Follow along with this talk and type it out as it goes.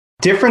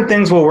Different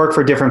things will work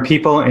for different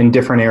people in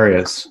different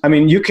areas. I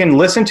mean, you can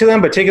listen to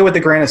them, but take it with a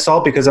grain of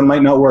salt because it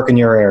might not work in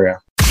your area.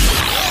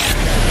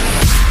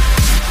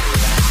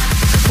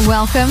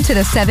 Welcome to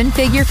the Seven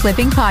Figure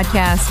Flipping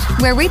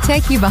Podcast, where we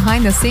take you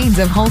behind the scenes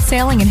of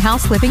wholesaling and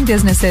house flipping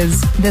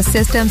businesses. The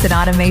systems and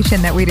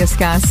automation that we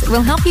discuss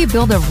will help you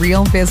build a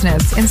real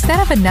business instead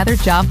of another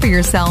job for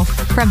yourself.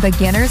 From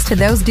beginners to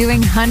those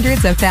doing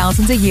hundreds of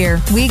thousands a year,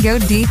 we go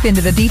deep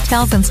into the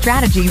details and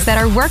strategies that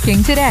are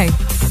working today.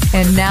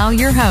 And now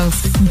your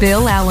host,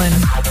 Bill Allen.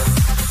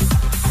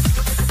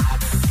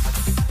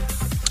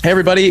 Hey,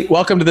 everybody.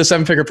 Welcome to the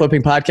Seven Figure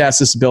Flipping Podcast.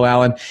 This is Bill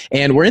Allen,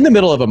 and we're in the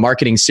middle of a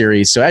marketing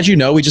series. So as you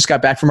know, we just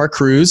got back from our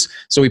cruise.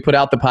 So we put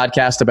out the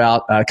podcast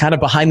about kind of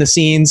behind the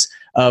scenes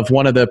of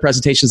one of the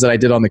presentations that I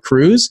did on the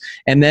cruise.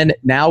 And then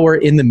now we're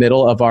in the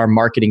middle of our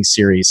marketing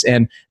series.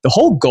 And the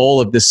whole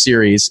goal of this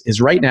series is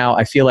right now,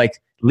 I feel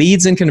like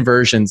leads and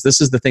conversions. This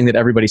is the thing that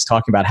everybody's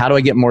talking about. How do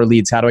I get more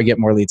leads? How do I get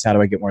more leads? How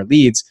do I get more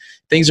leads?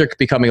 Things are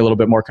becoming a little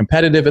bit more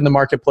competitive in the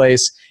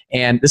marketplace.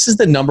 And this is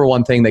the number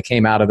one thing that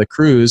came out of the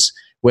cruise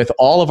with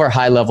all of our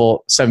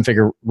high-level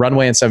seven-figure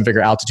runway and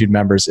seven-figure altitude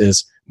members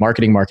is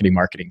marketing, marketing,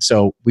 marketing.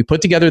 So we put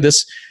together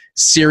this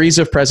series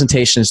of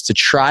presentations to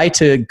try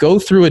to go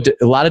through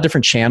a lot of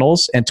different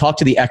channels and talk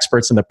to the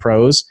experts and the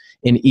pros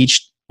in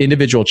each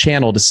individual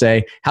channel to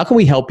say, how can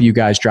we help you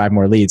guys drive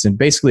more leads? And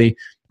basically,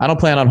 I don't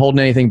plan on holding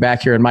anything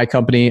back here in my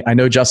company. I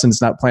know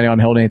Justin's not planning on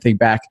holding anything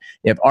back.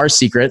 We have our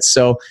secrets.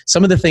 So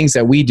some of the things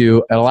that we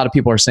do, and a lot of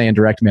people are saying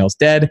direct mail is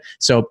dead.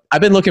 So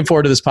I've been looking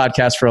forward to this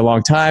podcast for a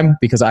long time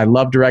because I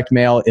love direct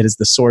mail. It is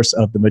the source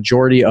of the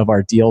majority of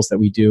our deals that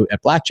we do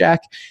at Blackjack.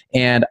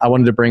 And I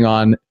wanted to bring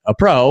on a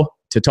pro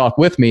to talk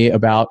with me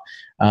about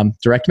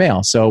direct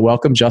mail. So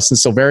welcome, Justin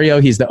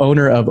Silverio. He's the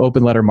owner of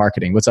Open Letter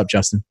Marketing. What's up,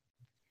 Justin?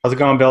 How's it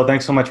going, Bill?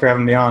 Thanks so much for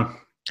having me on.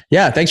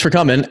 Yeah, thanks for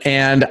coming.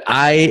 And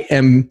I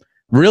am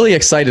really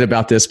excited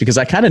about this because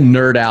I kind of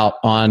nerd out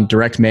on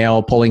direct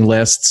mail, pulling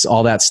lists,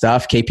 all that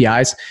stuff,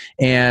 KPIs.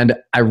 And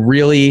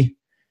I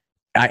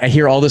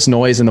hear all this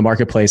noise in the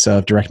marketplace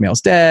of direct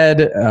mail's dead.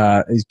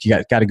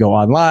 You got to go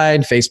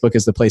online. Facebook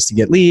is the place to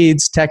get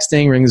leads,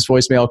 texting, ring this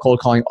voicemail,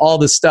 cold calling, all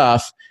this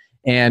stuff.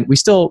 And we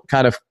still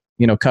kind of,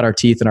 cut our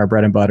teeth and our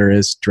bread and butter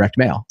is direct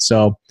mail.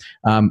 So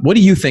what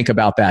do you think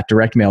about that?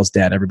 Direct mail's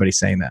dead. Everybody's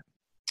saying that.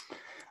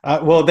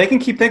 Well, they can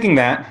keep thinking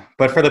that,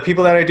 but for the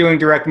people that are doing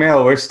direct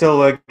mail, we're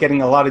still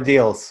getting a lot of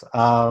deals.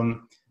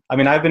 I've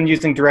been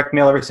using direct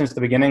mail ever since the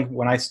beginning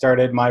when I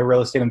started my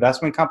real estate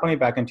investment company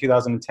back in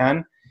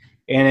 2010,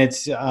 and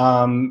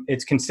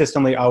it's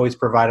consistently always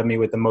provided me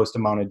with the most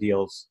amount of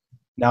deals.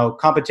 Now,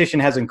 competition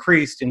has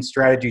increased and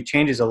strategy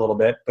changes a little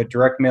bit, but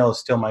direct mail is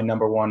still my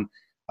number one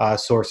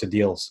source of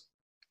deals.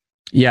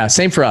 Yeah,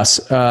 same for us.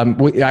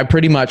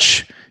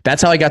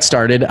 That's how I got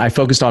started. I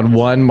focused on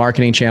one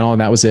marketing channel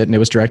and that was it. And it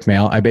was direct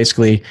mail. Andy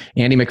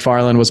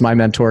McFarland was my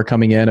mentor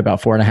coming in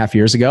about 4.5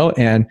 years ago.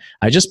 And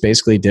I just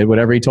basically did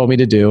whatever he told me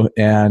to do.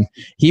 And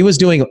he was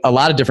doing a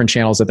lot of different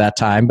channels at that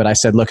time, but I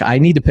said, look, I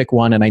need to pick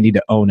one and I need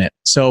to own it.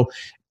 So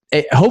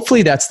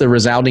hopefully that's the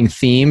resounding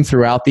theme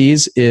throughout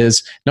these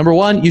is, number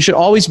one, you should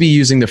always be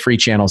using the free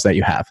channels that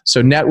you have.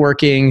 So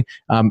networking,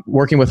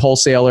 working with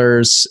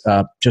wholesalers,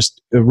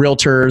 just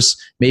realtors,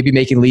 maybe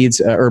making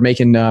leads or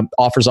making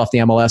offers off the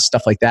MLS,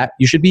 stuff like that.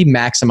 You should be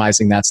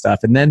maximizing that stuff.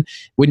 And then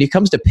when it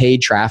comes to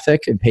paid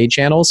traffic and paid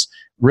channels,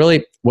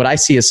 really what I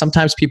see is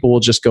sometimes people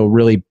will just go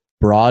really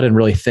broad and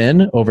really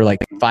thin over like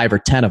 5 or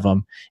 10 of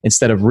them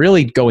instead of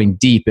really going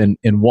deep in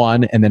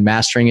one and then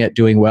mastering it,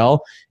 doing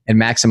well and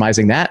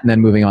maximizing that and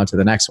then moving on to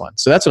the next one.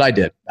 So that's what I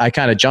did. I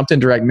kind of jumped in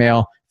direct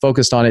mail,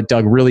 focused on it,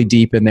 dug really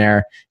deep in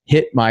there,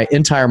 hit my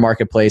entire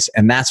marketplace,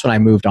 and that's when I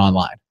moved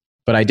online.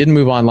 But I didn't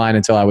move online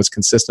until I was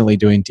consistently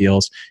doing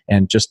deals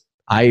and just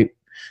I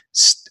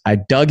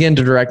dug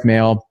into direct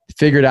mail,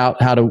 figured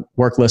out how to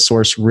work list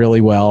source really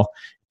well,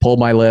 pulled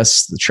my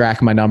lists,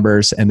 track my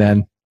numbers, and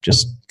then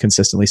just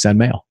consistently send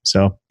mail.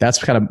 So that's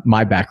kind of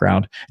my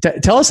background.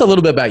 Tell us a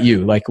little bit about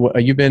you. Like,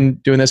 you've been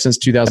doing this since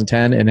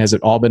 2010, and has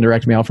it all been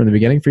direct mail from the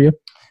beginning for you?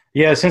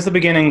 Yeah, since the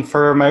beginning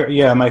for my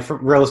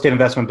real estate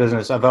investment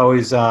business, I've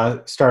always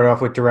started off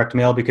with direct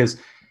mail because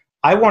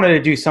I wanted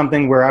to do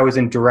something where I was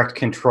in direct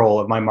control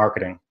of my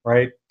marketing,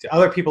 right?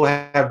 Other people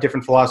have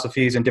different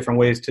philosophies and different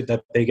ways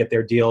that they get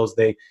their deals.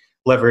 They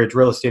leverage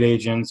real estate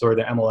agents or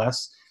the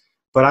MLS.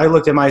 But I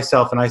looked at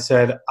myself and I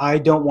said, I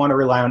don't want to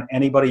rely on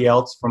anybody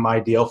else for my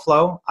deal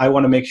flow. I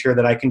want to make sure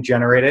that I can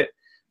generate it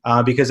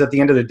because at the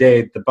end of the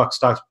day, the buck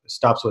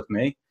stops with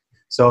me.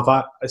 So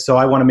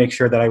I want to make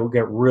sure that I will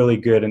get really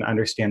good and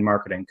understand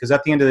marketing because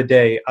at the end of the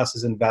day, us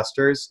as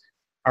investors,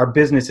 our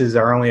businesses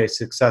are only as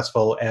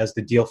successful as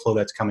the deal flow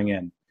that's coming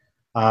in.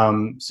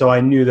 So I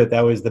knew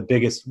that was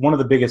one of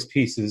the biggest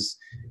pieces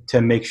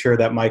to make sure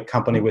that my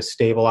company was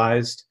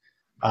stabilized.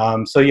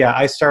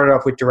 I started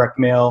off with direct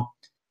mail.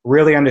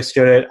 Really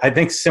understood it. I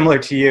think similar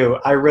to you,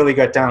 I really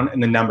got down in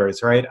the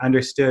numbers, right?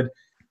 Understood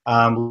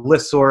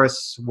list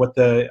source, what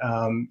the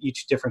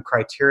each different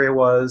criteria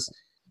was.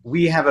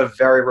 We have a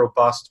very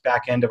robust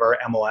back end of our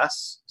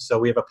MLS. So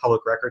we have a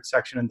public record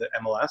section in the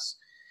MLS.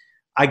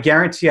 I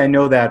guarantee I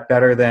know that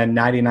better than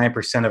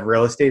 99% of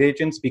real estate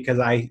agents, because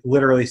I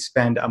literally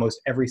spend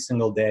almost every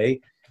single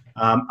day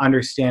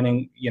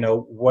understanding,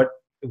 what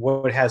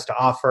it has to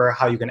offer,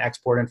 how you can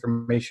export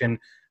information,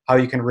 how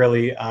you can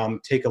really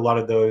take a lot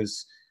of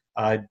those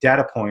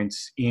data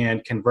points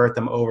and convert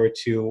them over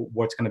to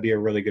what's going to be a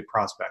really good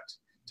prospect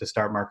to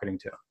start marketing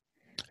to.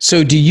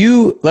 So do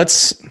you,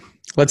 let's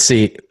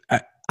see.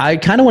 I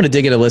kind of want to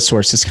dig into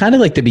ListSource. It's kind of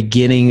like the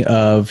beginning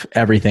of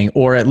everything,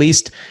 or at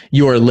least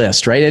your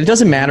list, right? And it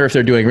doesn't matter if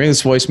they're doing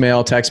ringless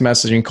voicemail, text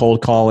messaging,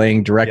 cold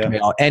calling, direct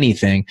mail,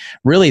 anything.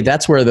 Really,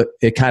 that's where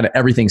it kind of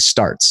everything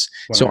starts.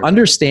 100%. So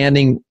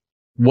understanding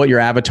what your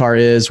avatar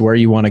is, where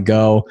you want to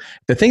go.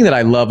 The thing that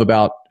I love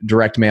about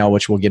direct mail,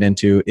 which we'll get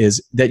into,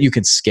 is that you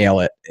can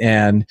scale it.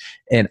 And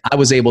I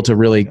was able to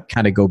really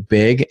kind of go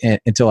big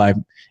until I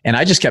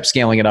just kept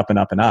scaling it up and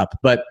up and up.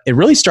 But it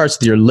really starts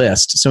with your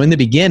list. So in the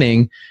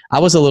beginning, I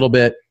was a little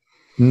bit,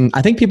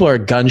 I think people are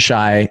gun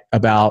shy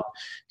about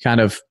kind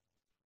of,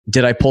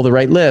 did I pull the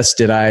right list?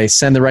 Did I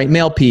send the right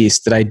mail piece?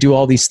 Did I do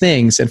all these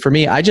things? And for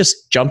me, I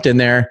just jumped in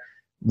there,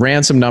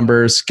 ran some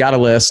numbers, got a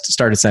list,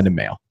 started sending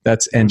mail.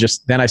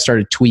 Then I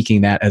started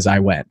tweaking that as I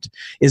went.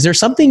 Is there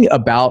something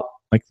about,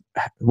 like,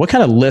 what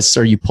kind of lists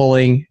are you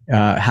pulling?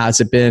 Has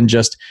it been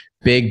just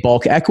big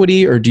bulk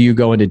equity, or do you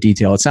go into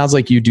detail? It sounds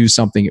like you do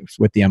something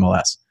with the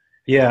MLS.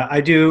 Yeah,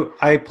 I do.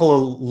 I pull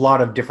a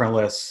lot of different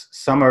lists.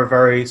 Some are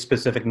very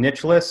specific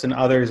niche lists, and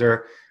others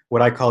are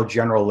what I call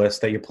general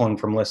lists that you're pulling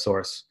from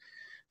ListSource.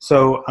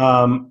 So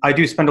I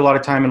do spend a lot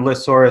of time in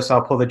ListSource.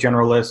 I'll pull the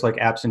general list, like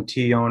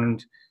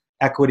absentee-owned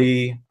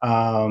equity,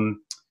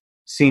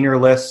 senior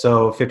list,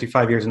 so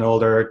 55 years and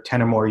older,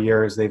 10 or more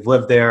years they've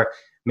lived there.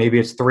 Maybe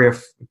it's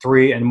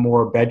three and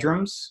more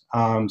bedrooms.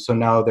 So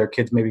now their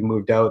kids maybe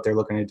moved out. They're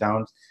looking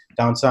to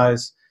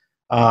downsize.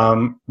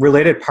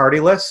 Related party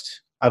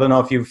list. I don't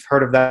know if you've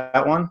heard of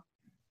that one.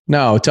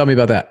 No, tell me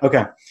about that.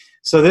 Okay.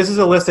 So this is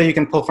a list that you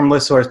can pull from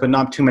ListSource, but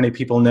not too many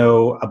people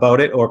know about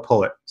it or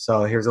pull it.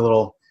 So here's a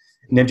little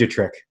ninja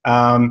trick.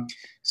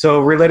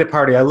 So related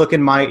party, I look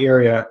in my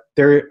area.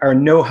 There are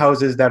no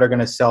houses that are going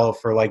to sell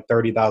for like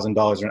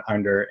 $30,000 and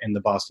under in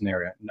the Boston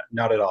area.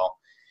 Not at all.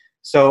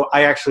 So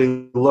I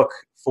actually look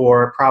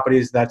for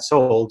properties that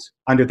sold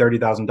under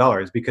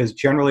 $30,000, because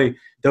generally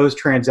those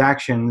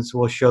transactions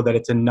will show that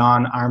it's a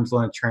non-arm's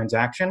length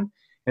transaction,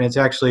 and it's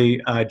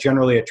actually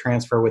generally a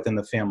transfer within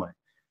the family.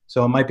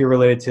 So it might be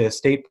related to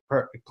estate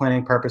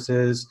planning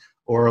purposes,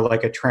 or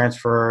like a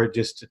transfer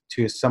just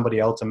to somebody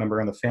else, a member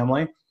in the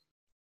family.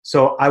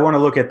 So I want to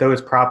look at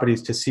those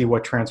properties to see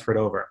what transferred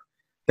over.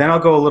 Then I'll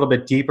go a little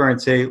bit deeper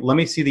and say, let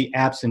me see the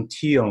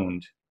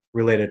absentee-owned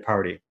related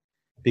party,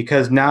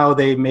 because now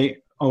they may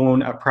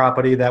own a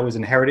property that was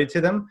inherited to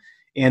them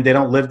and they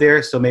don't live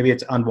there. So maybe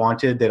it's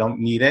unwanted. They don't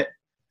need it,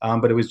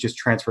 but it was just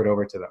transferred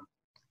over to them.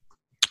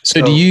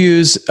 So do you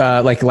use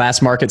like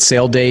last market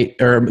sale date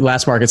or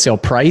last market sale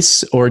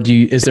price, or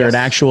is there an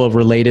actual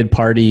related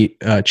party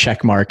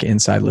check mark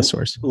inside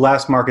ListSource?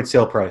 Last market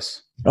sale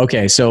price.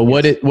 Okay, so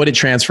what it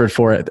transferred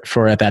for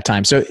at that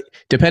time. So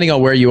depending on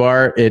where you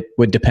are, it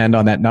would depend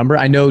on that number.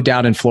 I know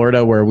down in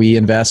Florida where we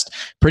invest,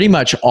 pretty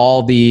much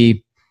all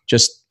the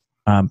just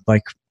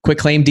like quick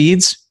claim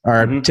deeds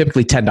are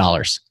typically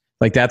 $10.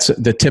 Like that's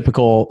the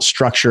typical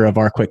structure of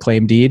our quick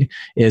claim deed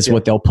is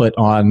what they'll put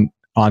on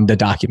the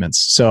documents.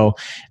 So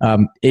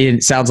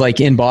it sounds like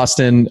in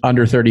Boston,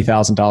 under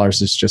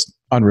 $30,000 is just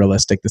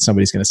unrealistic that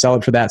somebody's going to sell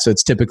it for that. So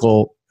it's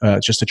typical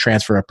just a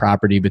transfer of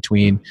property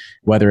between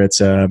whether it's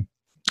a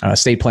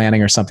estate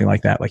planning or something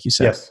like that, like you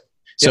said. Yes.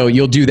 So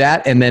you'll do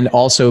that and then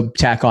also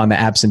tack on the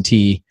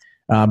absentee.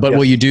 But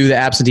will you do the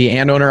absentee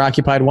and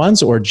owner-occupied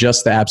ones, or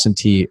just the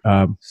absentee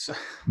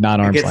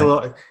non-arm's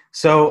length?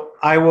 So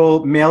I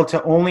will mail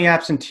to only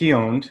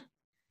absentee-owned.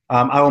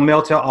 I will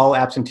mail to all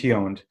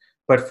absentee-owned.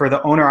 But for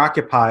the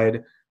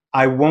owner-occupied,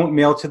 I won't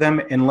mail to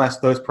them unless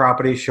those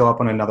properties show up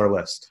on another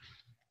list.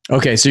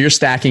 Okay, so you're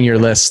stacking your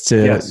lists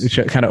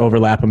to kind of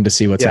overlap them to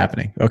see what's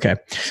happening. Okay,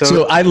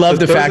 so I love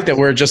the fact that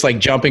we're just like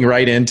jumping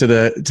right into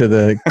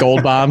the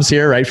gold bombs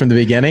here right from the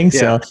beginning.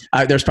 So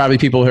there's probably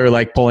people who are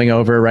like pulling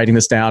over, writing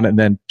this down, and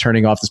then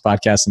turning off this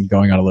podcast and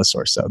going on a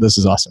ListSource. So this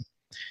is awesome.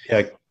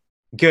 Yeah,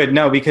 good.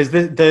 No, because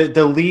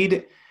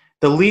the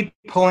lead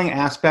pulling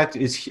aspect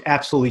is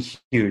absolutely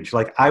huge.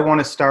 Like I want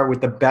to start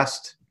with the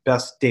best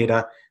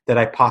data that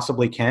I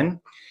possibly can,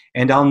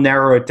 and I'll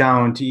narrow it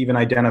down to even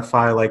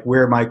identify like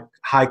where my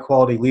high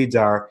quality leads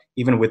are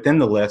even within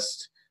the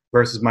list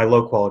versus my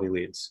low quality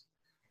leads.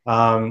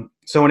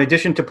 So in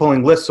addition to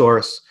pulling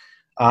ListSource,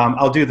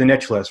 I'll do the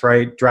niche list,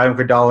 right? Driving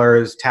for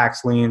dollars,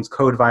 tax liens,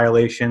 code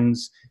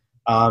violations.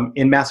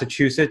 In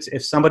Massachusetts,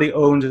 if somebody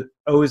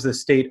owes the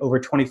state over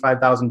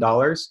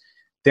 $25,000,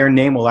 their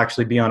name will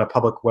actually be on a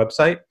public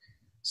website.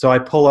 So I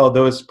pull out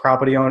those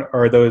property owners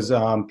or those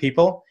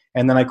people,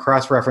 and then I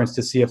cross-reference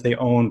to see if they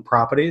own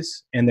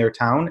properties in their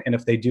town. And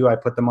if they do, I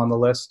put them on the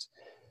list.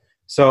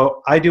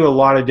 So I do a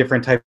lot of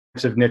different types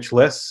of niche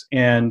lists,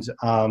 and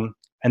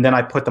then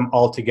I put them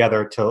all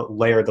together to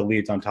layer the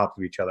leads on top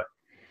of each other.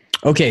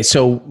 Okay,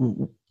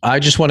 so I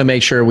just want to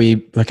make sure we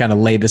kind of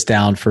lay this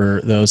down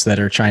for those that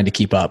are trying to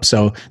keep up.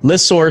 So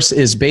ListSource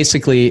is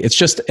basically, it's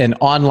just an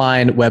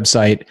online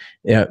website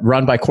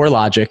run by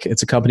CoreLogic.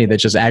 It's a company that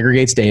just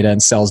aggregates data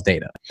and sells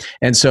data.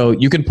 And so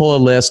you can pull a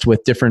list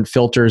with different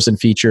filters and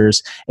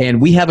features.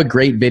 And we have a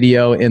great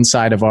video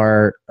inside of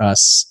our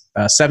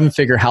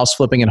seven-figure house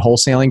flipping and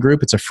wholesaling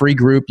group. It's a free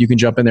group. You can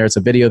jump in there. It's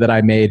a video that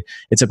I made.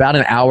 It's about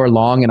an hour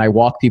long, and I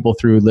walk people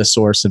through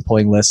ListSource and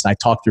pulling lists, and I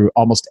talk through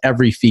almost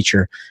every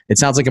feature. It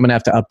sounds like I'm going to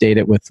have to update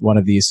it with one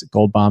of these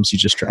gold bombs you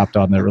just dropped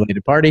on the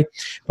related party.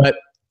 But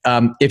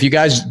if you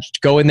guys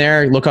go in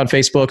there, look on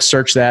Facebook,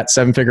 search that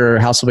seven-figure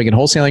house flipping and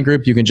wholesaling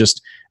group, you can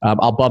just,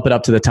 I'll bump it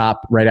up to the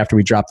top right after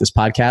we drop this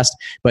podcast.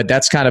 But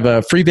that's kind of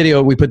a free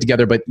video we put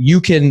together, but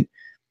you can...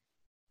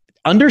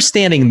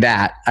 Understanding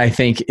that, I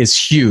think, is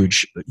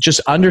huge.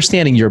 Just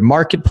understanding your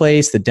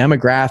marketplace, the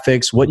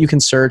demographics, what you can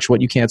search, what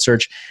you can't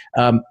search.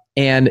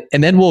 And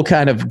then we'll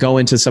kind of go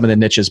into some of the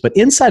niches. But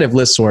inside of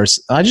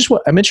ListSource,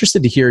 I'm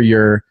interested to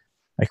hear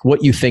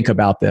what you think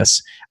about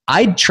this.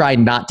 I try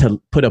not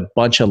to put a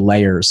bunch of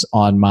layers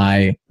on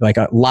a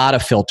lot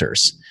of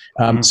filters.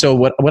 So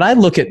what I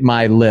look at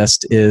my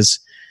list is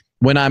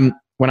when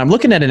I'm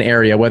looking at an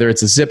area, whether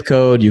it's a zip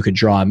code, you can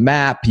draw a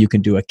map, you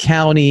can do a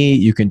county,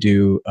 you can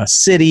do a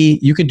city,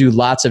 you can do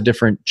lots of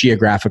different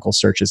geographical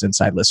searches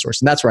inside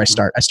ListSource. And that's where I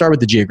start. I start with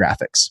the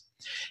geographics.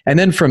 And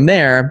then from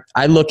there,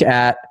 I look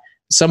at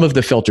some of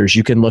the filters.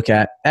 You can look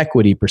at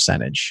equity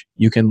percentage.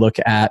 You can look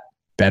at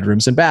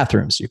bedrooms and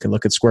bathrooms. You can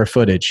look at square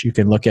footage. You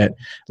can look at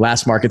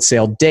last market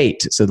sale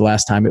date, so the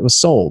last time it was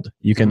sold.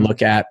 You can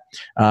look at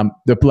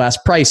the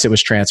last price it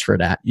was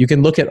transferred at. You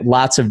can look at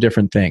lots of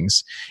different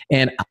things.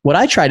 And what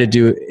I try to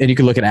do, and you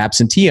can look at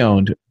absentee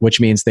owned,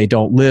 which means they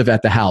don't live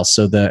at the house.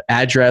 So the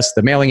address,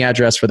 the mailing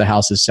address for the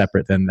house is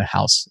separate than the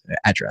house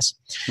address.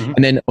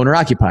 And then owner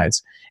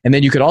occupieds. And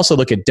then you could also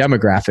look at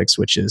demographics,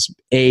 which is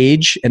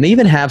age. And they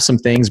even have some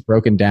things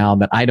broken down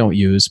that I don't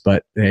use,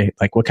 but they,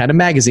 like what kind of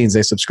magazines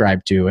they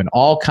subscribe to and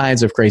all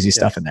kinds of crazy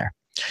stuff in there.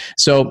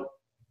 So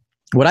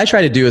what I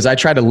try to do is I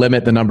try to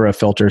limit the number of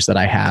filters that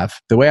I have.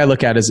 The way I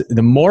look at it is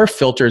the more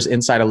filters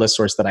inside a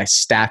ListSource that I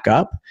stack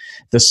up,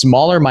 the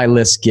smaller my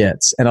list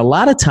gets. And a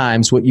lot of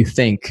times what you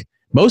think,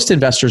 most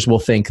investors will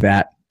think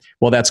that,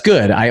 well, that's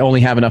good. I only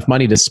have enough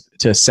money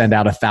to send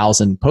out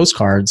 1,000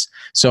 postcards.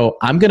 So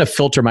I'm going to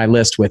filter my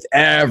list with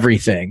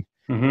everything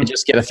and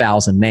just get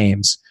 1,000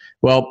 names.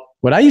 Well,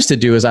 what I used to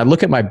do is I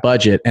look at my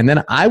budget and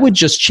then I would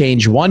just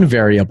change one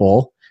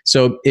variable.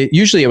 So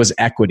usually it was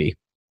equity.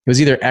 It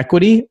was either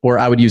equity or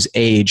I would use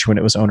age when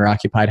it was owner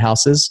occupied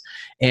houses.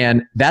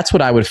 And that's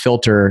what I would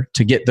filter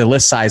to get the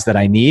list size that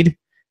I need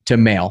to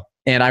mail.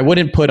 And I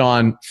wouldn't put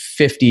on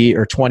 50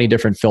 or 20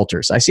 different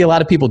filters. I see a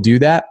lot of people do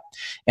that.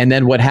 And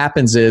then what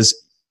happens is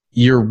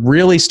you're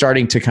really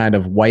starting to kind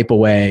of wipe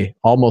away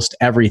almost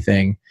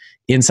everything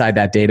inside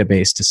that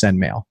database to send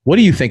mail. What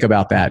do you think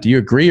about that? Do you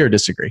agree or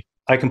disagree?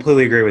 I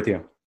completely agree with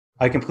you.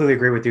 I completely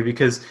agree with you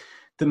because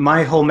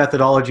my whole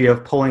methodology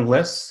of pulling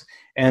lists,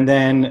 and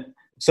then,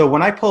 so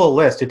when I pull a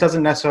list, it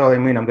doesn't necessarily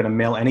mean I'm going to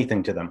mail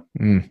anything to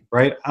them,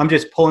 right? I'm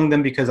just pulling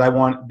them because I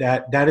want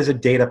that is a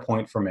data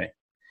point for me.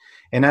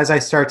 And as I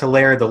start to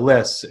layer the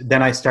lists,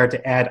 then I start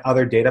to add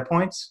other data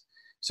points.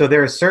 So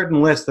there are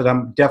certain lists that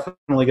I'm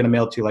definitely going to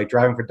mail to, like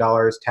driving for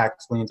dollars,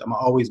 tax liens. I'm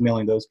always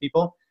mailing those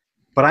people.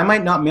 But I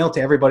might not mail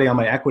to everybody on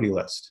my equity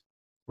list,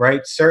 right?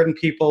 Certain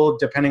people,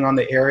 depending on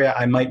the area,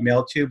 I might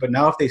mail to. But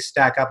now if they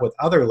stack up with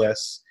other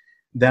lists,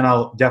 then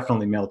I'll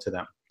definitely mail to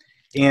them.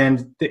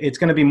 And it's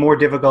going to be more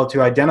difficult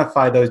to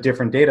identify those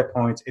different data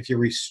points if you're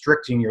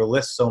restricting your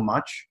list so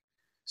much.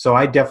 So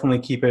I definitely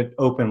keep it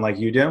open like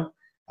you do.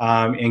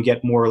 And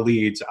get more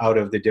leads out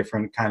of the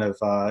different kind of,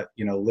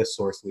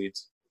 ListSource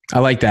leads. I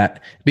like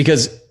that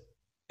because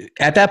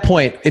at that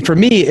point, for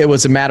me, it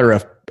was a matter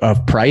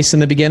of price in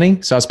the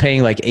beginning. So I was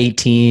paying like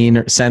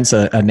 18 cents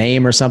a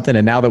name or something.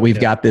 And now that we've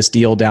got this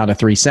deal down to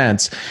 3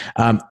 cents,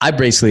 I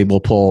basically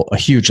will pull a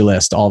huge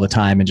list all the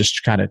time and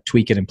just kind of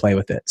tweak it and play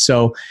with it.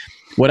 So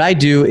what I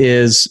do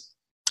is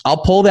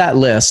I'll pull that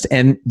list.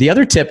 And the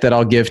other tip that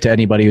I'll give to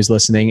anybody who's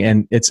listening,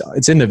 and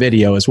it's in the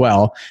video as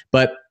well,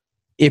 but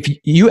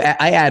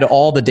I add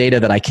all the data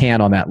that I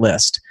can on that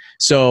list.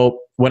 So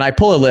when I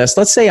pull a list,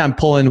 let's say I'm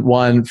pulling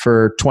one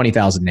for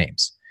 20,000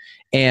 names.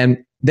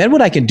 And then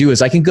what I can do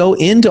is I can go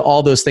into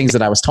all those things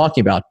that I was talking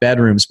about,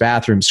 bedrooms,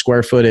 bathrooms,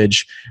 square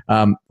footage,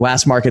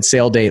 last market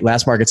sale date,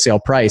 last market sale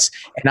price,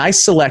 and I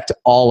select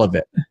all of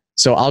it.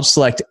 So I'll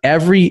select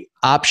every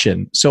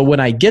option. So when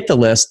I get the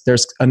list,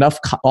 there's enough,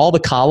 all the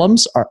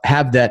columns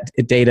have that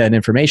data and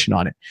information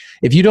on it.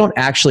 If you don't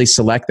actually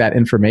select that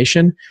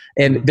information,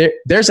 and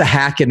there's a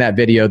hack in that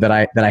video that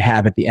I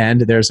have at the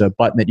end. There's a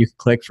button that you can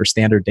click for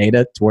standard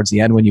data towards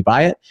the end when you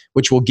buy it,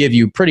 which will give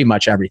you pretty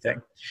much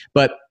everything.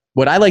 But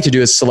what I like to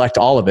do is select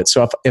all of it.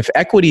 So if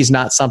equity is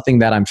not something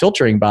that I'm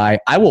filtering by,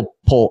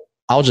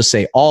 I'll just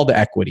say all the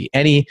equity,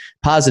 any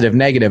positive,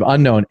 negative,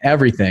 unknown,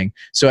 everything.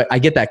 So I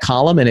get that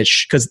column, and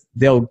it's because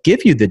they'll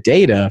give you the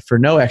data for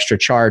no extra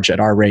charge at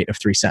our rate of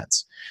 3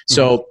 cents.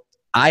 So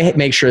I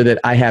make sure that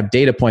I have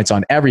data points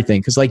on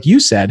everything. Because like you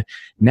said,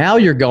 now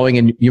you're going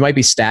and you might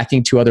be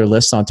stacking two other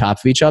lists on top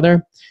of each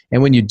other.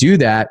 And when you do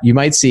that, you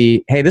might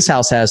see, hey, this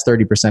house has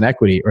 30%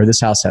 equity, or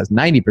this house has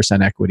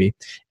 90% equity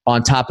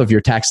on top of your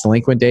tax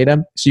delinquent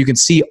data. So you can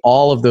see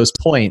all of those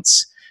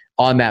points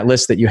on that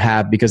list that you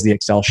have, because the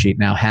Excel sheet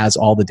now has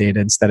all the data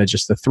instead of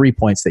just the 3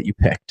 points that you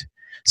picked.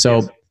 So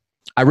yes.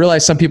 I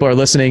realize some people are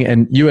listening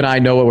and you and I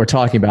know what we're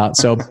talking about.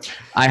 So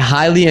I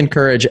highly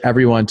encourage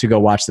everyone to go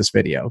watch this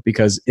video,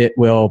 because it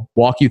will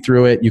walk you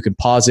through it. You can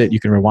pause it, you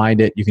can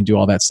rewind it, you can do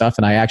all that stuff.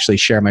 And I actually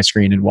share my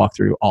screen and walk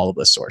through all of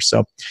this source.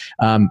 So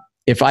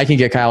if I can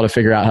get Kyle to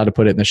figure out how to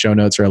put it in the show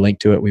notes or a link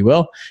to it, we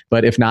will.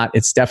 But if not,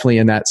 it's definitely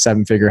in that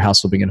 7-figure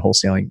house flipping and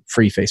wholesaling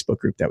free Facebook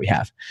group that we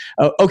have.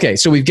 Okay,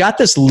 so we've got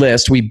this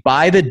list. We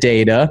buy the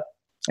data,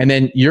 and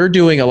then you're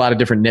doing a lot of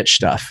different niche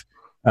stuff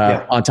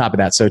on top of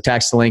that. So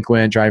tax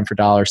delinquent, driving for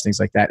dollars, things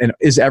like that. And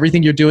is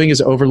everything you're doing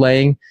is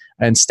overlaying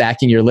and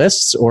stacking your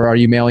lists, or are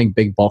you mailing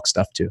big bulk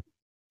stuff too?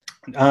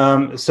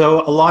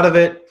 So a lot of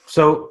it.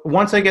 So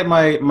once I get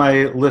my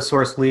list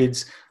source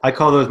leads, I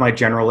call those my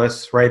general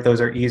lists, right? Those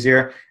are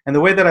easier. And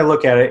the way that I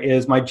look at it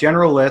is my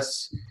general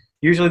lists,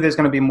 usually there's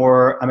going to be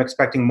more, I'm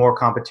expecting more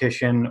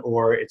competition,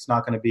 or it's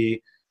not going to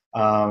be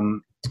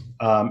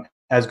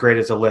as great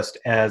as a list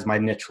as my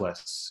niche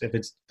lists. If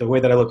it's the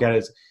way that I look at it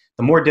is,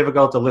 the more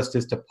difficult a list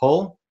is to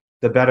pull,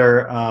 the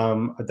better,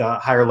 the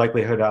higher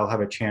likelihood I'll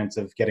have a chance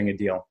of getting a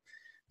deal.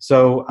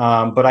 So,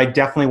 but I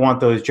definitely want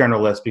those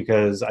general lists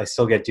because I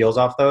still get deals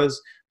off those,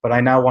 but I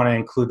now want to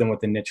include them with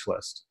the niche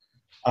list.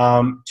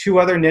 2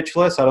 other niche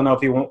lists, I don't know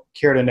if you won't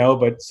care to know,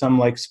 but some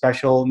like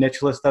special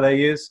niche lists that I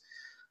use.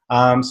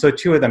 So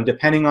 2 of them,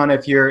 depending on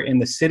if you're in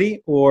the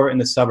city or in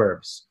the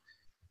suburbs.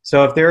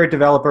 So if there are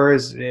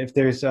developers, if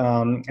there's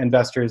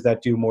investors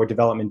that do more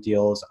development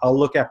deals, I'll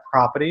look at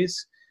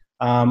properties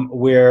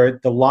where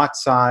the lot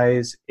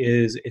size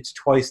it's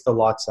twice the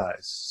lot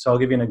size. So I'll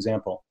give you an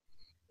example.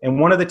 In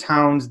one of the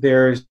towns,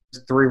 there's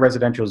 3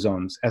 residential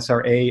zones,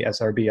 SRA,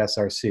 SRB,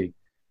 SRC.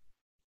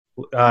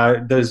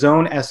 The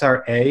zone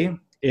SRA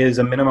is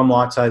a minimum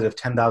lot size of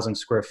 10,000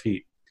 square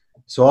feet.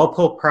 So I'll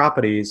pull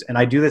properties, and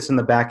I do this in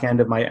the back end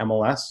of my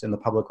MLS in the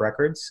public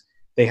records.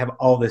 They have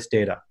all this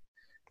data.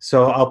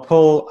 So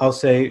I'll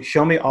say,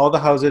 show me all the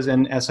houses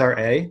in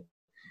SRA,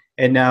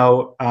 and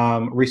now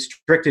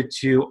restricted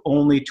to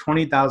only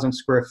 20,000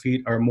 square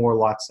feet or more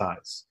lot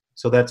size.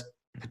 So that's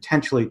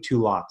potentially 2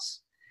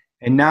 lots.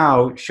 And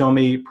now show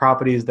me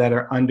properties that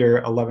are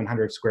under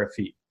 1,100 square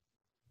feet.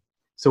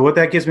 So what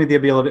that gives me the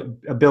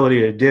ability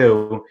to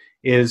do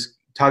is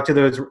talk to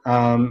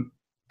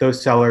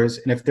those sellers,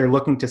 and if they're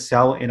looking to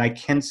sell and I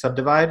can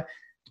subdivide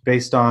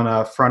based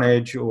on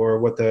frontage or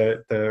what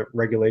the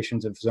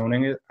regulations of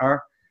zoning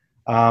are,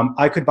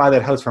 I could buy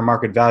that house for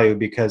market value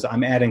because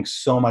I'm adding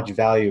so much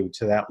value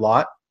to that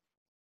lot,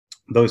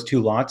 those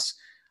 2 lots,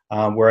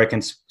 where I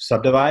can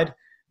subdivide,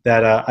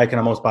 that I can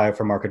almost buy it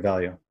for market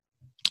value.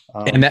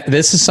 And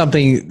this is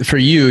something for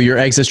you, your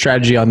exit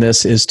strategy on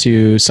this is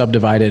to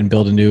subdivide it and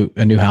build a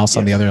new house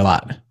on the other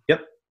lot.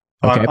 Yep.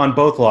 Okay. On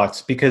both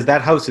lots, because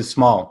that house is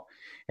small.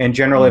 And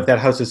generally, if that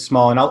house is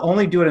small, and I'll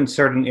only do it in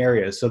certain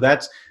areas. So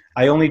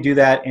I only do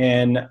that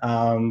in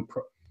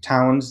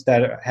towns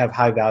that have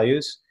high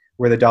values,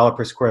 where the dollar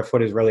per square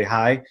foot is really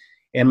high.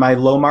 In my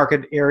low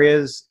market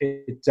areas,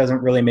 it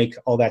doesn't really make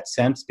all that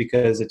sense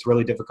because it's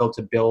really difficult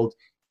to build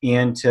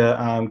and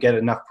to get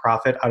enough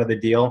profit out of the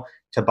deal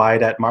to buy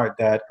that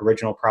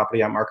original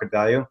property at market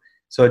value.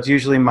 So it's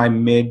usually my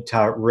mid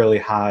to really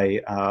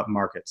high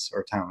markets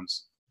or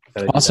towns.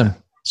 Awesome.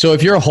 So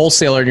if you're a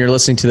wholesaler and you're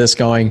listening to this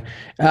going,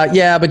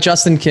 yeah, but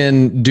Justin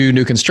can do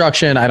new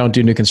construction. I don't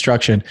do new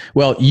construction.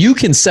 Well, you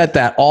can set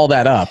all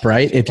that up,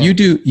 right? If you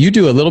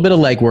do a little bit of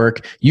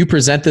legwork, you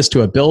present this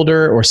to a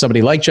builder or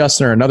somebody like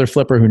Justin or another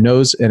flipper who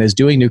knows and is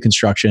doing new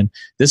construction.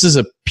 This is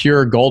a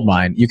pure gold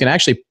mine. You can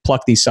actually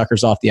pluck these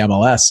suckers off the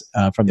MLS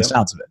from the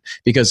sounds of it,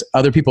 because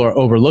other people are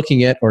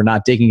overlooking it or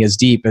not digging as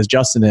deep as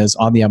Justin is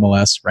on the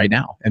MLS right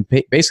now and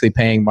basically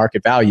paying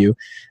market value,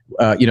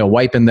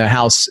 wiping the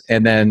house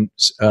and then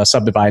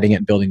subdividing it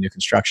and building new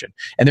construction.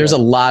 And there's a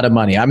lot of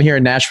money. I'm here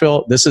in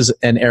Nashville. This is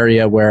an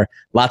area where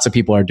lots of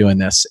people are doing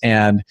this,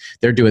 and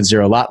they're doing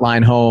 0 lot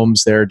line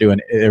homes. They're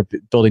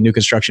building new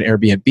construction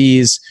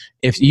Airbnbs.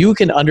 If you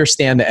can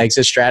understand the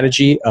exit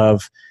strategy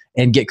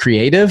and get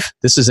creative,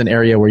 this is an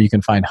area where you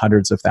can find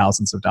hundreds of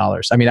thousands of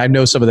dollars. I mean, I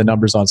know some of the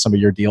numbers on some of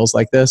your deals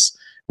like this.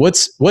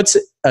 What's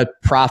a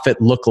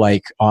profit look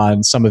like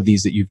on some of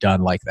these that you've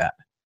done like that?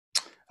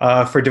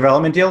 For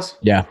development deals?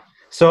 Yeah.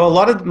 So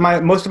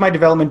most of my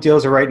development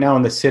deals are right now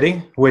in the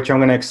city, which I'm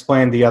going to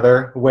explain the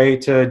other way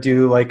to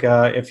do. Like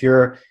if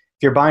you're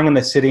buying in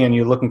the city and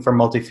you're looking for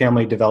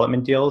multifamily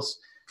development deals,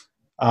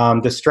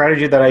 the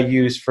strategy that I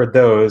use for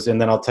those, and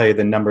then I'll tell you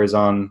the numbers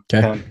on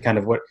kind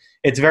of what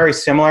it's very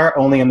similar.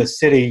 Only in the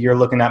city you're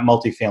looking at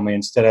multifamily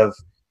instead of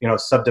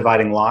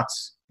subdividing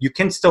lots. You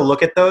can still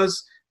look at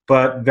those,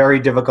 but very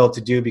difficult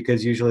to do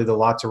because usually the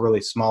lots are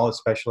really small,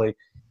 especially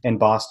in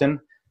Boston.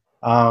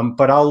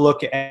 But I'll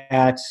look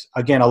at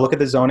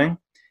the zoning,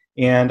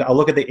 and I'll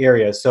look at the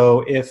area.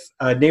 So if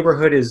a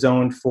neighborhood is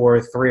zoned for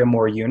 3 or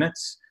more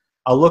units,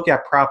 I'll look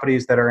at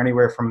properties that are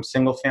anywhere from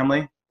single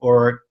family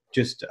or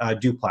just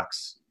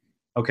duplex.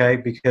 Okay,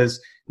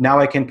 because now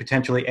I can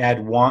potentially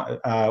add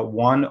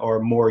one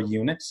or more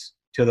units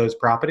to those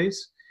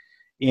properties,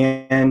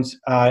 and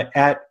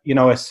at a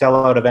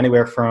sellout of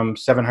anywhere from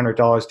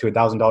 $700 to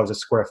 $1,000 a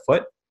square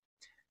foot,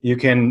 you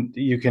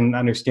can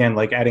understand,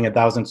 like, adding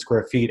 1,000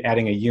 square feet,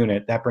 adding a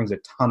unit, that brings a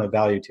ton of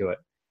value to it.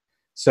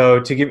 So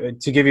to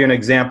give you an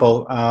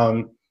example,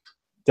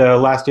 the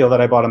last deal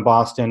that I bought in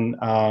Boston,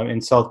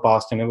 in South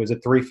Boston, it was a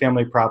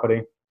 3-family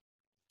property.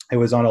 It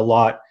was on a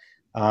lot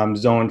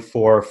zoned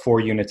for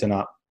 4 units and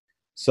up.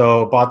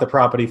 So bought the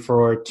property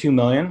for $2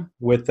 million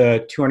with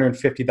a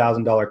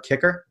 $250,000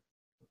 kicker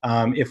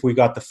if we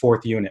got the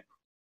 4th unit.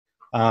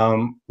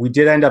 We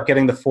did end up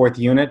getting the 4th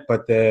unit,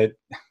 but the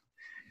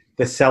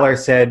seller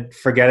said,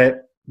 forget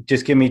it,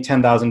 just give me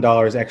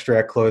 $10,000 extra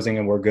at closing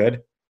and we're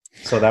good.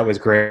 So that was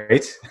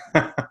great.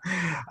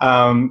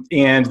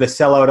 And the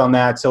sellout on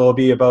that, so it'll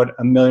be about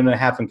 $1.5 million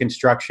in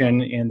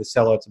construction, and the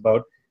sellout's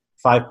about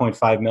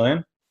 $5.5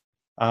 million.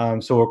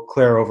 So we'll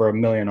clear over $1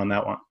 million on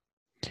that one.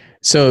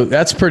 So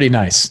that's pretty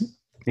nice.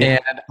 Yeah.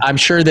 And I'm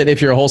sure that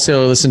if you're a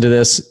wholesaler, listen to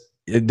this,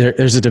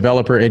 there's a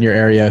developer in your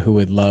area who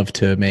would love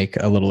to make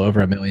a little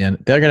over $1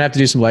 million. They're going to have to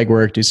do some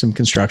legwork, do some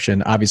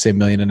construction. Obviously, $1.5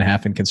 million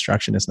in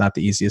construction is not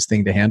the easiest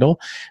thing to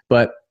handle,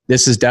 but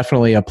this is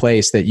definitely a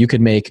place that you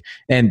could make.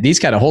 And these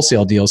kind of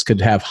wholesale deals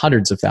could have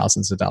hundreds of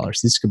thousands of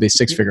dollars. These could be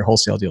 6-figure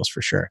wholesale deals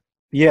for sure.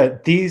 Yeah,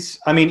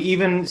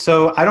 even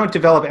so, I don't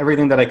develop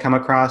everything that I come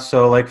across.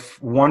 So like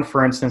one,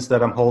 for instance,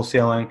 that I'm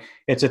wholesaling,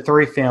 it's a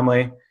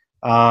 3-family.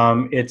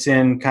 It's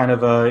in kind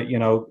of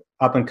a,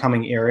 up and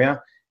coming area,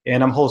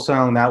 and I'm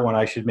wholesaling that one.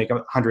 I should make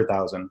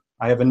 $100,000.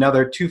 I have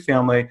another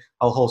 2-family.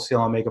 I'll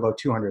wholesale and make about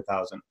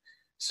 $200,000.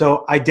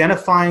 So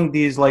identifying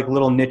these like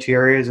little niche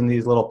areas and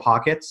these little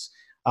pockets.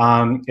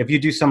 If you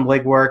do some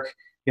legwork,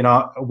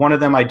 one of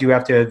them, I do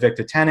have to evict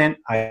a tenant.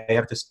 I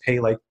have to pay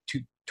like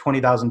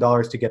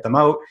 $20,000 to get them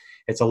out.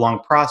 It's a long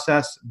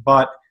process,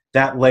 but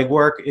that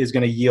legwork is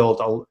going to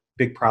yield a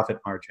big profit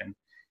margin.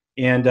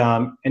 And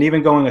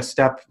even going a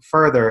step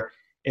further,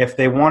 if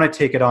they want to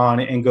take it on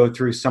and go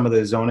through some of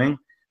the zoning,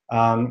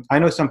 I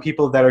know some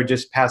people that are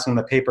just passing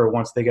the paper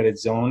once they get it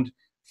zoned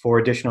for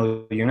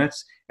additional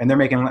units, and they're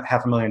making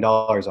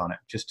 $500,000 on it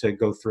just to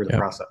go through the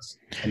process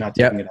and not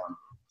taking it on.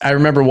 I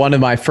remember one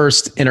of my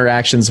first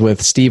interactions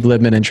with Steve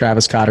Libman and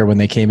Travis Cotter when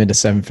they came into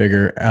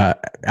 7-figure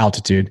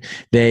altitude.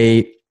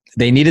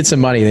 They needed some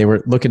money. They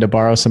were looking to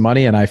borrow some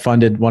money, and I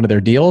funded one of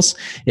their deals.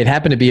 It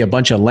happened to be a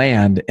bunch of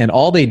land, and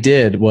all they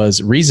did was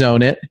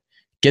rezone it,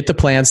 get the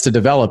plans to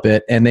develop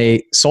it, and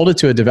they sold it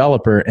to a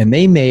developer, and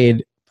they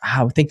made,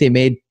 I think they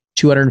made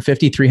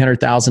 $250,000,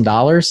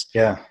 $300,000.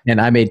 Yeah.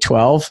 And I made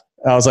 12.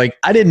 I was like,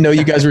 I didn't know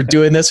you guys were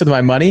doing this with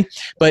my money,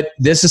 but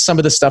this is some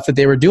of the stuff that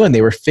they were doing.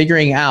 They were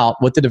figuring out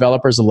what the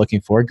developers are looking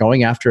for,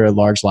 going after a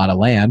large lot of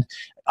land,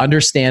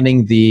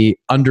 understanding the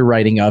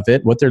underwriting of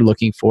it, what they're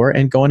looking for,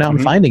 and going out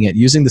and finding it,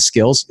 using the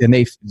skills. And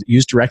they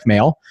used direct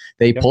mail.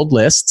 They pulled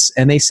lists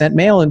and they sent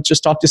mail and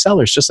just talked to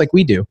sellers, just like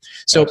we do.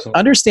 So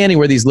understanding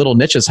where these little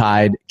niches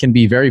hide can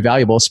be very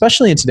valuable,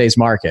 especially in today's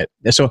market.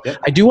 So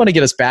I do want to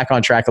get us back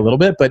on track a little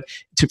bit, but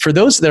for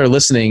those that are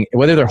listening,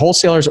 whether they're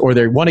wholesalers or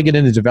they want to get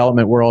into the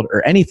development world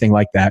or anything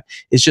like that,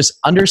 it's just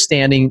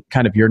understanding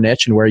kind of your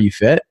niche and where you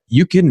fit.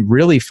 You can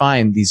really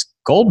find these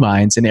gold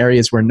mines in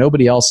areas where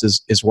nobody else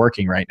is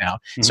working right now.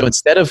 So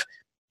instead of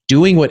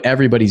doing what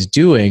everybody's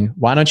doing,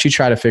 why don't you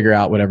try to figure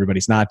out what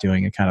everybody's not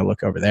doing and kind of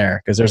look over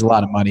there? Because there's a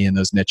lot of money in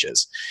those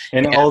niches.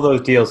 And all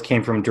those deals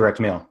came from direct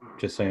mail,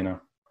 just so you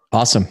know.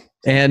 Awesome.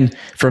 And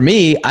for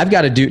me, I've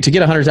got to get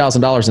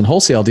 $100,000 in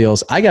wholesale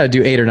deals. I got to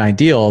do 8 or 9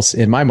 deals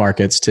in my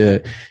markets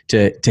to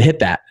hit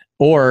that.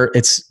 Or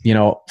it's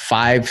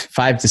 5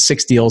 to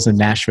 6 deals in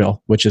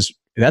Nashville, which is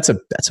that's a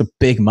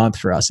big month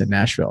for us in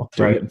Nashville.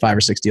 We're getting 5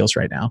 or 6 deals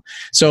right now.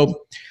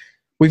 So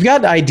we've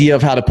got an idea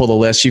of how to pull the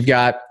list. You've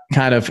got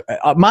kind of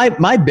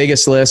my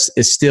biggest list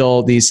is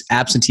still these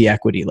absentee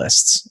equity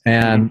lists.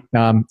 And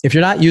if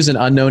you're not using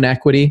unknown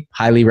equity,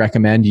 highly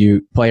recommend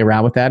you play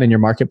around with that in your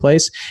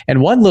marketplace.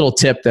 And one little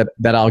tip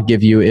that I'll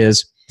give you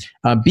is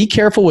be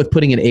careful with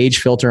putting an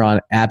age filter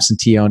on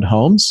absentee owned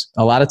homes.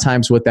 A lot of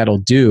times what that'll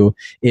do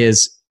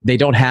is they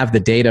don't have the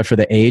data for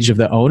the age of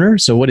the owner.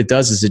 So what it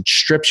does is it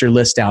strips your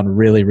list down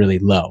really, really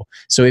low.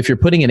 So if you're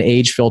putting an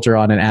age filter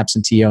on an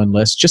absentee owned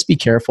list, just be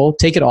careful,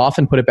 take it off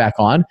and put it back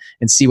on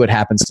and see what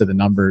happens to the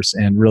numbers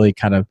and really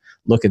kind of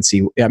look and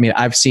see. I mean,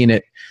 I've seen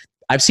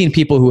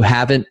people who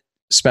haven't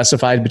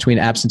specified between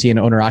absentee and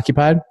owner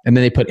occupied, and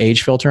then they put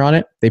age filter on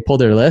it. They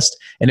pulled their list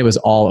and it was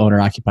all owner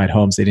occupied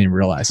homes. They didn't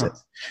realize it.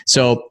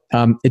 So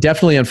it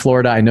definitely in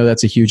Florida, I know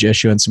that's a huge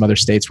issue in some other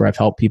states where I've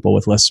helped people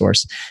with list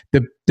source.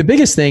 The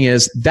biggest thing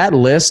is that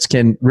list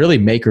can really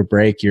make or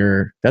break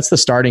that's the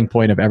starting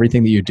point of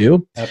everything that you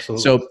do.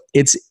 Absolutely. So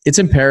it's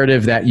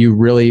imperative that you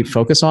really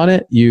focus on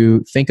it,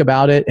 you think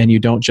about it, and you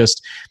don't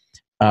just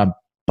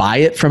buy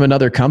it from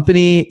another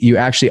company. You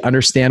actually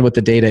understand what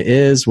the data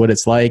is, what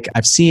it's like.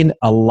 I've seen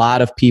a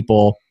lot of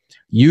people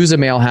use a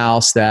mail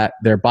house that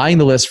they're buying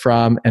the list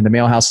from, and the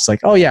mail house is like,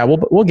 oh yeah,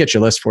 we'll get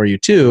your list for you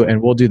too,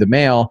 and we'll do the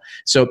mail.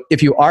 So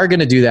if you are going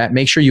to do that,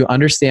 make sure you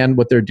understand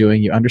what they're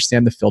doing, you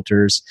understand the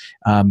filters,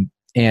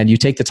 and you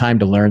take the time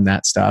to learn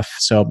that stuff.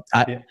 So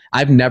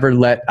I've never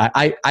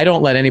I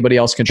don't let anybody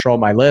else control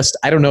my list.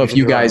 I don't know if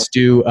you guys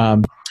do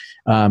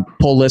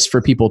pull lists for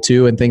people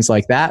too and things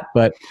like that.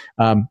 But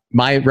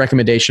my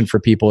recommendation for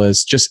people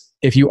is just,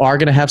 if you are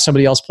going to have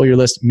somebody else pull your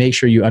list, make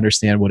sure you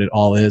understand what it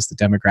all is, the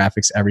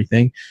demographics,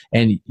 everything.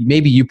 And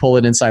maybe you pull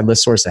it inside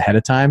ListSource ahead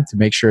of time to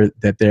make sure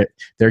that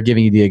they're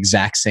giving you the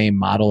exact same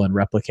model and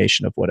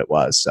replication of what it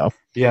was. So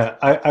yeah,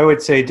 I would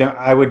say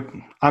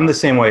I'm the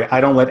same way. I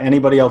don't let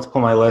anybody else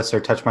pull my list or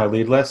touch my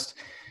lead list.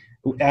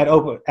 At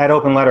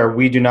Open Letter,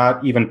 we do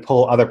not even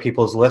pull other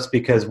people's lists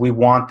because we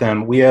want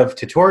them. We have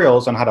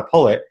tutorials on how to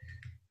pull it.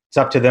 It's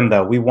up to them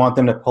though. We want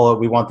them to pull it.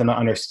 We want them to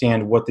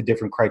understand what the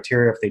different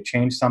criteria, if they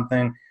change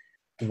something,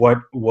 what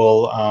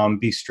will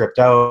be stripped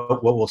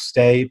out, what will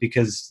stay,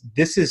 because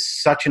this is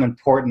such an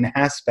important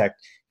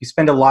aspect. You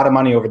spend a lot of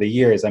money over the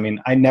years. I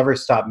mean, I never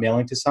stop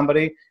mailing to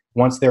somebody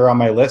once they're on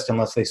my list,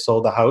 unless they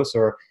sold the house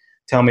or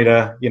tell me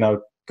to,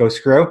 go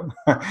screw.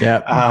 Yeah.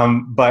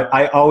 But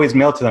I always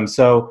mail to them.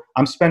 So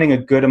I'm spending a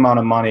good amount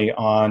of money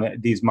on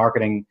these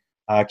marketing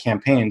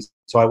campaigns.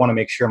 So I want to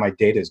make sure my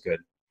data is good.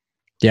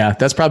 Yeah,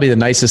 that's probably the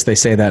nicest they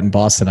say that in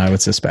Boston, I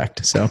would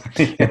suspect. So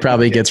it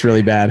probably gets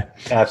really bad.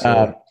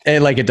 Absolutely.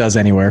 Like it does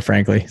anywhere,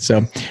 frankly.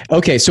 So,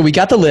 okay, so we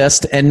got the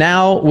list and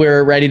now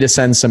we're ready to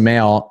send some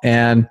mail.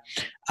 And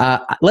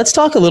let's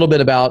talk a little bit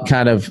about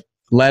kind of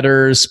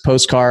letters,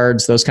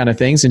 postcards, those kind of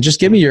things, and just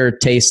give me your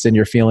taste and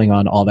your feeling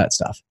on all that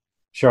stuff.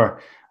 Sure.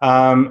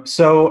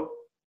 So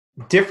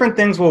different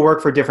things will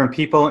work for different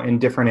people in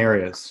different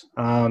areas.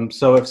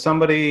 So if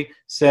somebody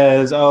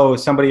says, oh,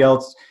 somebody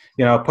else,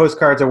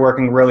 postcards are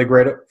working really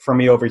great for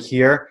me over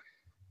here,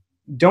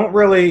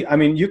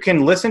 you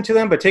can listen to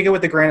them, but take it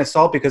with a grain of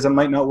salt because it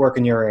might not work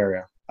in your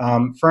area.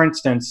 For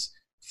instance,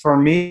 for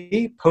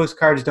me,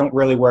 postcards don't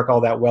really work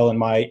all that well in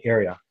my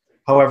area.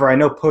 However, I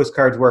know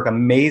postcards work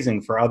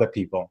amazing for other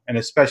people, and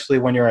especially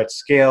when you're at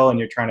scale and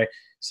you're trying to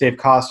save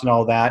costs and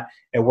all that,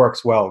 it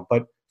works well.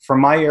 But for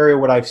my area,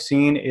 what I've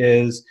seen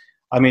is,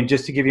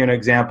 just to give you an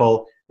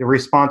example, the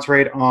response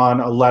rate on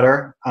a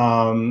letter,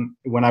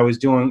 when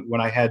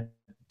I had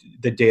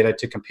the data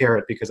to compare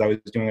it, because I was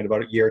doing it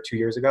about a year or 2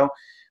 years ago,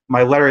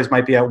 my letters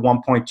might be at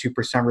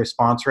 1.2%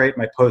 response rate.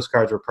 My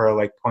postcards were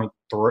probably like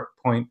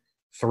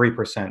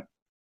 0.3%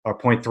 or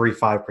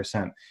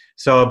 0.35%.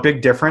 So a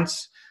big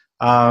difference.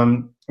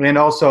 And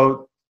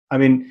also,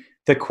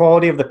 the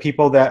quality of the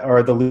people that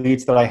are the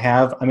leads that I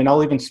have,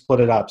 I'll even split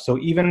it up. So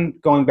even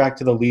going back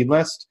to the lead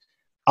list,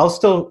 I'll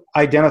still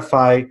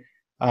identify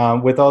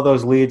with all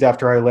those leads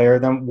after I layer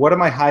them, what are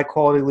my high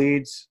quality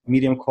leads,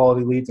 medium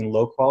quality leads, and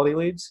low quality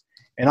leads?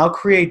 And I'll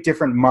create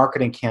different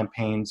marketing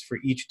campaigns for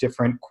each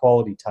different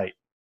quality type.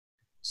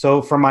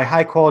 So for my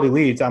high quality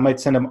leads, I might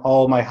send them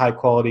all my high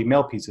quality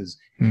mail pieces,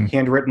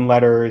 handwritten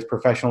letters,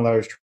 professional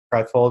letters,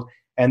 trifold.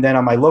 And then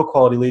on my low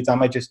quality leads, I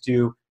might just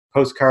do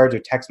postcards or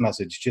text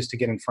message just to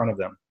get in front of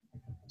them.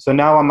 So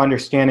now I'm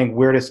understanding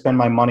where to spend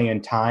my money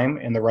and time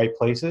in the right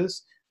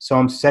places. So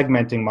I'm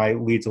segmenting my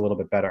leads a little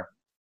bit better.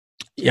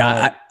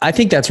 Yeah, I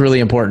think that's really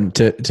important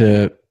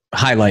to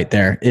highlight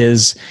there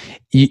is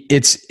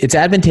it's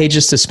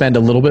advantageous to spend a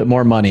little bit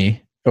more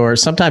money, or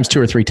sometimes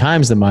 2 or 3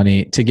 times the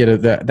money, to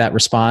get that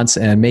response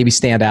and maybe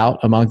stand out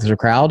among the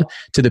crowd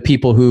to the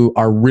people who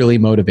are really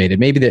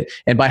motivated.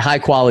 And by high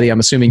quality,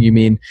 I'm assuming you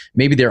mean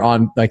maybe they're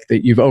on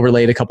you've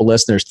overlaid a couple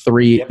lists. There's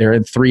 3, yep. They're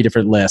in 3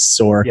 different lists,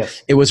 or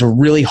yes. It was a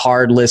really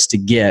hard list to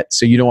get,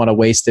 so you don't want to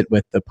waste it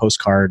with the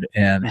postcard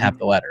and have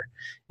the letter,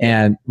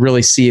 and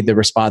really see the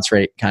response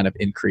rate kind of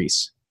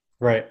increase.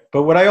 Right.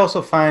 But what I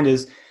also find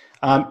is,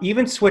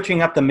 even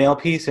switching up the mail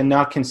piece and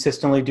not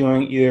consistently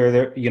doing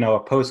either a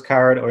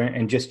postcard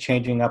and just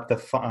changing up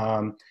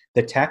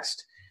the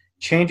text,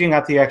 changing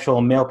up the actual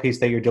mail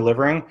piece that you're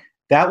delivering,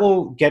 that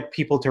will get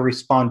people to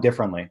respond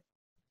differently.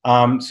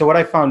 So what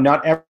I found,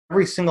 not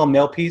every single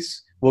mail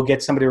piece will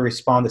get somebody to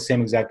respond the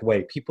same exact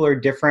way. People are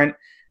different.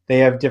 They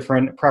have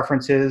different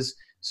preferences.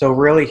 So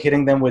really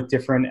hitting them with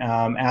different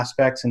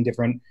aspects and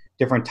different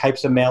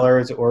types of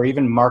mailers, or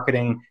even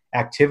marketing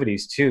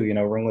activities too,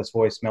 ringless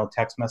voicemail,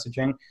 text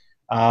messaging.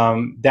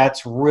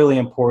 That's really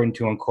important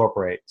to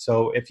incorporate.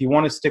 So if you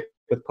want to stick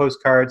with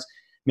postcards,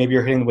 maybe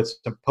you're hitting with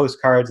some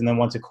postcards, and then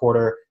once a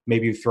quarter,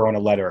 maybe you throw in a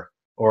letter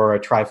or a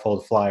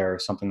trifold flyer or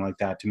something like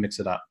that to mix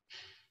it up.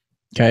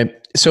 Okay.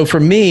 So for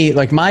me,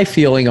 my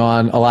feeling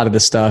on a lot of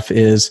this stuff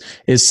is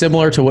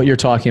similar to what you're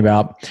talking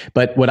about.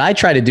 But what I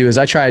try to do is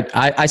I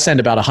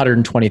send about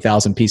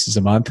 120,000 pieces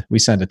a month. We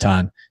send a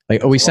ton.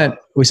 We sent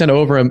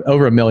over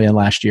a million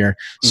last year.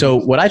 So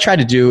what I try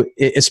to do,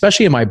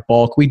 especially in my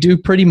bulk, we do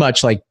pretty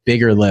much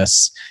bigger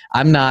lists.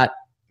 I'm not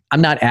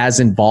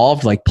as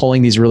involved,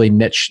 pulling these really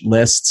niche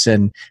lists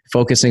and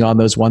focusing on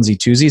those onesie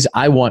twosies.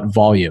 I want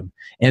volume.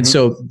 And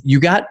so you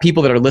got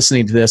people that are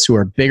listening to this who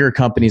are bigger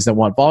companies that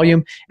want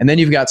volume. And then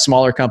you've got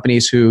smaller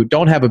companies who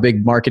don't have a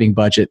big marketing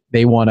budget.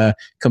 They want to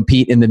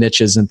compete in the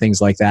niches and things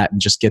like that and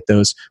just get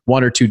those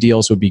 1 or 2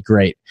 deals would be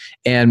great.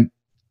 And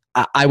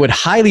I would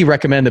highly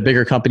recommend the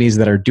bigger companies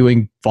that are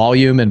doing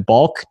volume and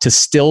bulk to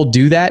still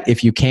do that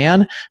if you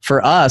can.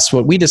 For us,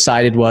 what we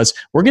decided was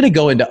we're going to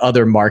go into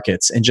other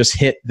markets and just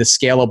hit the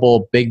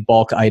scalable big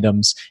bulk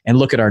items and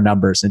look at our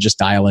numbers and just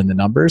dial in the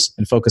numbers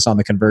and focus on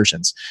the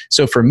conversions.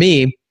 So for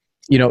me,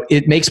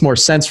 it makes more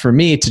sense for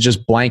me to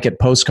just blanket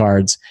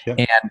postcards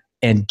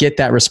and get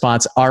that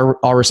response. Our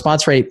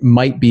response rate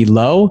might be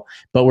low,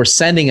 but we're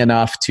sending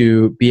enough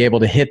to be able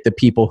to hit the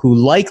people who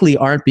likely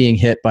aren't being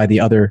hit by the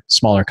other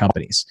smaller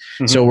companies.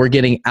 So we're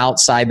getting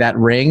outside that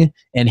ring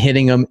and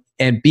hitting them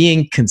and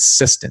being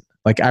consistent.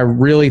 Like, I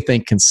really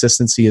think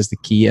consistency is the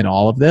key in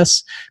all of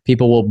this.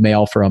 People will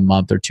mail for a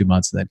month or 2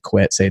 months and then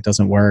quit, say it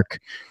doesn't work.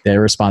 Their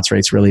response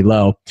rate's really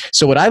low.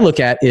 So what I look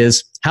at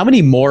is how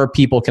many more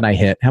people can I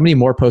hit? How many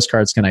more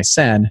postcards can I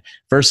send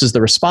versus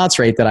the response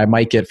rate that I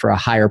might get for a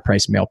higher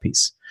price mail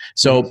piece?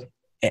 So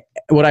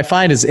what I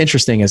find is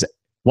interesting is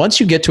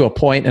once you get to a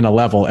point and a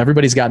level,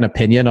 everybody's got an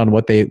opinion on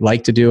what they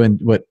like to do and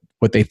what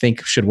they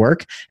think should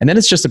work. And then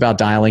it's just about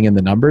dialing in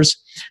the numbers.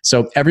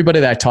 So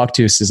everybody that I talk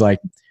to is like,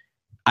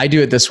 I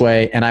do it this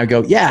way. And I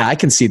go, yeah, I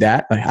can see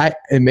that.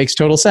 It makes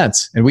total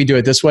sense. And we do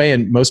it this way.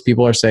 And most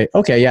people are saying,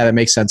 okay, yeah, that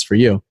makes sense for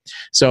you.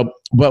 So,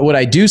 but what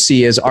I do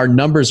see is our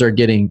numbers are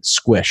getting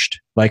squished.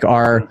 Like,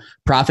 our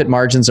profit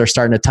margins are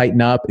starting to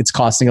tighten up. It's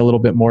costing a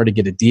little bit more to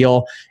get a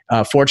deal.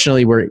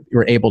 Fortunately, we're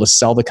able to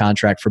sell the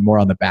contract for more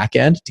on the back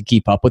end to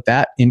keep up with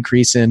that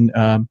increase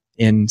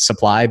in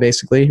supply,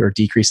 basically, or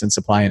decrease in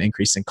supply and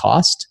increase in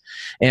cost.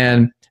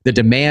 And the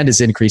demand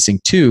is increasing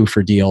too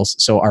for deals,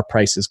 so our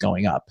price is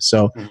going up.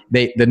 So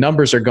the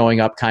numbers are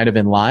going up kind of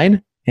in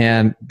line,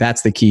 and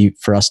that's the key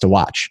for us to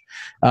watch.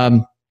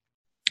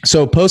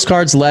 So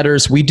postcards,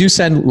 letters, we do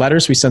send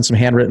letters. We send some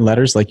handwritten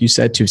letters, like you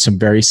said, to some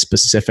very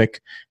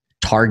specific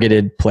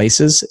targeted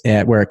places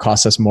where it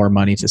costs us more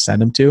money to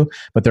send them to,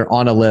 but they're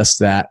on a list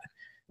that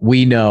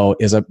we know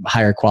is a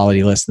higher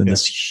quality list than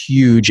this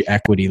huge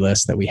equity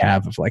list that we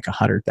have of like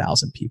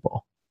 100,000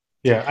 people.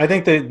 Yeah, I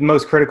think the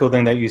most critical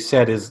thing that you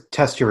said is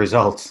test your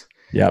results.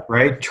 Yep.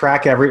 Right.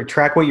 Track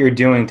what you're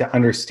doing to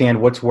understand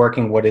what's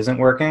working, what isn't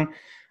working.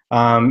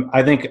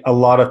 I think a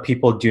lot of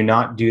people do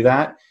not do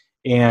that,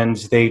 and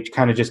they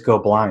kind of just go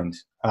blind.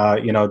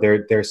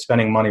 They're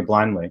spending money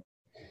blindly.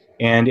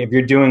 And if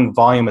you're doing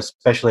volume,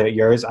 especially at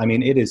yours, I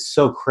mean, it is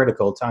so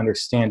critical to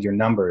understand your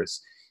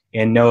numbers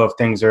and know if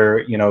things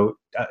are,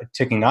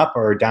 ticking up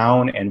or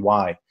down and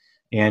why,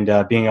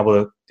 and being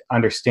able to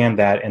understand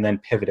that and then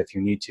pivot if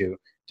you need to,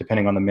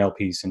 depending on the mail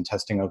piece and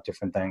testing out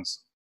different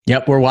things.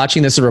 Yep. We're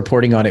watching this and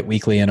reporting on it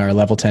weekly in our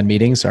level 10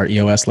 meetings, our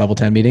EOS level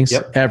 10 meetings.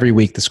 Yep. Every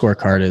week, the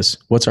scorecard is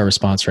what's our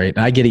response rate?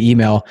 And I get an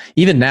email.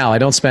 Even now, I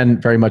don't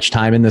spend very much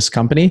time in this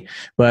company,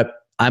 but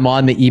I'm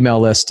on the email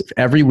list.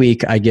 Every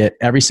week, I get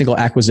every single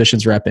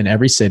acquisitions rep in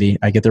every city.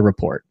 I get their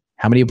report.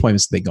 How many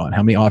appointments did they go on?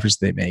 How many offers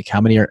did they make?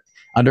 How many are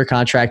under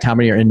contract? How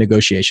many are in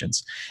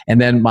negotiations?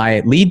 And then my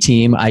lead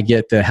team, I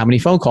get how many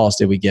phone calls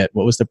did we get?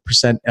 What was the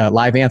percent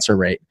live answer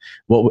rate?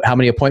 How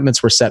many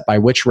appointments were set by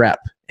which rep?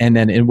 And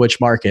then in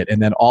which market?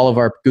 And then all of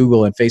our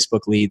Google and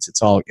Facebook leads,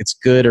 it's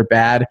good or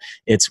bad.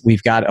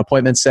 We've got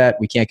appointment set.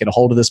 We can't get a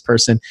hold of this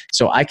person.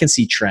 So I can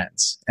see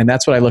trends. And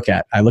that's what I look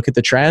at. I look at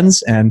the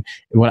trends, and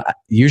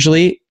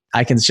usually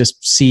I can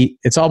just see,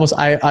 it's almost,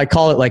 I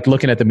call it like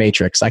looking at the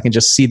matrix. I can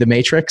just see the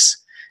matrix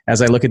as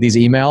I look at these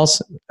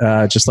emails,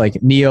 just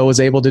like Neo was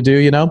able to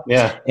do,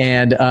 Yeah.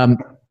 And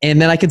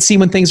then I can see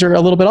when things are a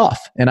little bit off,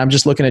 and I'm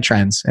just looking at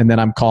trends. And then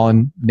I'm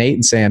calling Nate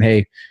and saying,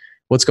 hey,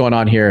 what's going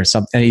on here?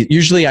 And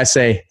usually I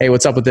say, hey,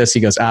 what's up with this? He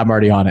goes, I'm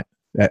already on it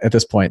at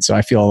this point. So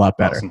I feel a lot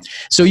better. Awesome.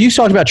 So you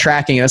talked about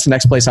tracking. And that's the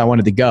next place I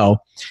wanted to go.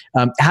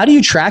 How do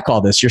you track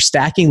all this? You're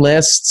stacking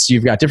lists.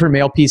 You've got different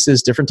mail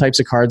pieces, different types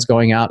of cards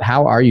going out.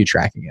 How are you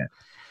tracking it?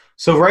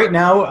 So right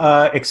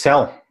now,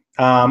 Excel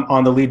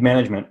on the lead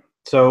management.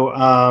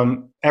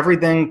 So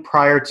everything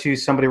prior to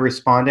somebody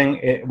responding,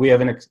 I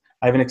have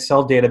an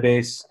Excel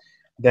database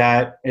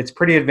that it's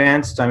pretty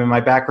advanced. I mean, my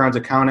background's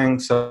accounting,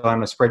 so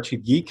I'm a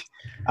spreadsheet geek.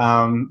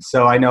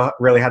 So I know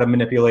really how to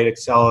manipulate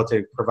Excel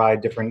to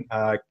provide different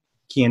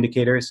key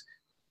indicators.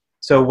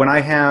 So when I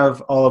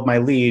have all of my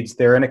leads,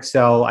 they're in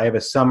Excel. I have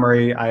a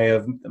summary. I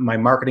have my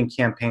marketing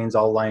campaigns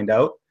all lined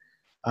out.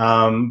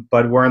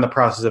 But we're in the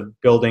process of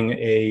building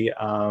a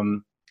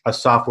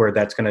software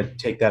that's going to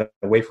take that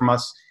away from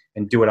us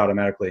and do it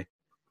automatically.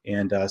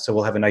 And so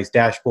we'll have a nice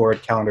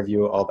dashboard, calendar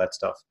view, all that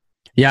stuff.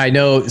 Yeah, I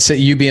know. So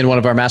you being one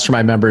of our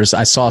mastermind members,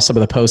 I saw some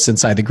of the posts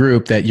inside the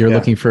group that you're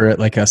looking for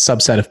like a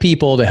subset of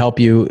people to help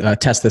you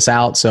test this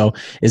out. So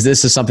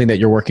is something that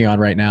you're working on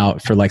right now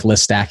for like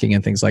list stacking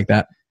and things like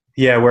that?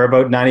 Yeah, we're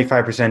about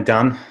 95%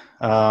 done.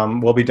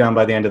 We'll be done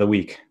by the end of the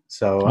week.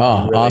 So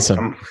awesome.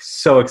 I'm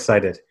so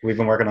excited. We've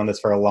been working on this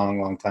for a long,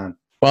 long time.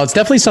 Well, it's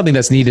definitely something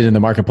that's needed in the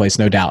marketplace,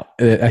 no doubt.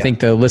 I think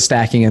the list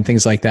stacking and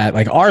things like that,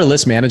 like our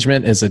list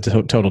management is a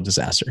total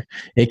disaster.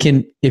 It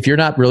can, if you're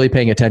not really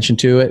paying attention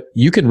to it,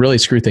 you can really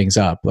screw things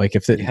up. Like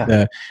if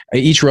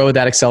each row of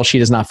that Excel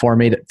sheet is not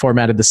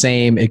formatted the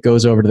same, it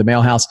goes over to the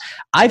mail house.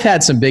 I've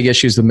had some big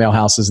issues with mail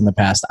houses in the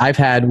past. I've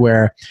had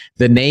where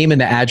the name and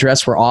the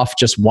address were off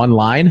just one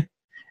line.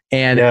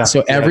 And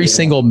so every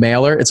single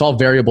mailer, it's all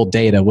variable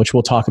data, which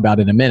we'll talk about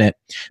in a minute.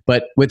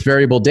 But with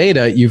variable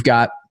data, you've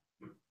got,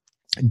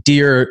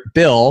 Dear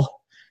Bill,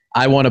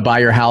 I want to buy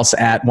your house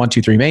at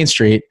 123 Main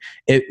Street.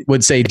 It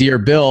would say Dear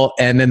Bill,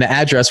 and then the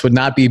address would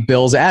not be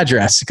Bill's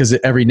address because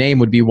every name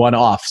would be one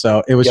off.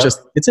 So it was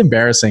it's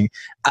embarrassing.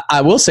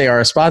 I will say our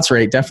response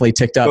rate definitely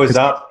ticked up. Goes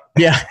up.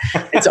 Yeah,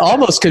 it's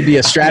almost could be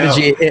a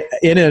strategy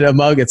in and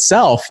among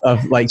itself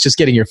of like just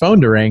getting your phone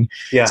to ring.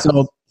 Yeah.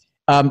 So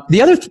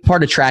the other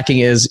part of tracking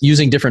is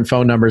using different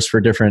phone numbers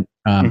for different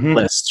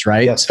lists,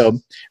 right? Yes. So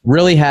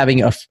really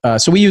having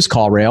so we use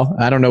CallRail.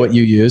 I don't know what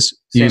you use.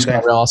 You use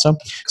CallRail also?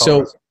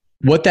 So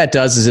what that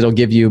does is it'll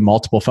give you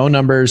multiple phone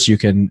numbers. You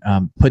can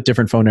put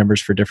different phone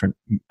numbers for different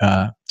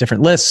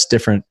lists,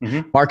 different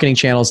marketing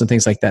channels and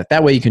things like that.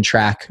 That way you can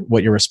track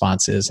what your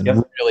response is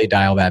and really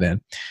dial that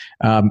in.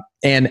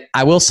 And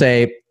I will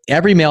say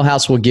every mail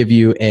house will give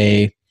you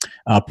a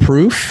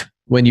proof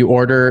when you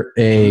order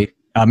a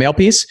mail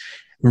piece.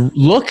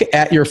 Look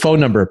at your phone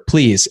number,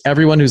 please.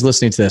 Everyone who's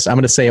listening to this, I'm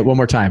going to say it one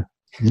more time.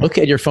 Look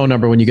at your phone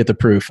number when you get the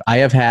proof. I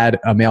have had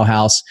a mail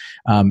house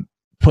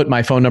put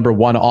my phone number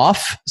one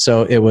off,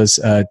 so it was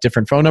a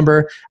different phone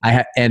number.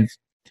 I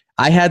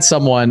had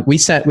someone.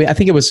 I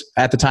think it was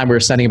at the time we were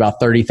sending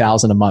about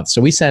 30,000 a month.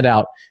 So we sent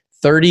out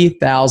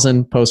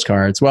 30,000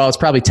 postcards. Well, it's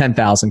probably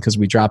 10,000 because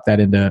we dropped that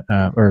into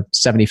or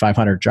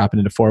 7,500, dropping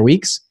into 4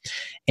 weeks,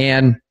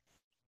 and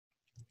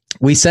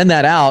we send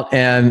that out,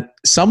 and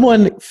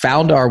someone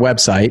found our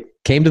website,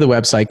 came to the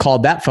website,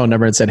 called that phone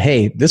number and said,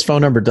 hey, this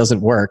phone number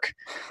doesn't work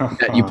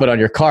that you put on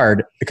your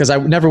card, because I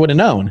never would have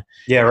known.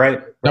 Yeah, right.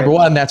 Number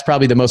one, that's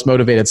probably the most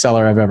motivated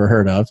seller I've ever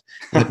heard of.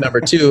 Number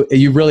two,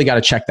 you really got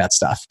to check that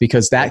stuff,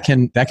 because that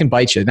can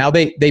bite you. Now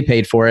they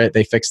paid for it.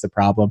 They fixed the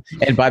problem.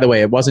 And by the way,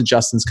 it wasn't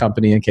Justin's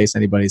company, in case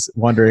anybody's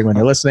wondering when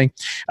they're listening.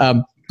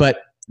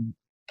 But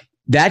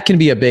that can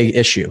be a big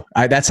issue.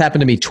 That's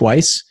happened to me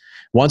twice.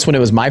 Once when it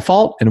was my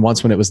fault and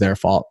once when it was their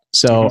fault.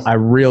 So I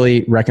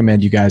really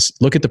recommend you guys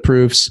look at the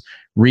proofs,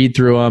 read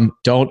through them.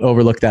 Don't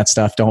overlook that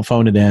stuff. Don't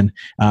phone it in.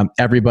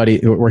 Everybody,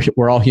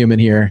 we're all human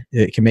here.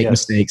 It can make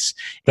mistakes.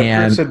 The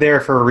proofs are there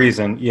for a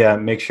reason. Yeah,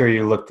 make sure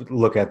you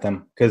look at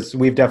them, because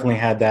we've definitely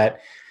had that.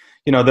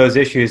 Those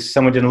issues.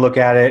 Someone didn't look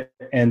at it,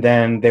 and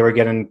then they were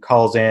getting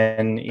calls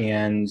in,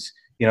 and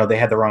they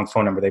had the wrong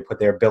phone number. They put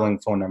their billing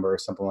phone number or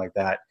something like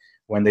that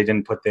when they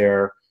didn't put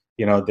their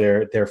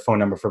their phone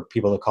number for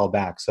people to call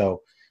back.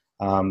 So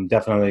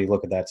definitely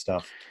look at that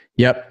stuff.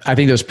 Yep. I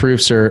think those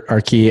proofs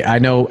are key. I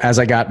know as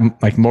I got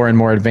like more and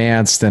more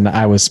advanced and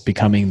I was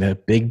becoming the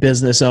big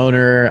business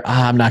owner,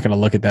 I'm not going to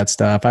look at that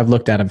stuff. I've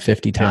looked at them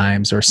 50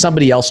 times or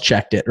somebody else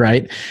checked it,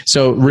 right?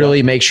 So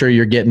really make sure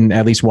you're getting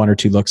at least one or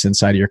two looks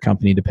inside of your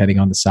company, depending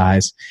on the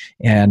size.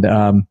 And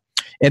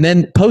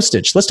then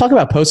postage. Let's talk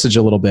about postage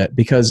a little bit,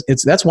 because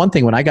that's one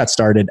thing when I got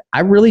started,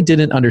 I really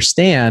didn't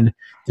understand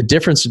the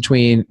difference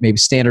between maybe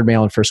standard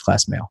mail and first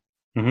class mail.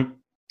 Mm-hmm.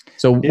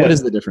 So what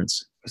is the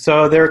difference?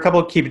 So there are a couple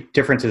of key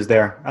differences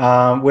there.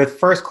 With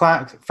first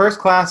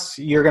class,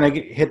 you're going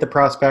to hit the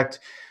prospect.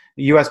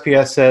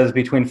 USPS says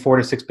between 4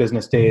 to 6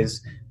 business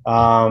days.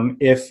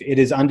 If it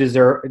is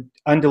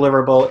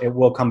undeliverable, it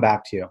will come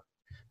back to you.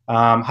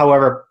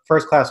 However,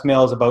 first class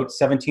mail is about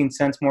 17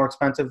 cents more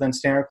expensive than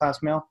standard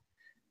class mail.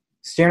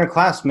 Standard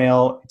class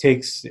mail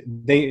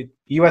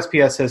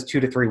USPS says 2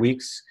 to 3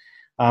 weeks.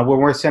 When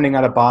we're sending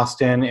out of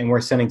Boston and we're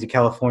sending to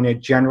California,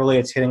 generally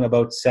it's hitting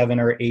about 7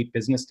 or 8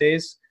 business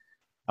days.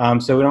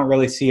 So we don't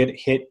really see it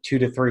hit 2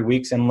 to 3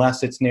 weeks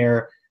unless it's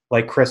near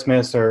like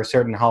Christmas or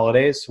certain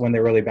holidays when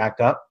they're really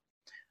backed up.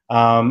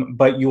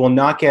 But you will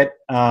not get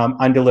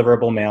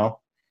undeliverable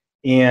mail,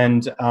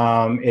 and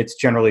it's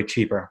generally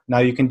cheaper. Now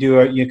you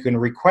can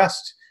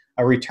request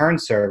a return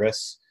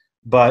service,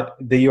 but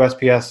the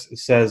USPS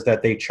says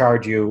that they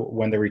charge you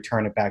when they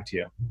return it back to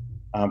you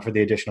for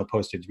the additional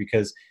postage,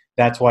 because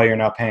that's why you're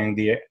not paying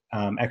the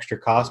extra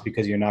cost,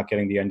 because you're not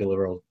getting the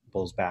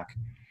undeliverables back.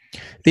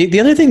 The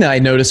other thing that I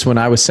noticed when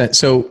I was sent,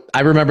 so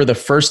I remember the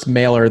first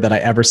mailer that I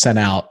ever sent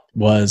out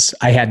was,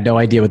 I had no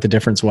idea what the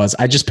difference was.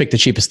 I just picked the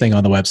cheapest thing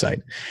on the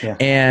website. Yeah.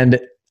 And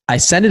I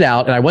sent it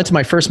out, and I went to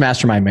my first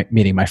mastermind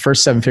meeting, my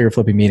first 7-figure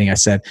flipping meeting. I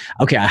said,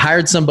 okay, I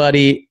hired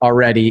somebody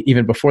already,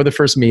 even before the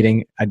first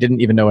meeting. I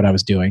didn't even know what I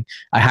was doing.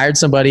 I hired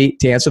somebody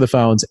to answer the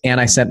phones, and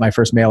I sent my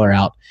first mailer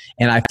out.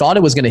 And I thought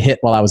it was going to hit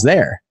while I was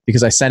there,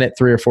 because I sent it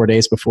 3 or 4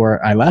 days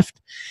before I left.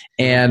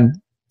 And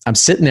I'm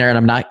sitting there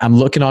and I'm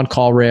looking on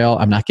CallRail.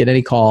 I'm not getting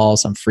any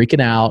calls. I'm freaking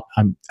out.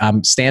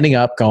 I'm standing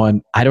up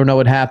going, I don't know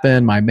what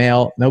happened. My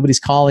mail, nobody's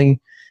calling.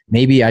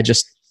 Maybe I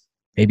just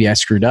maybe I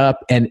screwed up.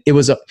 And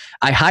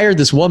I hired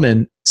this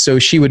woman so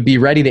she would be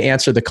ready to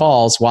answer the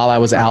calls while I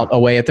was out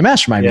away at the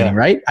mastermind meeting,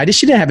 right?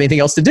 She didn't have anything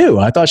else to do.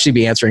 I thought she'd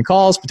be answering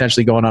calls,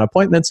 potentially going on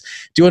appointments,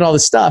 doing all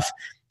this stuff.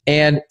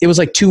 And it was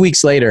like 2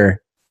 weeks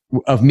later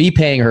of me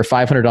paying her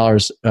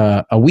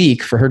 $500 a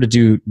week for her to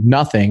do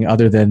nothing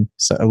other than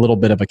a little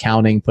bit of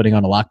accounting, putting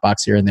on a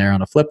lockbox here and there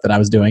on a flip that I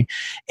was doing.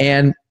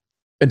 And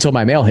until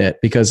my mail hit,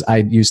 because I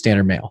use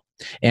standard mail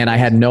and I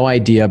had no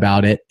idea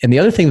about it. And the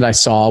other thing that I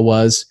saw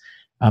was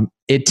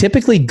it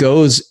typically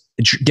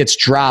gets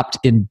dropped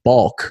in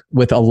bulk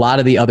with a lot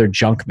of the other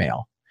junk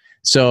mail.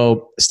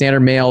 So standard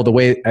mail, the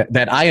way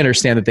that I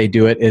understand that they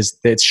do it is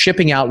that it's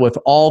shipping out with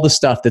all the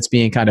stuff that's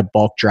being kind of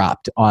bulk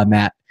dropped on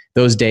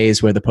those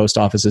days where the post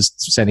office is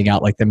sending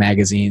out like the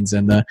magazines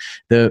and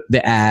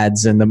the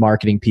ads and the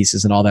marketing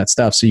pieces and all that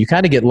stuff. So you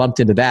kind of get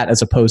lumped into that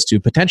as opposed to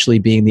potentially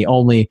being the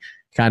only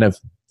kind of,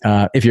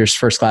 if you're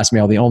first class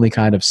mail, the only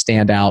kind of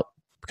standout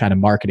kind of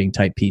marketing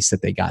type piece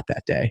that they got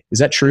that day. Is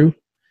that true?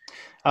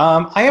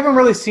 I haven't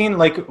really seen,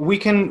 like, we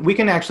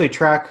can actually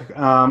track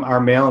our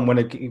mail and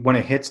when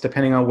it hits,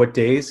 depending on what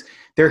days.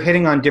 They're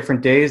hitting on different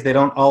days. They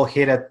don't all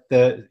hit at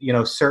the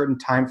certain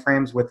time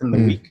frames within the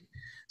week.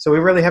 So we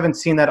really haven't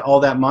seen that all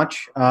that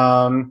much.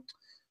 One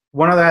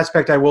other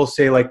aspect I will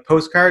say, like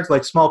postcards,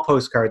 like small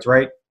postcards,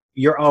 right?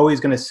 You're always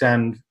going to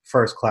send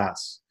first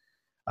class.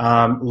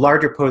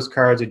 Larger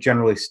postcards are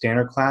generally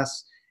standard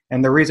class.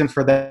 And the reason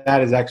for that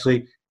is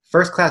actually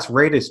first class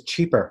rate is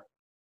cheaper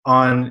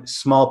on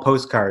small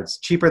postcards,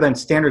 cheaper than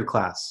standard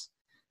class,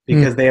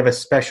 because they have a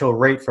special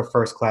rate for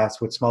first class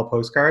with small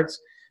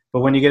postcards. But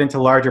when you get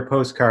into larger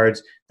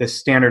postcards, the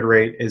standard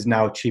rate is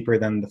now cheaper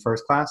than the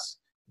first class.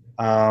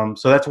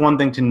 So that's one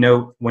thing to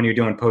note when you're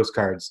doing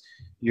postcards.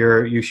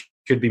 You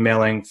should be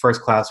mailing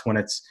first class when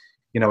it's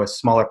a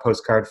smaller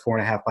postcard,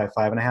 4.5 by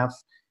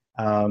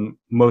 5.5.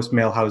 Most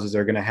mail houses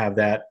are going to have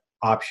that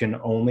option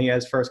only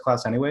as first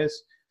class anyways.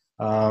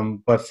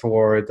 But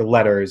for the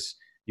letters,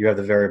 you have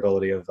the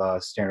variability of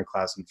standard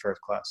class and first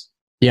class.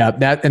 Yeah,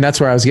 that's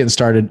where I was getting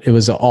started. It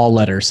was all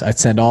letters. I'd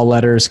send all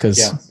letters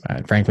because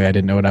frankly, I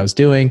didn't know what I was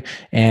doing.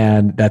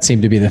 And that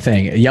seemed to be the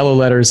thing. Yellow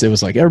letters, it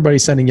was like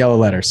everybody's sending yellow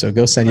letters. So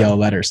go send yellow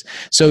letters.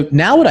 So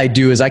now what I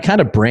do is I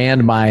kind of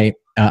brand I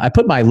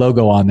put my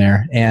logo on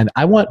there. And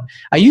I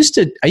used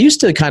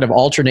to kind of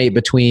alternate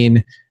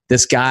between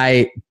this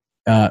guy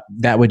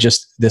that would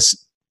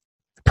this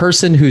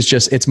person who's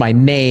just, it's my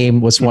name,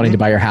 was wanting to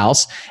buy your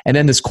house, and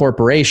then this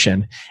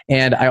corporation.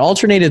 And I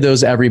alternated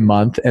those every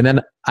month, and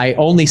then I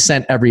only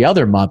sent every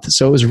other month.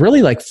 So it was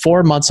really like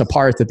 4 months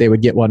apart that they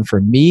would get one for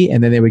me,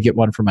 and then they would get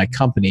one for my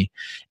company.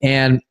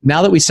 And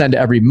now that we send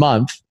every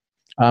month,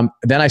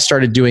 then I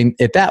started doing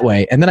it that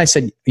way. And then I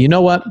said, you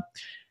know what?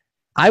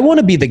 I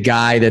want to be the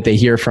guy that they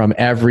hear from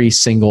every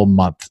single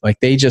month. Like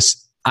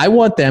I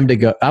want them to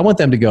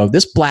go,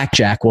 this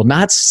blackjack will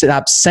not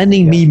stop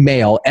sending me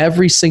mail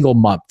every single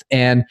month.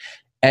 And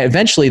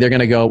eventually they're going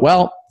to go,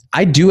 well,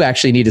 I do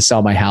actually need to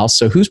sell my house.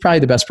 So who's probably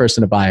the best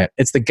person to buy it?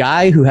 It's the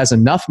guy who has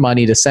enough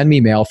money to send me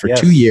mail for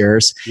 2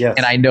 years. Yes.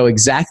 And I know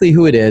exactly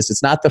who it is.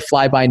 It's not the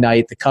fly by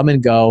night, the come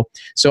and go.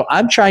 So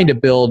I'm trying to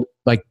build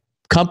like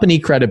company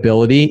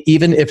credibility,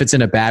 even if it's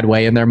in a bad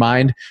way in their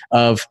mind,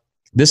 of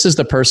this is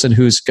the person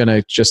who's going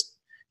to just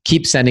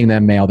keep sending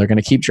them mail. They're going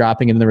to keep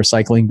dropping it in the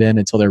recycling bin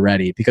until they're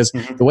ready. Because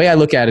the way I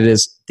look at it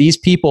is these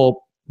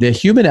people, the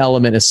human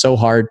element is so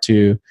hard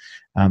to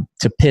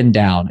pin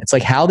down. It's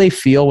like how they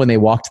feel when they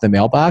walk to the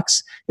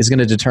mailbox is going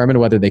to determine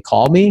whether they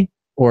call me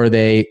or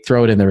they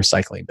throw it in the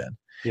recycling bin.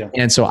 Yeah.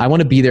 And so I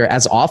want to be there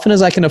as often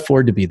as I can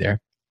afford to be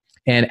there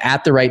and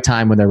at the right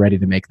time when they're ready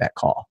to make that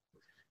call.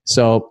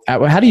 So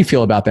how do you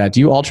feel about that? Do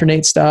you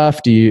alternate stuff?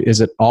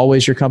 Is it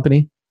always your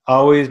company?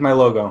 Always my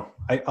logo.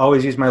 I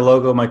always use my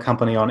logo, my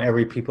company on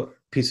every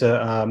piece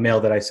of mail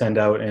that I send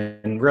out,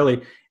 and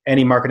really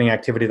any marketing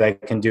activity that I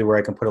can do where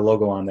I can put a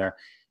logo on there.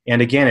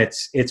 And again,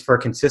 it's for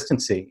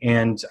consistency.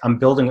 And I'm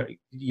building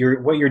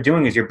what you're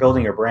doing is you're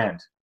building your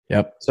brand.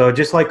 Yep. So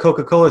just like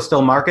Coca-Cola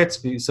still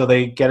markets, so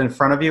they get in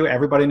front of you,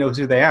 everybody knows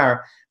who they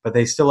are, but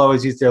they still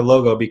always use their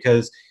logo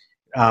because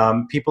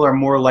people are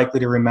more likely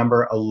to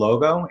remember a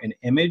logo, an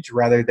image,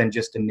 rather than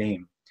just a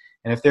name.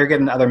 And if they're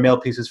getting other mail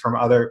pieces from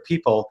other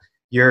people,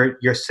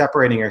 you're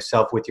separating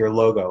yourself with your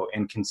logo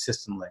and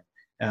consistently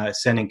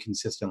sending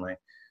consistently.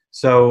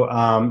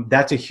 So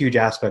that's a huge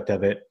aspect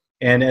of it.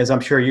 And as I'm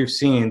sure you've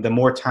seen, the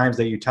more times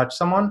that you touch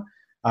someone,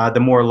 the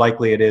more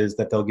likely it is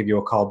that they'll give you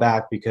a call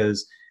back,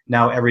 because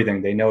now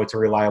they know it's a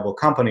reliable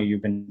company.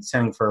 You've been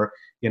sending for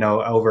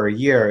over a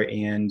year,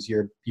 and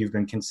you've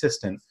been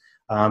consistent.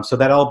 So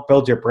that all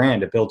builds your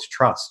brand. It builds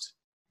trust.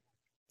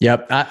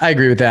 Yep, I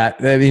agree with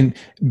that. I mean,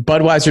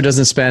 Budweiser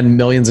doesn't spend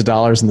millions of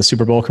dollars in the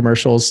Super Bowl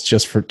commercials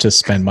just to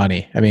spend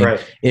money. I mean,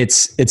 right.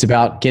 It's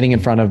about getting in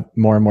front of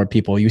more and more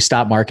people. You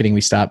stop marketing,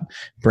 we stop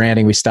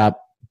branding, we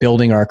stop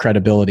building our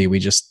credibility. We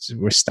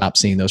stop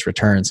seeing those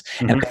returns.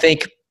 Mm-hmm. And I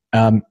think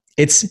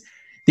it's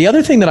the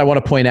other thing that I want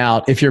to point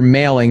out. If you're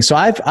mailing, so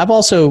I've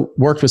also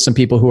worked with some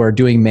people who are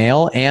doing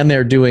mail and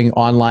they're doing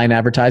online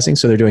advertising.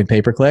 So they're doing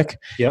pay-per-click.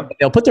 Yep.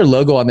 They'll put their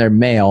logo on their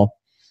mail.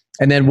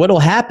 And then what'll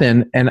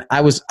happen, and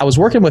I was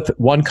working with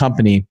one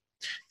company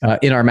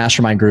in our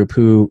mastermind group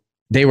who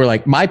they were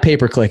like, my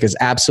pay-per-click is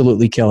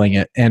absolutely killing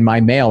it, and my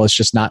mail is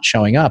just not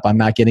showing up. I'm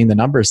not getting the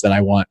numbers that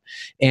I want.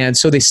 And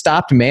so they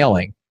stopped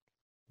mailing.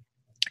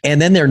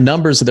 And then their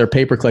numbers of their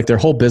pay-per-click, their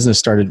whole business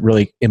started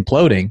really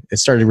imploding. It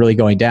started really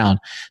going down.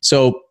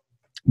 So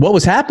what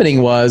was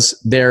happening was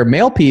their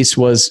mail piece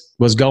was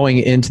going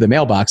into the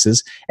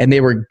mailboxes, and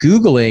they were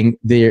Googling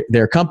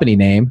their company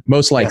name,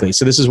 most likely. Yeah.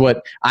 So this is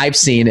what I've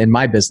seen in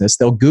my business.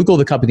 They'll Google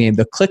the company name.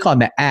 They'll click on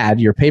the ad.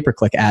 Your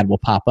pay-per-click ad will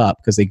pop up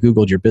because they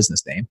Googled your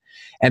business name.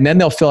 And then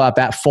they'll fill out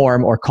that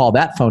form or call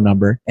that phone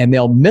number, and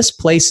they'll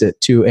misplace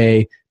it to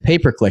a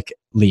pay-per-click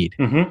lead.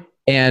 Mm-hmm.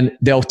 And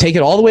they'll take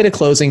it all the way to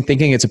closing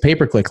thinking it's a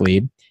pay-per-click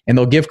lead, and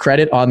they'll give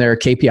credit on their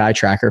KPI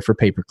tracker for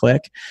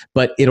pay-per-click,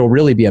 but it'll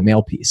really be a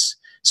mail piece.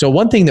 So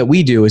one thing that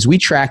we do is we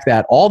track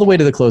that all the way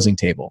to the closing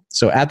table.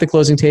 So at the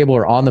closing table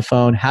or on the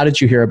phone, how did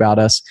you hear about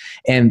us?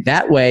 And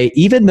that way,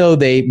 even though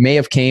they may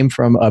have came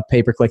from a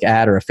pay-per-click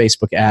ad or a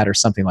Facebook ad or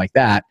something like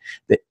that,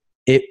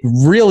 it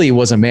really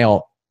was a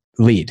mail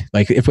lead.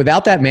 Like if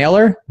without that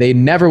mailer, they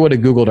never would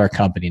have Googled our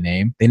company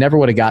name. They never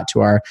would have got to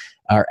our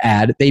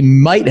ad. They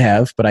might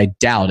have, but I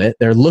doubt it.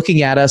 They're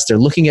looking at us. They're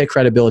looking at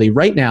credibility.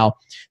 Right now,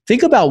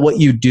 think about what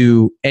you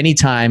do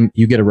anytime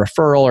you get a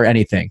referral or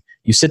anything.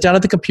 You sit down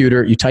at the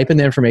computer, you type in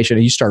the information,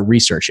 and you start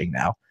researching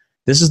now.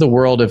 This is the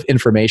world of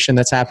information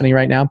that's happening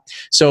right now.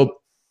 So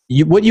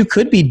what you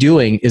could be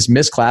doing is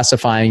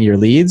misclassifying your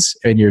leads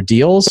and your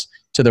deals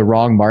to the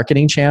wrong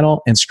marketing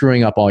channel and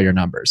screwing up all your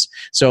numbers.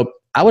 So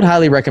I would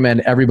highly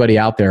recommend everybody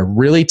out there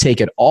really take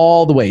it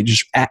all the way.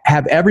 Just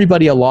have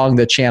everybody along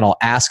the channel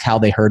ask how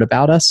they heard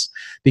about us,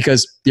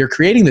 because you're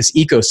creating this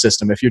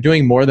ecosystem. If you're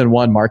doing more than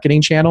one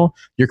marketing channel,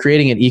 you're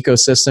creating an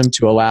ecosystem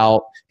to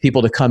allow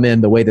people to come in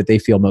the way that they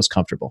feel most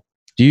comfortable.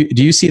 Do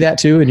you see that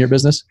too in your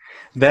business?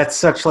 That's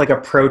such like a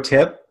pro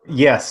tip.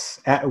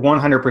 Yes, at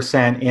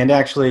 100%. And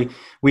actually,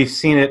 we've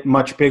seen it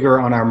much bigger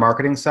on our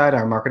marketing side,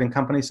 our marketing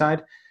company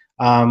side.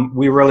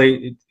 We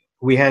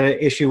had an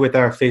issue with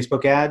our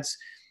Facebook ads,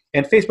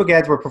 and Facebook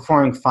ads were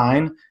performing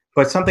fine,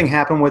 but something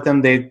happened with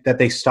them that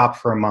they stopped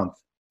for a month.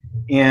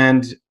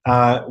 And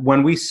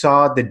when we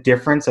saw the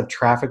difference of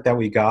traffic that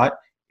we got,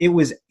 it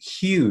was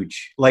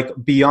huge, like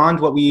beyond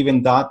what we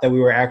even thought that we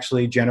were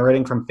actually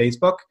generating from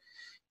Facebook.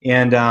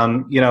 And,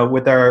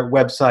 with our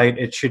website,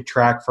 it should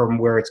track from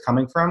where it's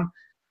coming from.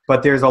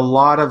 But there's a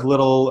lot of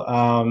little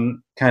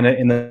kind of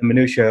in the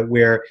minutia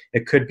where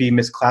it could be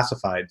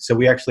misclassified. So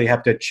we actually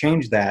have to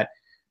change that.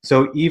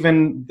 So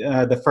even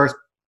the first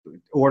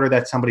order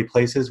that somebody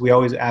places, we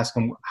always ask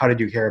them, how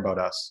did you hear about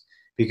us?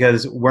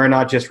 Because we're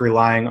not just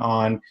relying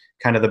on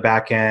kind of the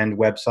back end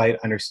website,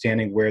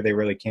 understanding where they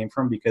really came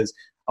from, because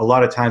a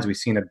lot of times we've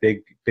seen a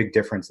big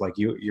difference, like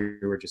you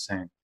were just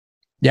saying.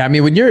 Yeah, I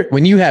mean,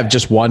 when you have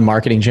just one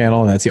marketing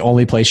channel and that's the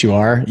only place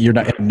you're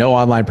not no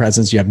online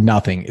presence, you have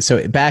nothing.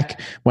 So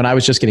back when I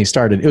was just getting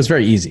started, it was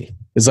very easy.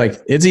 It's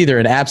like it's either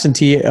an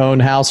absentee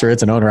owned house or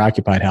it's an owner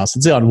occupied house.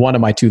 It's on one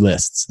of my two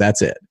lists.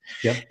 That's it.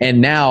 Yep.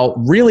 And now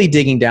really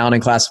digging down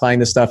and classifying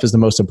this stuff is the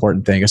most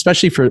important thing,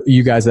 especially for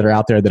you guys that are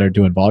out there that are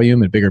doing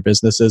volume and bigger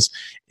businesses.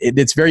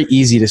 It's very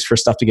easy for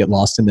stuff to get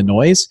lost in the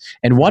noise.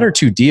 And one or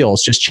two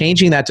deals, just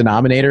changing that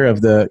denominator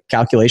of the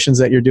calculations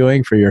that you're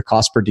doing for your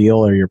cost per deal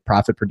or your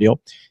profit per deal,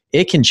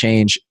 it can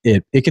change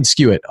it. It can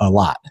skew it a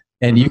lot.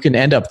 And you can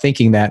end up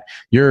thinking that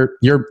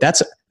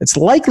it's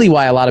likely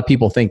why a lot of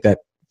people think that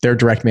their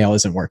direct mail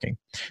isn't working.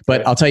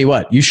 But I'll tell you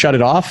what, you shut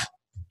it off,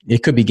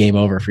 it could be game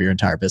over for your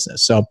entire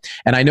business. So,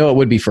 and I know it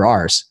would be for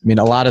ours. I mean,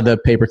 a lot of the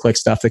pay-per-click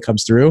stuff that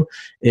comes through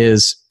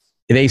is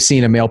they've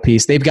seen a mail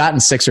piece. They've gotten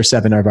 6 or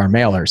 7 of our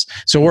mailers.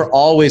 So we're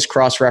always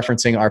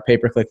cross-referencing our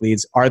pay-per-click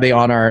leads. Are they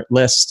on our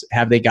list?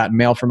 Have they gotten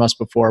mail from us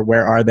before?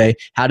 Where are they?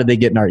 How did they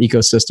get in our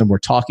ecosystem? We're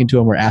talking to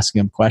them. We're asking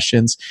them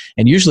questions.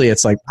 And usually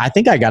it's like, I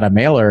think I got a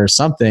mailer or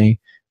something,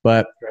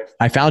 but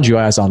I found you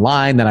guys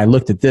online. Then I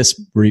looked at these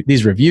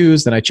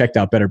reviews. Then I checked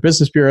out Better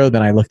Business Bureau.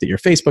 Then I looked at your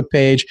Facebook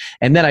page.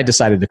 And then I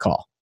decided to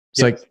call.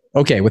 It's like,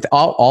 okay, with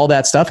all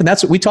that stuff. And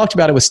that's what we talked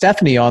about it with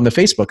Stephanie on the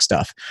Facebook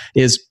stuff,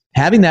 is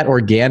having that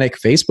organic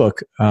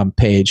Facebook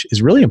page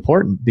is really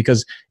important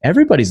because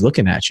everybody's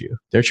looking at you.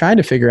 They're trying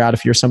to figure out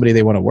if you're somebody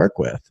they want to work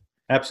with.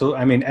 Absolutely.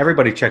 I mean,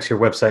 everybody checks your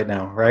website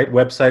now, right?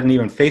 Website and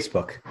even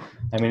Facebook.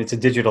 I mean, it's a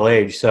digital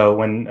age. So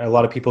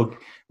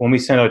when we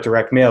send out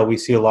direct mail, we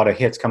see a lot of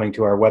hits coming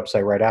to our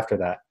website right after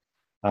that.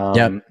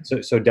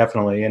 So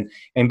definitely.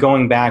 And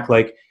going back,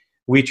 like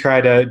we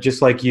try to,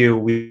 just like you,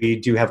 we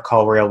do have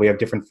CallRail. We have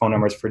different phone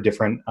numbers for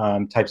different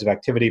types of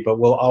activity, but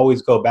we'll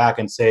always go back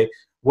and say,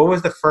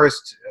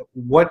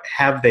 what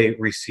have they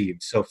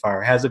received so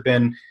far? Has it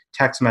been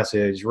text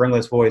message,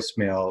 ringless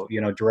voicemail,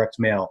 direct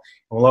mail?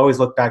 And we'll always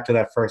look back to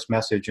that first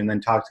message and then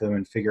talk to them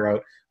and figure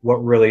out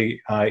what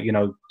really,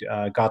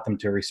 got them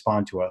to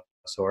respond to us.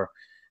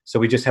 So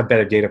we just have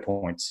better data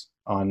points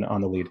on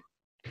the lead.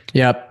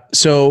 Yeah.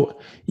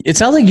 So it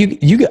sounds like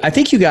I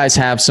think you guys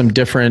have some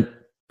different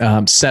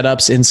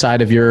setups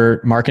inside of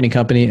your marketing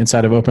company,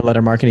 inside of Open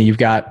Letter Marketing? You've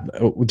got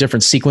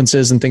different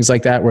sequences and things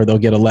like that where they'll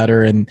get a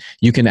letter and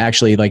you can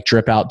actually like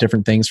drip out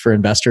different things for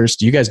investors.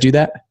 Do you guys do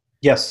that?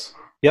 Yes.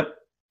 Yep.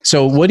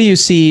 So what do you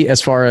see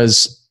as far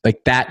as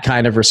like that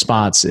kind of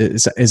response?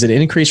 Is it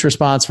an increased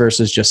response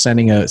versus just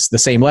sending the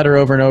same letter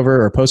over and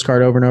over or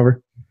postcard over and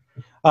over?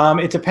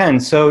 It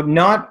depends. So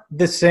not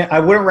the same. I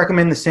wouldn't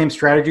recommend the same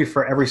strategy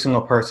for every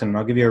single person.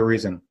 I'll give you a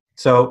reason.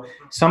 So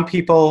some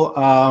people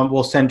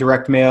will send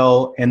direct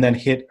mail and then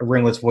hit a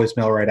ringless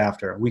voicemail right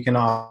after. We can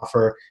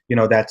offer,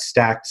 that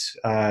stacked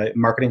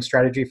marketing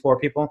strategy for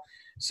people.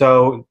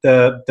 So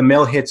the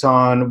mail hits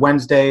on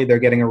Wednesday. They're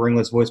getting a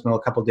ringless voicemail a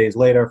couple of days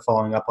later,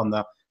 following up on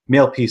the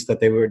mail piece that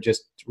they were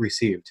just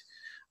received.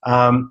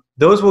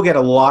 Those will get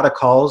a lot of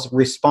calls.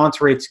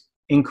 Response rates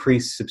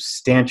increase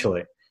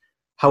substantially.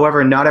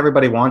 However, not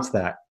everybody wants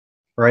that,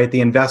 right?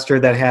 The investor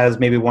that has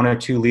maybe 1 or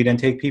 2 lead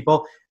intake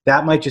people,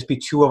 that might just be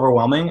too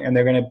overwhelming, and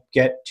they're going to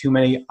get too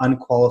many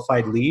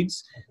unqualified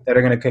leads that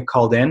are going to get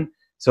called in.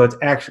 So it's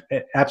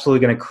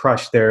absolutely going to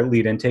crush their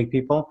lead intake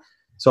people.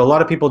 So a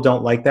lot of people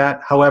don't like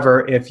that.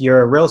 However, if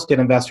you're a real estate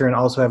investor and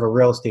also have a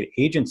real estate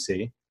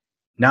agency,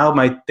 now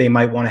they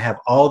might want to have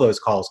all those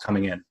calls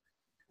coming in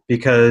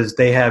because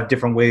they have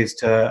different ways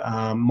to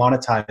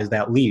monetize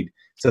that lead.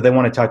 So they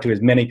want to talk to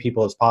as many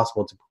people as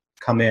possible to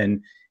come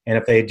in. And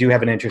if they do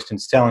have an interest in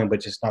selling, but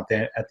just not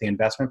at the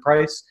investment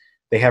price,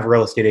 they have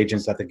real estate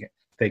agents that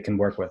they can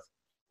work with.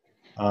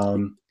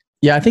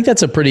 Yeah, I think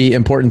that's a pretty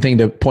important thing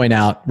to point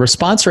out.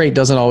 Response rate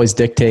doesn't always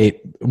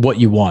dictate what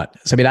you want.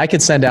 So, I mean, I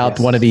could send out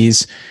one of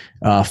these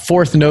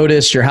fourth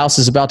notice, your house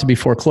is about to be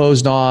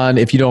foreclosed on,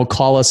 if you don't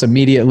call us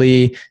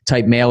immediately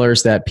type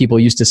mailers that people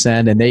used to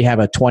send, and they have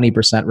a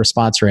 20%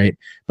 response rate.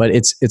 But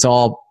it's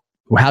all,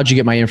 how'd you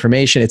get my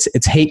information?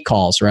 It's hate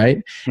calls, right?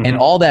 Mm-hmm. And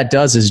all that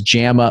does is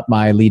jam up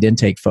my lead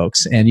intake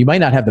folks. And you might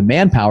not have the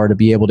manpower to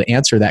be able to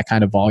answer that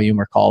kind of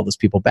volume or call those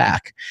people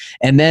back.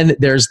 And then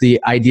there's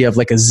the idea of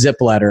like a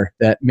zip letter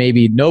that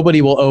maybe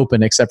nobody will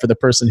open except for the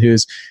person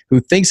who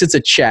thinks it's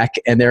a check,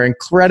 and they're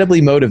incredibly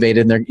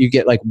motivated, and you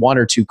get like 1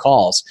 or 2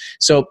 calls.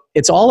 So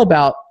it's all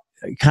about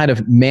kind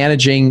of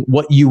managing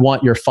what you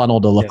want your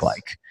funnel to look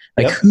like.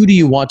 Like, who do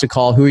you want to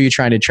call? Who are you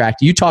trying to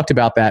attract? You talked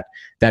about that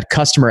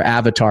customer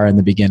avatar in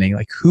the beginning.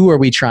 Like, who are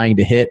we trying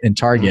to hit and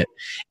target?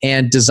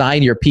 And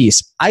design your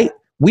piece.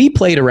 We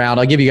played around.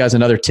 I'll give you guys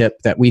another tip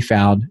that we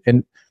found.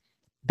 And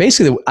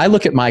basically, I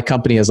look at my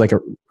company as like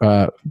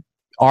a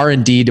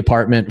R&D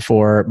department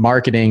for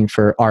marketing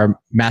for our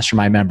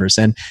mastermind members.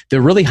 And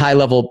the really high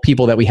level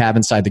people that we have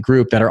inside the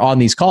group that are on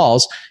these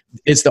calls,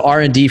 it's the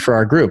R&D for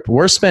our group.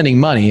 We're spending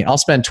money. I'll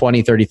spend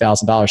 $20,000,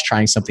 $30,000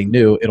 trying something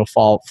new. It'll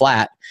fall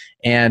flat.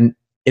 And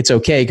it's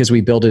okay because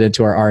we build it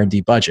into our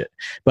R&D budget.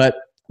 But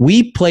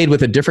we played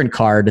with a different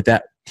card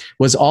that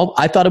was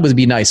I thought it would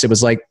be nice. It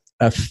was like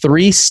a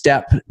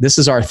 3-step, this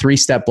is our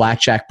 3-step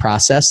blackjack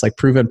process, like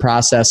proven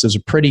process. It was a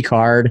pretty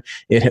card.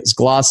 It was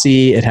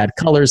glossy. It had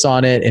colors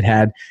on it. It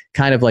had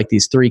kind of like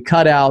these 3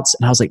 cutouts.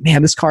 And I was like,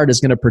 man, this card is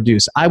going to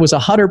produce. I was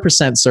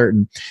 100%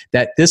 certain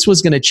that this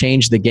was going to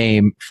change the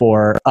game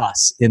for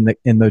us in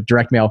the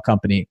direct mail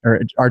company,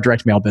 or our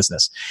direct mail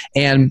business.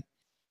 And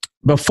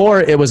before,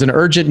 it was an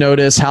urgent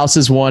notice,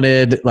 houses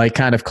wanted, like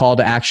kind of call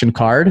to action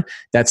card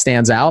that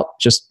stands out,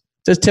 just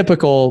the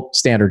typical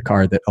standard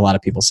card that a lot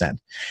of people send.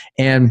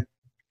 And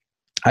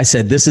I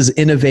said, this is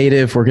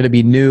innovative. We're going to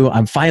be new.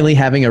 I'm finally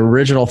having an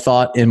original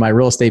thought in my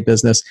real estate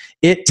business.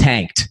 It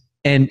tanked.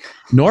 And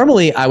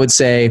normally I would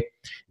say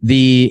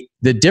the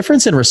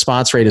difference in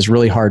response rate is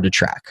really hard to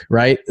track,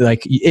 right?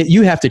 Like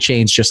you have to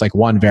change just like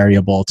one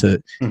variable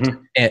to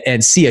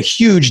and see a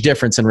huge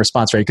difference in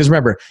response rate. Because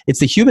remember, it's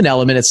the human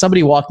element. It's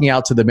somebody walking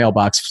out to the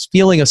mailbox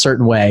feeling a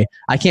certain way.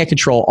 I can't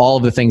control all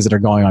of the things that are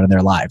going on in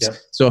their lives. Yep.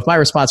 So if my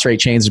response rate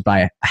changed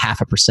by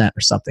 0.5%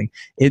 or something,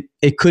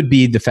 it could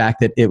be the fact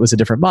that it was a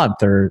different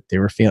month, or they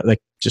were feeling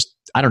like just,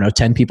 I don't know,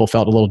 10 people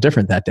felt a little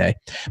different that day.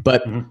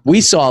 But we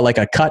saw like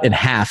a cut in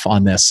half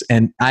on this,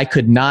 and I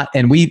could not,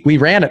 and we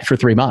ran it for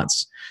 3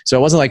 months. So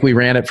it wasn't like we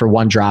ran it for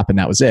one drop and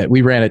that was it.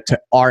 We ran it to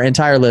our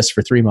entire list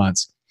for 3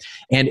 months.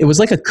 And it was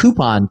like a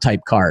coupon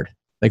type card,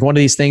 like one of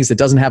these things that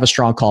doesn't have a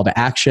strong call to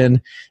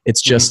action.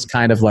 It's just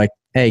kind of like,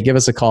 hey, give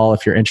us a call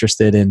if you're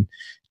interested in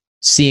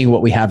seeing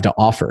what we have to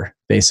offer,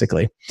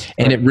 basically.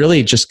 And it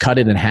really just cut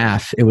it in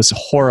half. It was a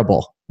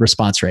horrible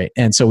response rate.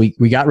 And so we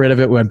got rid of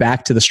it, went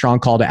back to the strong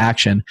call to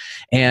action.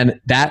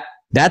 And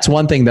that's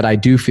one thing that I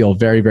do feel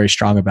very, very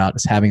strong about,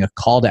 is having a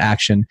call to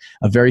action,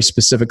 a very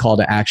specific call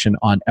to action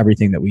on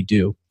everything that we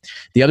do.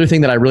 The other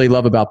thing that I really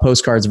love about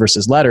postcards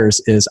versus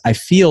letters is I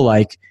feel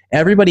like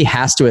everybody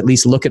has to at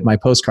least look at my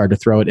postcard to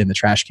throw it in the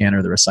trash can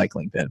or the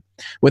recycling bin.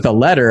 With a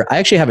letter, I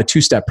actually have a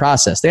 2-step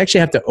process. They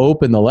actually have to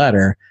open the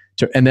letter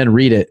and then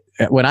read it.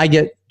 When I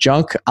get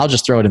junk, I'll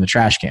just throw it in the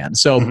trash can.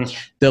 So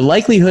the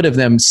likelihood of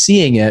them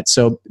seeing it,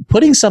 so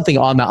putting something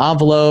on the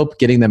envelope,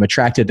 getting them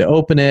attracted to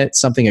open it,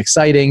 something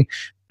exciting,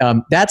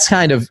 that's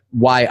kind of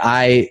why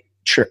I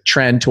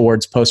trend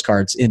towards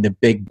postcards in the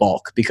big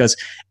bulk, because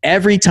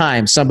every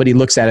time somebody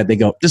looks at it, they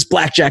go, this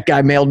blackjack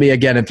guy mailed me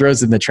again, and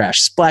throws it in the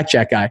trash. This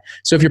blackjack guy.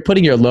 So if you're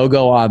putting your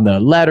logo on the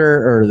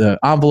letter or the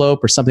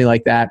envelope or something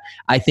like that,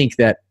 I think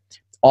that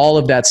all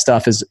of that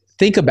stuff is,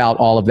 think about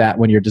all of that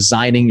when you're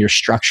designing your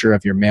structure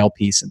of your mail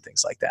piece and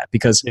things like that,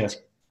 because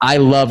I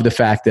love the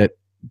fact that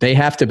they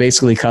have to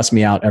basically cuss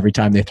me out every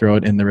time they throw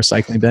it in the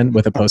recycling bin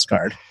with a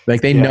postcard.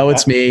 Like they know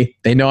it's me.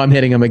 They know I'm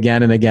hitting them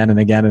again and again and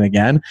again and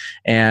again.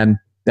 And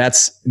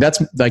that's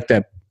like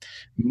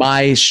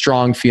my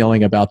strong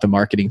feeling about the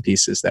marketing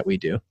pieces that we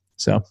do.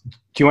 So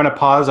do you want to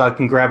pause? I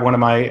can grab one of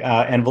my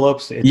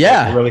envelopes. It's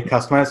really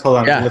customized. Hold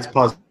on. Let's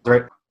pause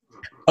right.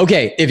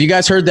 Okay, if you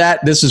guys heard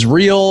that, this is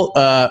real,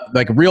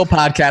 like real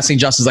podcasting.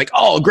 Justin's like,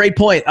 oh, great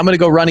point. I'm going to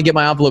go run and get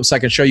my envelope so I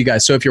can show you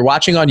guys. So if you're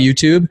watching on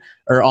YouTube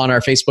or on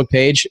our Facebook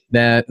page,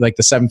 then like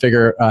the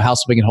 7-Figure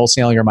House Flipping and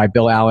Wholesaling, or my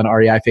Bill Allen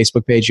REI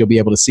Facebook page, you'll be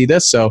able to see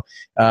this. So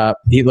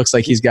he looks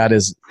like he's got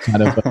his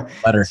kind of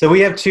letter. So we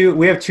have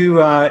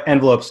two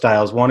envelope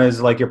styles. One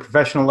is like your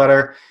professional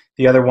letter.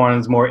 The other one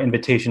is more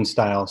invitation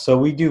style. So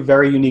we do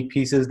very unique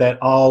pieces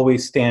that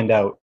always stand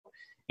out.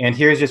 And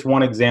here's just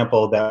one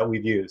example that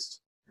we've used.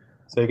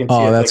 So you can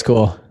see that's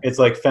cool. It's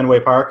like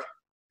Fenway Park.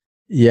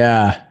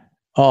 Yeah.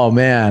 Oh,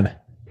 man.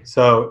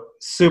 So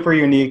super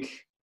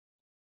unique.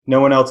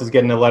 No one else is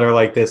getting a letter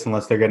like this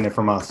unless they're getting it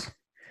from us.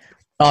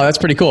 Oh, that's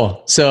pretty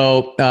cool.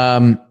 So,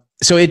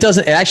 so it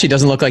actually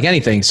doesn't look like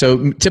anything.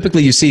 So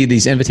typically you see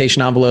these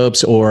invitation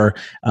envelopes, or,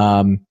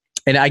 and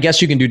I guess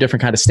you can do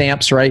different kind of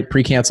stamps, right?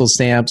 Pre-canceled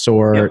stamps,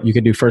 or you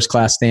can do first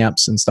class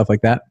stamps and stuff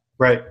like that.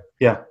 Right.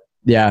 Yeah.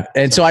 Yeah.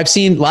 And so I've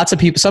seen lots of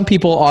people, some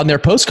people on their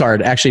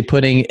postcard actually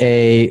putting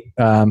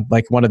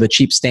like one of the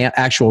cheap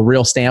actual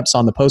real stamps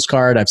on the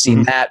postcard. I've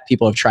seen that.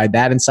 People have tried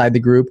that inside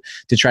the group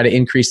to try to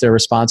increase their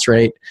response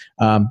rate.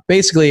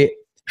 Basically,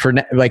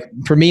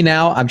 for me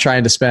now, I'm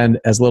trying to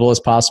spend as little as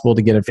possible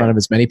to get in front of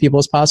as many people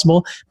as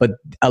possible. But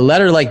a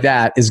letter like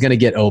that is going to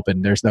get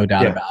open. There's no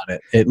doubt about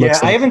it.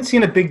 I haven't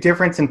seen a big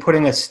difference in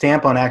putting a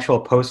stamp on actual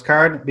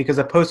postcard, because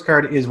a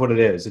postcard is what it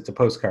is. It's a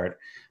postcard.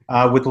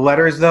 With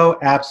letters, though,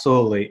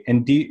 absolutely.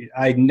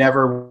 I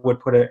never would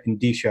put an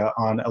indicia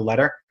on a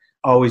letter.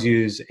 Always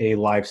use a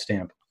live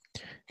stamp.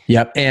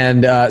 Yep.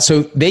 And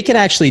so they can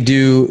actually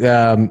do,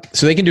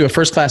 they can do a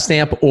first class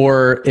stamp,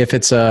 or if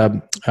it's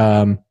a,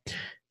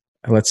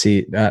 let's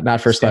see, not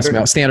first class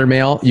mail, standard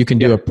mail, you can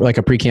do a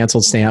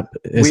pre-canceled stamp.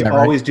 We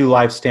always do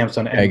live stamps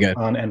on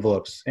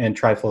envelopes and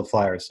tri-fold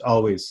flyers.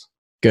 Always.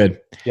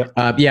 Good. Yep.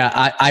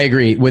 I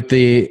agree with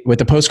the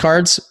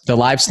postcards, the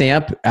live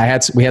stamp.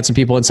 We had some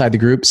people inside the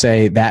group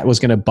say that was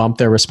going to bump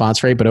their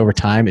response rate, but over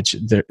time it's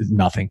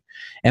nothing.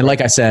 And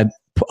like I said,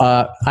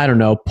 I don't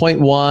know,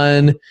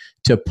 0.1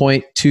 to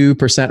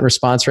 0.2%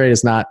 response rate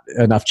is not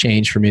enough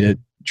change for me to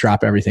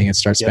drop everything and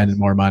start spending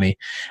more money.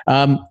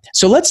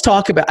 So let's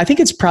talk about, I think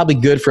it's probably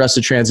good for us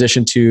to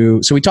transition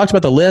to, so we talked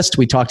about the list.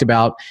 We talked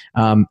about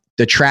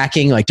the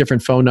tracking, like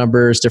different phone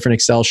numbers, different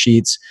Excel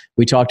sheets.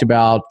 We talked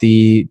about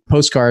the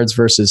postcards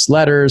versus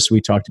letters.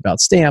 We talked about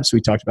stamps.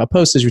 We talked about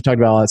postage. We talked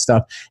about all that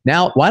stuff.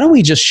 Now, why don't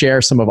we just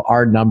share some of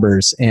our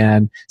numbers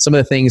and some of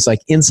the things like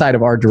inside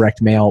of our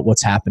direct mail,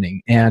 what's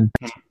happening? And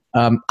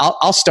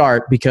I'll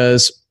start,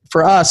 because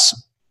for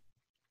us,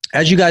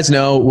 as you guys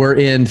know, we're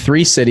in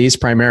 3 cities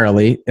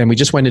primarily, and we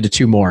just went into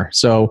 2 more.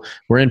 So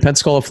we're in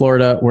Pensacola,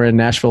 Florida, we're in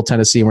Nashville,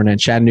 Tennessee, we're in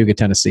Chattanooga,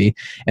 Tennessee,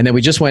 and then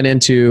we just went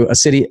into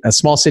a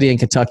small city in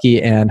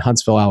Kentucky, and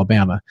Huntsville,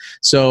 Alabama.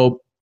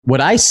 So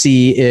what I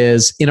see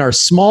is in our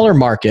smaller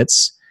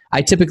markets,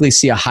 I typically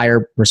see a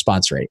higher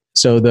response rate.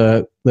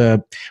 So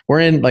we're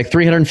in like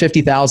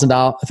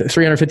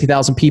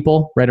 350,000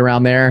 people, right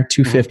around there,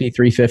 250,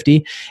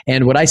 350.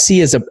 And what I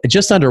see is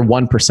just under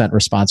 1%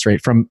 response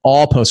rate from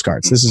all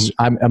postcards. This is,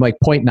 I'm like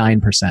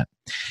 0.9%.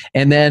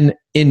 And then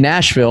in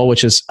Nashville,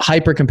 which is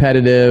hyper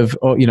competitive,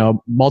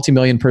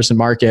 multi-million person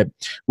market,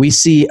 we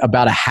see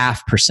about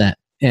 0.5%.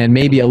 And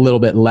maybe a little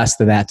bit less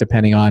than that,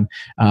 depending on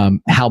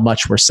how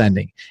much we're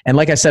sending. And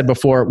like I said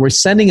before, we're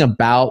sending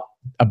about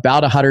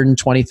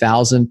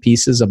 120,000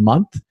 pieces a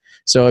month.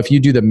 So if you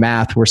do the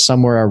math, we're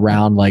somewhere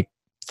around like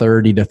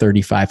 $30,000 to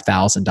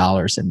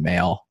 $35,000 in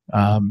mail,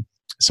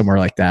 somewhere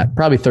like that,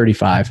 probably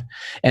 35.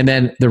 And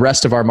then the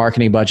rest of our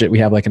marketing budget, we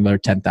have like another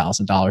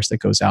 $10,000 that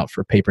goes out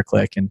for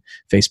pay-per-click and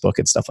Facebook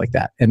and stuff like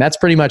that. And that's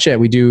pretty much it.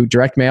 We do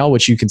direct mail,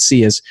 which you can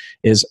see is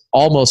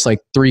almost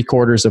like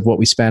 3/4 of what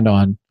we spend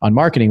on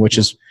marketing, which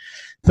is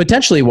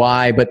potentially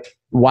why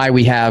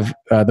we have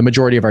the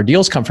majority of our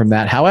deals come from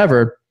that.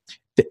 However,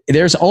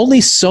 there's only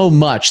so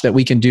much that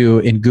we can do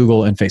in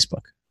Google and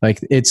Facebook.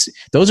 Like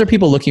those are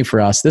people looking for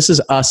us. This is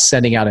us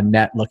sending out a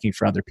net looking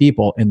for other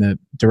people in the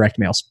direct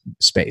mail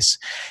space.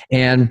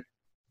 And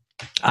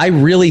I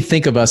really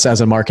think of us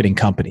as a marketing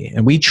company,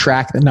 and we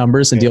track the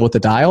numbers and deal with the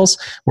dials.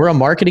 We're a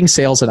marketing,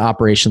 sales, and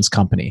operations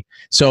company.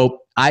 So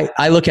I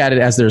look at it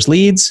as there's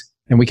leads,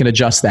 and we can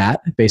adjust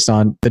that based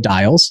on the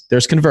dials.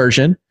 There's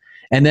conversion.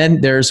 And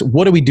then there's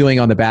what are we doing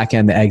on the back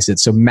end, the exit?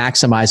 So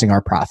maximizing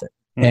our profit.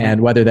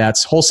 And whether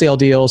that's wholesale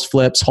deals,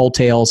 flips,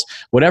 wholesales,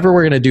 whatever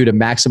we're going to do to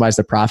maximize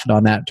the profit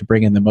on that to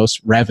bring in the most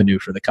revenue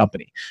for the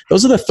company.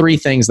 Those are the three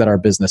things that our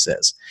business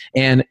is.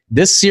 And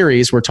this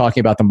series, we're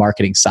talking about the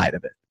marketing side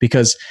of it,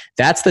 because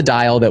that's the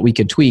dial that we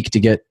can tweak to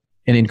get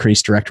an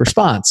increased direct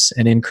response,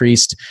 an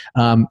increased,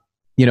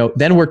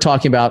 then we're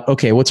talking about,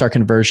 okay, what's our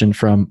conversion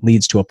from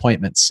leads to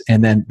appointments?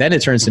 And then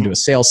it turns into a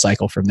sales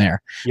cycle from there.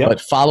 Yep.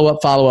 But follow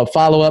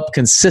up,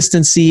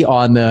 consistency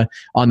on the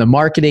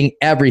marketing,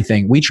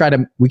 everything. We try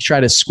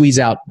to squeeze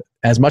out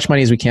as much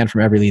money as we can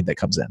from every lead that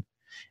comes in.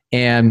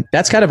 And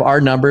that's kind of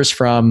our numbers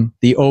from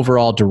the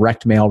overall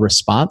direct mail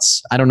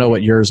response. I don't know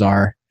what yours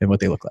are and what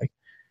they look like.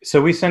 So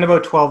we send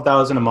about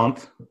 12,000 a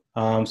month.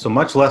 So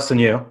much less than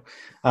you.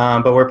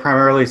 But we're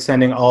primarily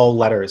sending all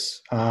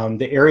letters.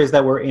 The areas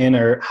that we're in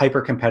are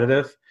hyper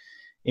competitive.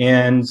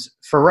 And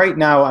for right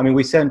now, I mean,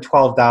 we send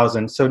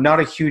 12,000, so not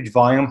a huge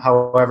volume.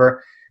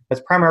 However,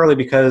 that's primarily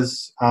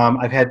because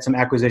I've had some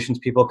acquisitions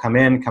people come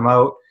in, come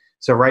out.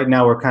 So right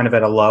now we're kind of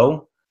at a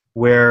low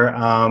where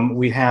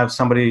we have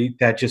somebody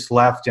that just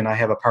left and I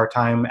have a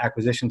part-time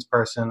acquisitions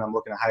person. I'm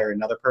looking to hire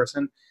another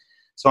person.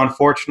 So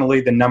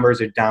unfortunately, the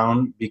numbers are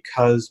down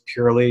because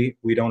purely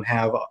we don't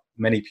have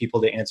many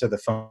people to answer the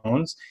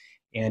phones.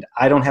 And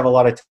I don't have a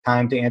lot of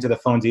time to answer the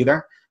phones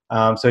either.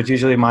 So it's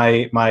usually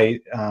my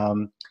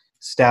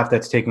staff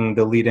that's taking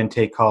the lead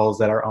intake calls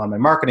that are on my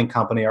marketing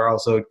company are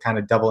also kind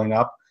of doubling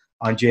up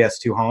on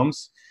JS2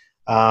 Homes.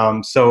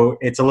 So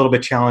it's a little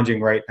bit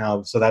challenging right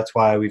now. So that's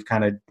why we've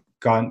kind of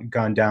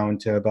gone down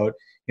to about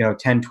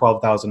 10,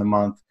 12,000 a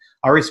month.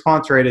 Our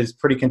response rate is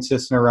pretty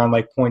consistent around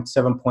like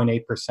 0.7,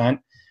 0.8%.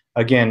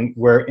 Again,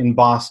 we're in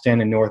Boston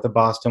and north of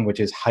Boston,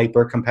 which is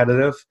hyper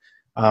competitive.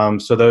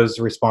 So those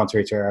response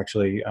rates are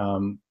actually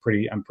I'm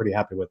pretty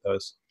happy with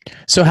those.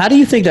 So how do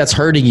you think that's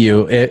hurting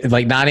you?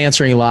 Like not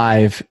answering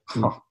live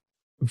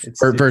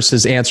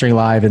versus answering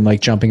live and like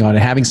jumping on it,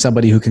 having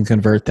somebody who can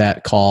convert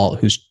that call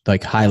who's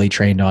like highly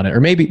trained on it, or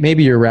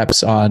maybe your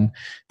reps on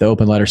the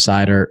open letter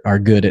side are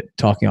good at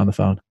talking on the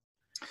phone.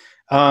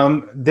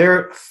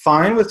 They're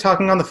fine with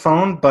talking on the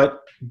phone,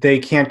 but they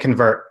can't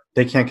convert.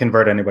 They can't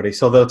convert anybody.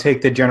 So they'll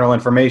take the general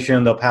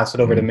information, they'll pass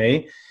it over to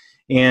me.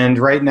 And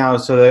right now,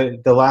 so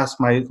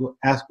my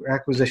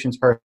acquisitions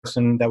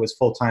person that was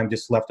full-time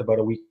just left about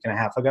a week and a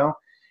half ago.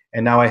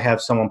 And now I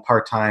have someone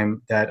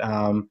part-time that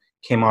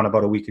came on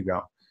about a week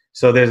ago.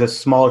 So there's a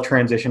small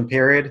transition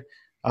period.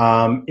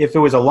 If it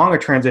was a longer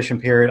transition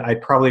period,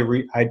 I'd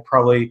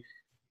probably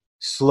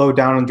slow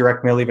down on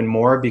direct mail even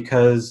more,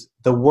 because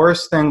the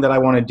worst thing that I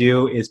want to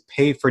do is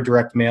pay for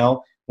direct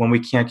mail when we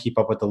can't keep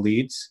up with the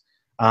leads.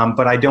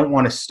 But I don't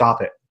want to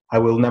stop it. I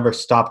will never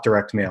stop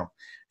direct mail.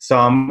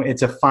 So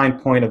it's a fine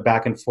point of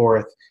back and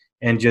forth,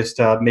 and just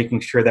making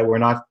sure that we're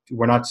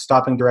not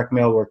stopping direct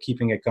mail. We're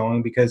keeping it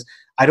going, because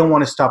I don't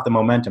want to stop the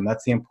momentum.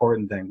 That's the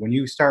important thing. When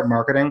you start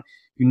marketing,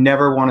 you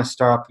never want to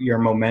stop your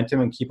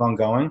momentum and keep on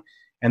going.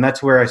 And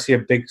that's where I see a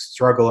big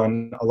struggle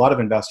in a lot of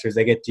investors.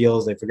 They get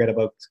deals, they forget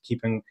about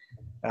keeping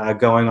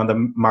going on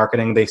the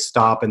marketing. They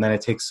stop, and then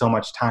it takes so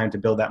much time to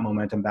build that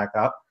momentum back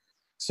up.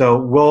 So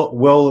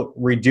we'll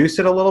reduce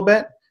it a little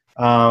bit,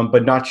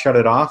 but not shut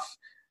it off.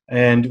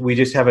 And we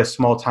just have a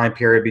small time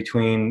period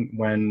between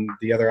when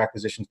the other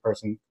acquisitions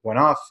person went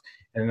off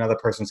and another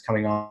person's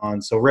coming on.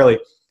 So really,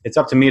 it's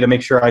up to me to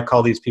make sure I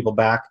call these people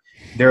back.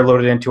 They're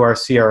loaded into our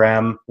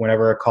CRM.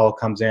 Whenever a call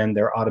comes in,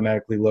 they're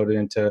automatically loaded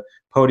into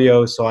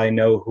Podio, so I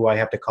know who I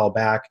have to call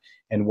back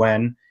and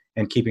when,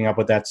 and keeping up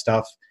with that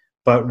stuff.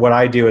 But what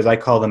I do is I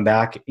call them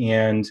back,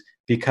 and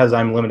because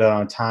I'm limited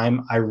on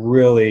time, I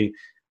really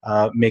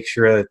make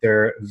sure that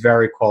they're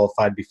very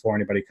qualified before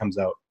anybody comes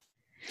out.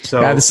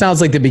 So yeah, this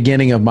sounds like the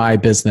beginning of my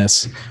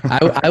business.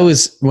 I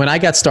was, when I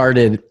got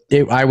started,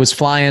 I was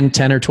flying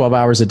 10 or 12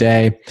 hours a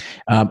day.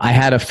 I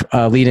had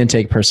a lead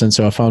intake person,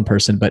 so a phone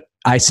person, but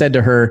I said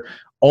to her,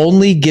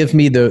 only give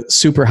me the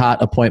super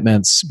hot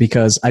appointments,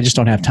 because I just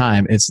don't have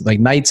time. It's like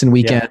nights and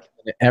weekends.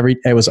 Yeah.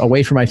 I was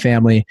away from my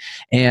family,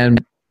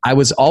 and I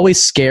was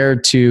always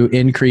scared to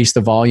increase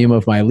the volume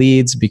of my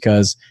leads,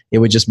 because it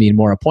would just mean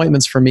more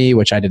appointments for me,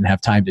 which I didn't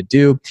have time to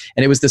do.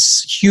 And it was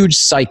this huge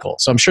cycle.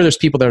 So I'm sure there's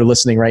people that are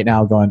listening right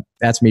now going,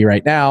 that's me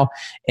right now.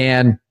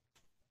 And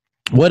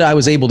what I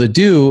was able to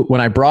do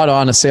when I brought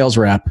on a sales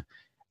rep,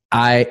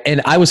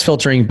 I was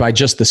filtering by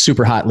just the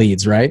super hot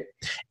leads, right?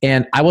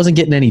 And I wasn't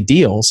getting any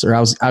deals, or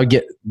I would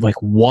get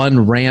like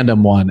one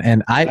random one.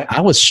 And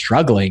I was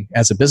struggling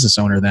as a business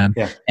owner then.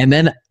 Yeah. And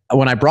then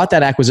when I brought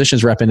that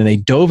acquisitions rep in, and they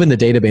dove in the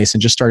database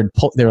and just started,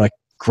 they were like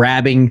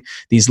grabbing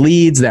these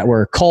leads that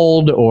were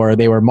cold, or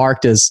they were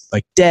marked as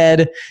like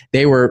dead.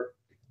 They were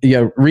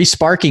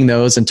re-sparking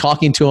those and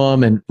talking to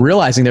them and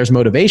realizing there's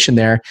motivation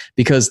there,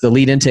 because the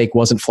lead intake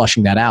wasn't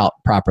flushing that out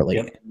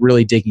properly,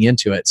 really digging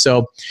into it.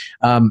 So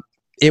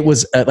it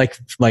was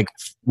like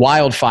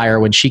wildfire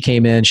when she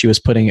came in. She was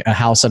putting a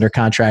house under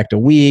contract a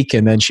week,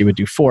 and then she would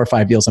do 4 or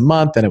 5 deals a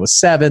month. Then it was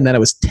 7, then it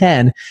was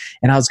 10.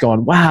 And I was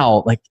going,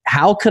 wow, like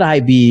how could I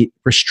be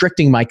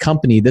restricting my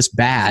company this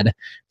bad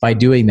by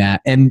doing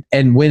that? And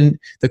when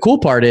the cool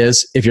part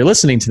is, if you're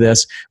listening to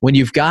this, when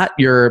you've got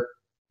your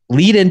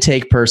lead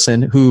intake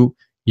person who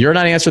you're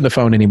not answering the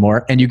phone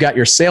anymore, and you got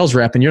your sales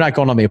rep and you're not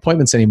going on the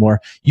appointments anymore,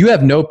 you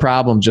have no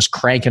problem just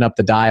cranking up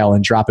the dial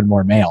and dropping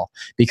more mail,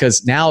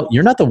 because now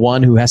you're not the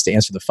one who has to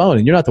answer the phone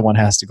and you're not the one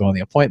who has to go on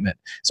the appointment.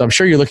 So I'm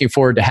sure you're looking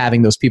forward to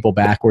having those people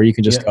back where you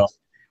can just go,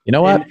 you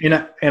know what?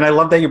 And I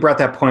love that you brought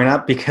that point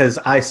up, because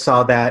I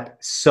saw that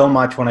so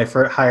much when I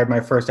hired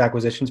my first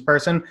acquisitions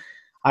person.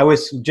 I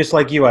was just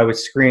like you. I would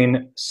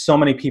screen so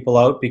many people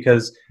out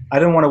because I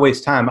didn't want to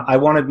waste time.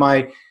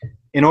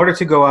 In order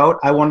to go out,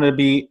 I wanted to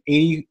be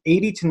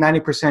 80 to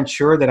 90%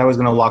 sure that I was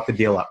going to lock the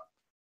deal up,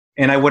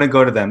 and I wouldn't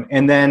go to them.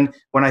 And then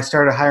when I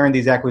started hiring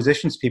these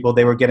acquisitions people,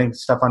 they were getting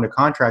stuff under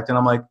contract, and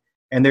I'm like,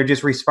 and they're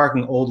just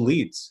resparking old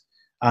leads,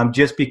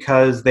 just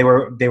because they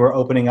were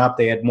opening up.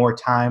 They had more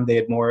time, they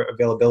had more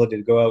availability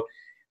to go out,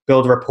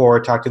 build rapport,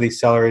 talk to these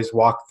sellers,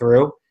 walk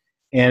through,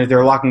 and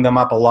they're locking them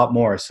up a lot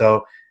more.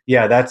 So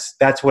yeah,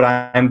 that's what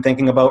I'm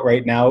thinking about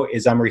right now,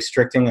 is I'm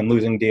restricting and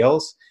losing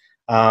deals.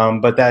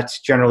 But that's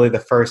generally the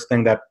first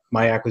thing that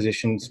my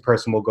acquisitions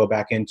person will go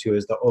back into,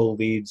 is the old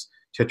leads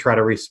to try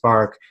to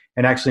respark.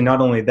 And actually, not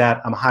only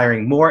that, I'm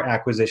hiring more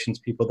acquisitions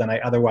people than I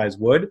otherwise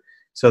would,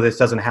 so this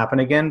doesn't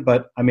happen again.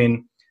 But I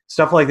mean,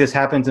 stuff like this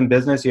happens in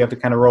business. You have to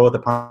kind of roll with the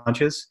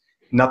punches.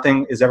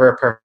 Nothing is ever a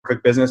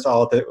perfect business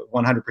all at the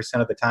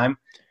 100% of the time.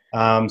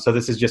 So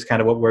this is just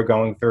kind of what we're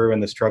going through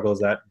and the struggles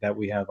that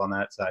we have on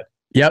that side.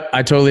 Yep,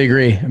 I totally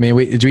agree. I mean,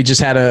 we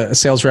just had a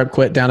sales rep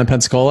quit down in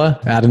Pensacola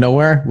out of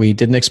nowhere. We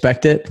didn't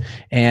expect it.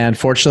 And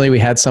fortunately, we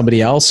had somebody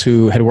else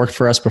who had worked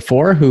for us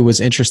before who was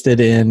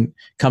interested in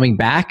coming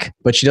back,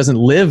 but she doesn't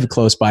live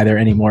close by there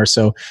anymore.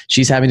 So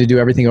she's having to do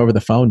everything over the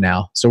phone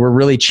now. So we're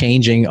really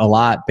changing a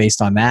lot based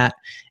on that,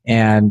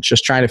 and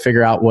just trying to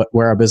figure out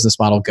where our business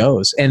model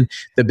goes. And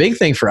the big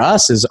thing for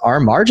us is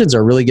our margins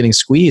are really getting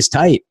squeezed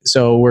tight.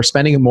 So we're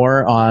spending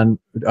more on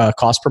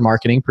cost per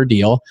marketing per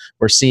deal.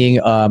 We're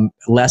seeing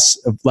less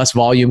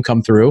volume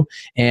come through,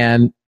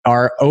 and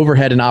our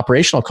overhead and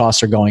operational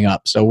costs are going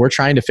up. So we're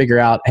trying to figure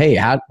out,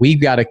 hey, we've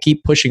got to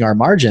keep pushing our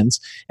margins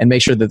and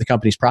make sure that the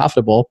company's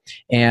profitable.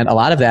 And a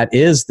lot of that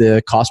is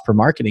the cost per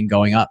marketing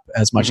going up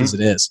as much as it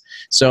is.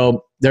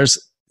 So there's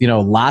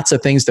lots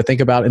of things to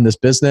think about in this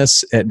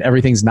business, and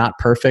everything's not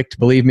perfect.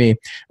 Believe me.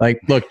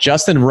 Like, look,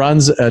 Justin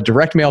runs a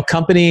direct mail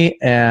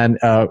company and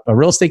a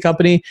real estate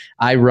company.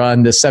 I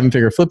run the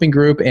 7-figure flipping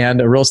group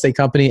and a real estate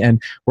company, and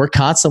we're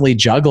constantly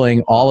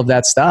juggling all of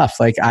that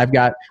stuff. Like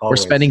we're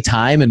spending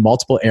time in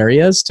multiple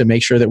areas to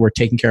make sure that we're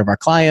taking care of our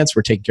clients,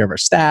 we're taking care of our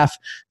staff,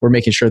 we're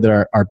making sure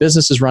that our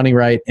business is running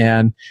right.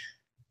 And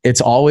it's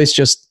always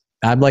just,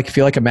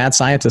 feel like a mad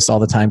scientist all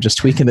the time, just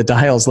tweaking the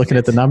dials, looking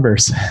at the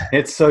numbers.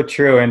 It's so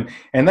true.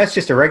 And that's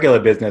just a regular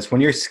business. When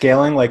you're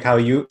scaling, like how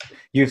you've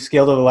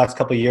scaled over the last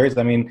couple of years,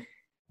 I mean,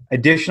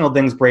 additional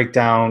things break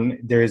down.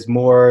 There's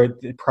more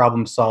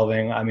problem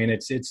solving. I mean,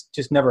 it's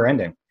just never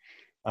ending.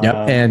 Yep.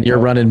 And you're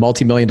running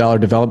multi-million-dollar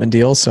development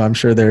deals. So I'm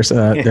sure there's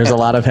a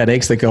lot of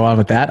headaches that go on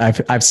with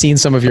that. I've seen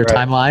some of your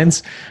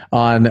timelines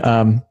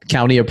on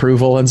county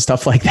approval and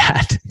stuff like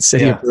that,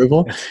 city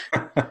approval.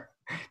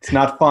 It's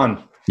not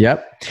fun.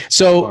 Yep.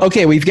 So,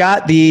 okay, I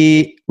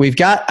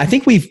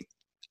think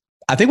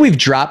we've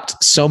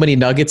dropped so many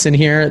nuggets in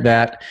here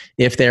that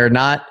if they're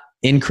not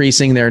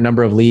increasing their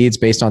number of leads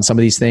based on some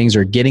of these things,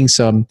 or getting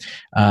some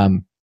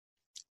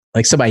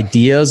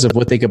ideas of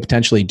what they could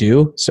potentially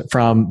do, so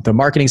from the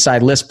marketing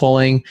side, list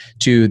pulling,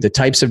 to the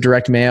types of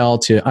direct mail,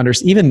 to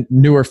even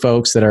newer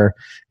folks that are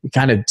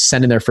kind of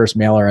sending their first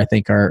mailer, I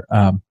think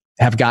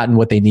have gotten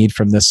what they need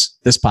from this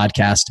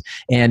podcast.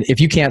 And if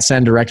you can't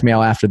send direct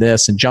mail after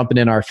this and jumping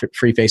in our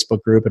free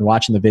Facebook group and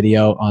watching the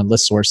video on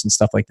ListSource and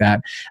stuff like that,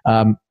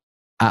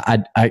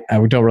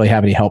 I don't really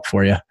have any help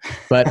for you.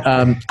 But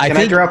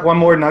I drop one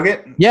more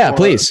nugget? Yeah,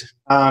 please.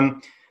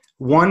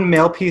 One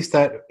mail piece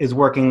that is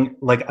working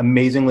like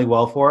amazingly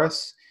well for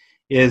us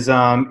is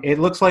it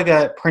looks like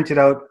a printed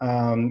out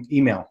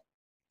email.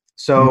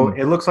 So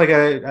it looks like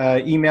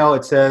a email.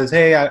 It says,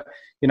 hey,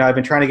 I've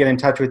been trying to get in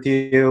touch with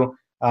you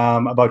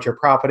about your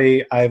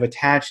property. I've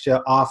attached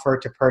an offer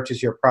to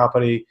purchase your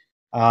property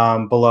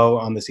below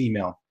on this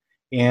email.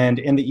 And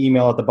in the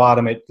email at the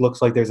bottom, it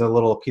looks like there's a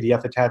little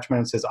PDF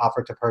attachment. It says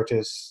offer to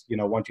purchase,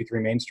 123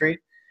 Main Street.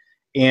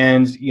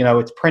 And,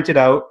 it's printed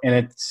out and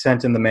it's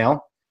sent in the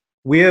mail.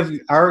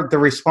 The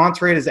response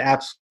rate is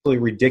absolutely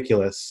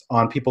ridiculous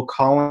on people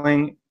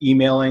calling,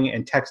 emailing,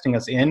 and texting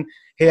us in.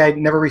 Hey, I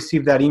never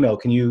received that email.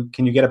 Can you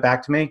get it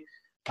back to me?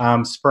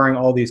 Spurring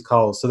all these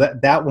calls. So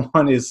that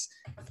one is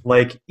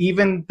like,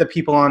 even the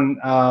people on,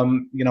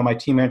 my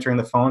team answering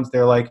the phones,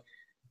 they're like,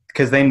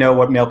 because they know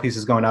what mail piece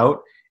is going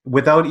out,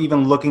 without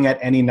even looking at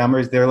any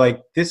numbers, they're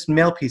like, this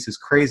mail piece is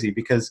crazy,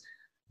 because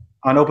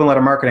on open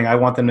letter marketing, I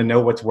want them to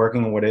know what's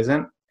working and what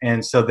isn't.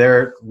 And so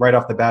they're right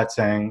off the bat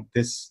saying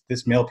this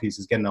mail piece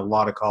is getting a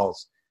lot of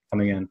calls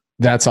coming in.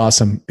 That's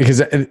awesome,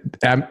 because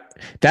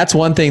that's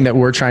one thing that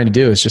we're trying to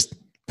do, is just,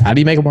 how do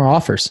you make more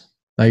offers?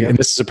 And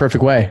this is a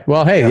perfect way.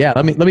 Well, hey,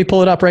 let me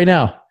pull it up right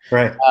now.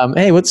 Right.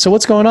 Hey,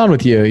 what's going on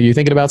with you? Are you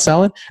thinking about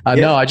selling? Yeah.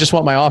 No, I just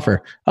want my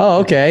offer. Oh,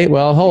 okay.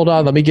 Well, hold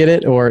on, let me get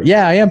it. Or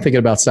yeah, I am thinking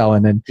about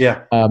selling. And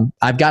Yeah.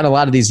 I've gotten a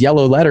lot of these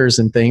yellow letters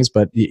and things,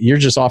 but you're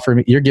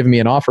giving me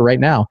an offer right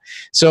now.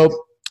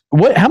 So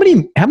how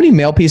many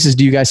mail pieces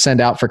do you guys send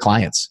out for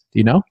clients? Do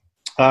you know?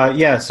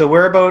 Yeah. So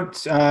we're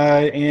about,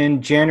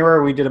 in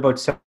January, we did about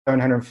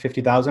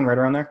 750,000, right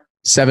around there.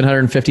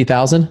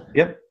 750,000?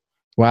 Yep.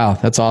 Wow,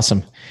 that's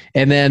awesome.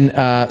 And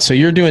then, so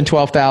you're doing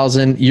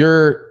 12,000.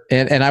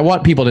 And I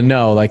want people to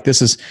know, like,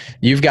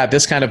 you've got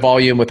this kind of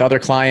volume with other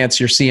clients.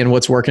 You're seeing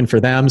what's working for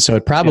them. So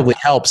it probably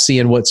helps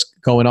seeing what's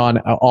going on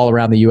all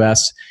around the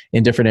US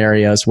in different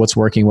areas, what's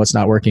working, what's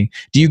not working.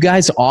 Do you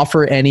guys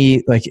offer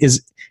any,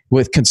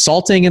 with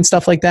consulting and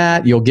stuff like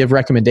that, you'll give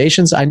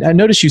recommendations? I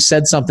noticed you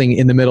said something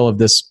in the middle of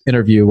this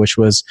interview, which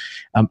was,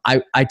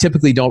 I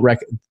typically don't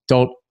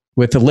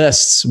with the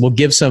lists, we'll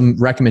give some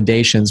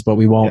recommendations, but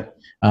we won't.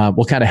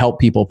 We'll kind of help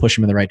people push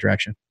them in the right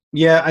direction.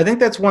 Yeah, I think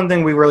that's one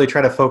thing we really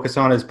try to focus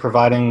on is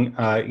providing,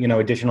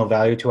 additional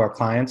value to our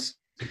clients,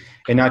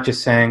 and not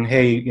just saying,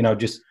 hey,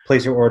 just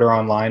place your order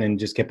online and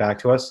just get back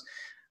to us.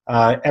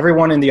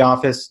 Everyone in the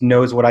office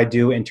knows what I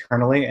do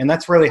internally, and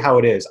that's really how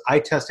it is. I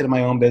test it in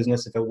my own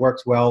business. If it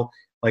works well,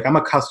 like I'm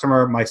a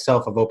customer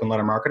myself of Open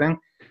Letter Marketing,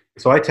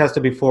 so I test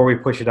it before we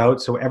push it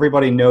out, so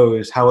everybody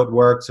knows how it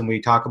works, and we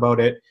talk about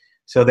it,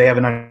 so they have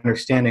an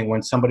understanding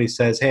when somebody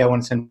says, hey, I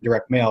want to send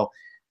direct mail.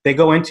 They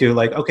go into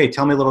like, okay,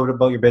 tell me a little bit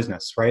about your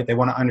business, right? They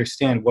want to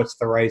understand what's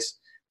the right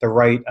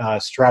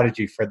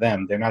strategy for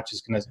them. They're not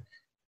just going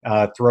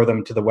to throw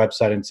them to the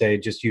website and say,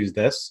 just use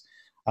this.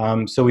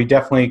 So we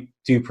definitely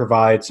do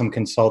provide some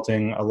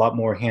consulting, a lot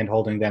more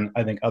hand-holding than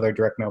I think other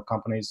direct mail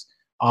companies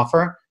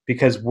offer,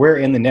 because we're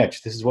in the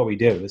niche. This is what we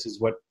do. This is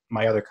what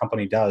my other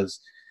company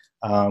does.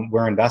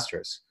 We're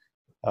investors.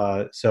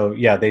 So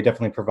yeah, they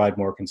definitely provide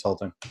more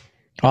consulting.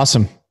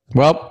 Awesome.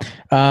 Well,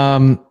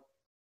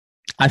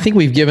 I think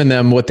we've given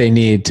them what they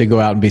need to go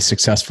out and be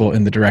successful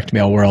in the direct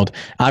mail world.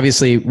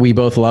 Obviously, we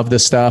both love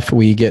this stuff.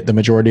 We get the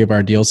majority of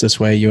our deals this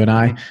way, you and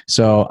I.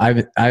 So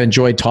I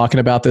enjoyed talking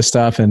about this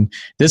stuff, and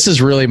this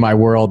is really my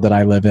world that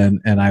I live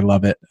in, and I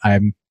love it.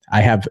 I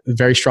have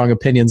very strong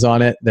opinions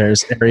on it.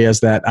 There's areas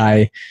that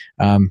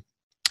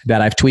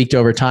that I've tweaked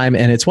over time,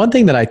 and it's one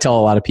thing that I tell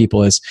a lot of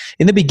people is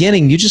in the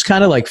beginning, you just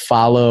kind of like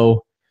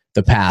follow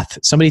the path.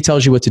 Somebody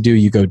tells you what to do,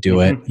 you go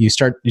do it. You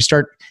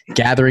start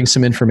gathering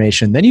some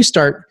information, then you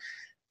start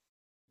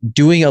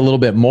doing a little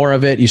bit more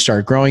of it, you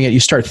start growing it, you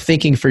start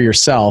thinking for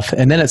yourself.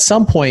 And then at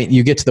some point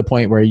you get to the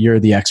point where you're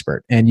the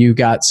expert and you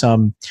got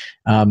some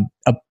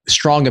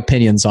strong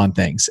opinions on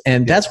things.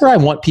 And that's where I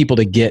want people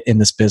to get in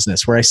this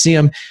business, where I see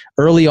them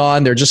early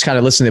on, they're just kind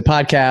of listening to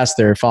podcasts,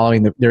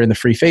 they're in the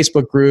free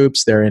Facebook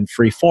groups, they're in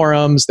free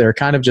forums, they're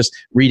kind of just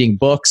reading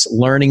books,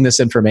 learning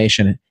this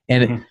information.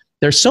 And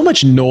there's so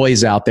much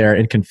noise out there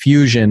and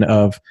confusion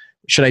of,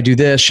 should I do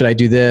this? Should I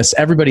do this?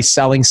 Everybody's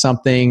selling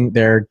something.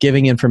 They're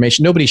giving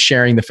information. Nobody's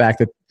sharing the fact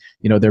that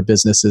their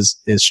business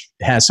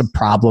has some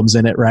problems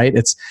in it, right?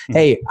 It's,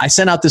 hey, I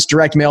sent out this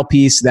direct mail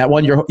piece. That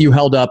one you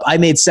held up. I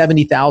made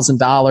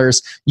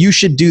 $70,000. You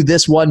should do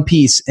this one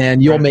piece,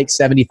 and you'll make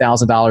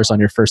 $70,000 on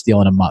your first deal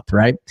in a month,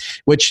 right?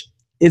 Which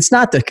it's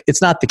not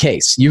the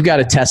case. You've got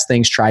to test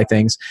things, try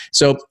things.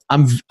 So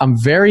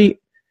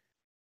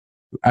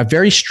I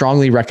very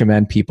strongly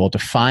recommend people to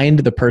find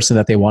the person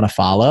that they want to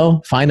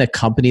follow, find a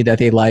company that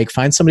they like,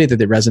 find somebody that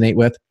they resonate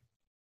with,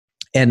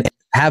 and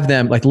have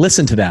them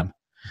listen to them.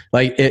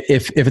 Like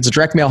if it's a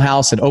direct mail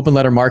house and Open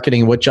Letter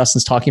Marketing, what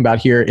Justin's talking about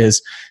here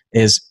is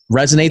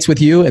resonates with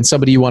you and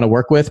somebody you want to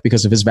work with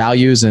because of his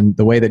values and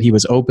the way that he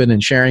was open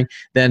and sharing,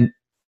 then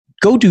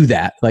go do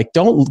that.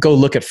 Don't go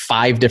look at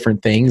 5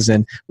 different things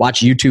and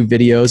watch YouTube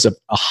videos of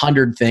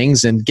 100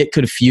 things and get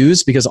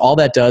confused, because all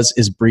that does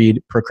is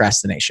breed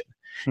procrastination.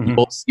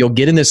 You'll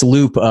get in this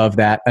loop of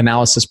that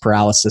analysis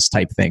paralysis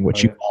type thing,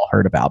 which you've all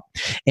heard about.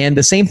 And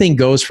the same thing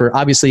goes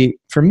obviously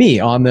for me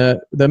on the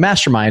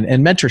mastermind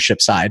and mentorship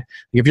side.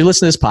 If you're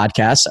listening to this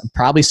podcast, I'm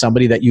probably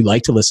somebody that you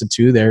like to listen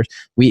to.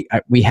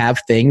 We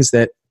have things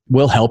that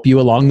will help you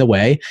along the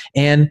way.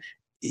 And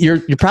you're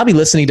probably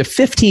listening to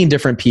 15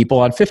 different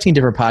people on 15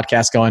 different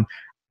podcasts going,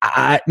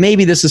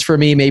 maybe this is for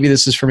me, maybe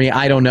this is for me,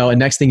 I don't know. And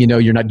next thing you know,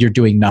 you're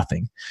doing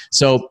nothing.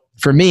 So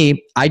for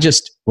me, I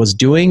just was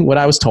doing what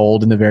I was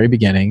told in the very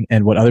beginning,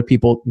 and what other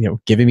people,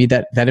 giving me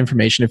that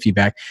information and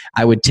feedback.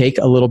 I would take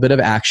a little bit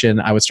of action.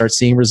 I would start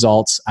seeing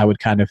results. I would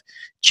kind of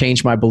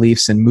change my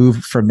beliefs and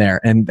move from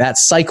there. And that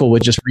cycle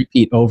would just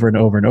repeat over and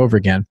over and over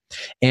again.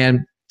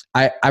 And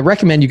I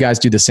recommend you guys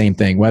do the same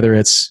thing, whether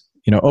it's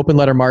Open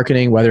Letter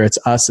Marketing, whether it's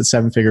us at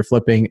 7 Figure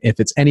Flipping. If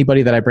it's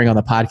anybody that I bring on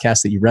the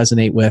podcast that you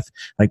resonate with,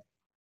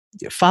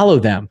 follow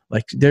them.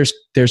 There's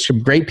some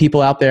great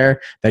people out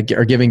there that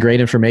are giving great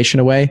information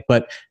away,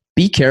 but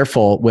be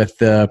careful with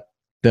the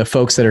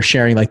folks that are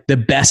sharing the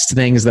best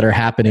things that are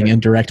happening in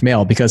direct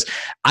mail, because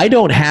I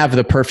don't have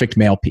the perfect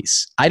mail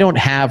piece. I don't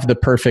have the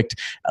perfect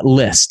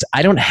list.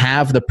 I don't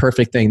have the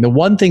perfect thing. The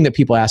one thing that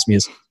people ask me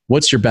is,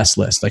 what's your best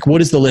list? Like,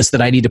 what is the list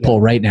that I need to pull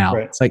right now?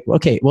 Right. It's like,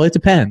 okay, well, it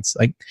depends.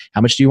 Like,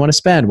 how much do you want to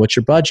spend? What's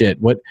your budget?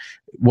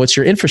 What's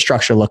your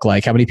infrastructure look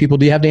like? How many people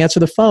do you have to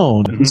answer the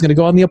phone? Mm-hmm. Who's going to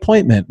go on the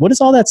appointment? What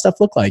does all that stuff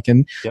look like?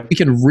 And we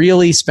can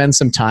really spend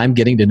some time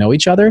getting to know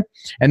each other.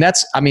 And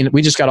that's, I mean,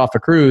 we just got off a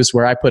cruise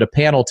where I put a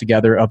panel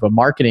together of a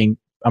marketing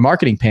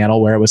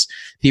panel where it was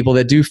people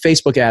that do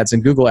Facebook ads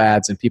and Google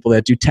ads and people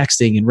that do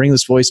texting and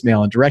ringless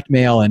voicemail and direct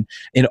mail and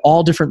in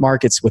all different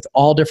markets with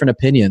all different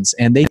opinions.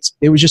 And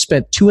it was just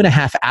spent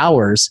 2.5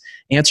 hours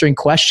answering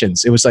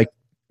questions. It was like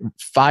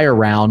fire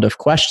round of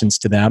questions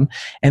to them.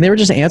 And they were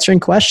just answering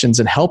questions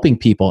and helping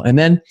people. And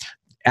then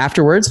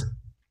afterwards,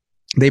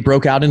 they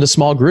broke out into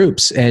small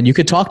groups and you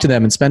could talk to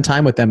them and spend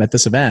time with them at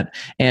this event.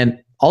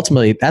 And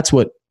ultimately, that's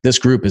what this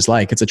group is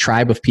like. It's a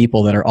tribe of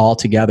people that are all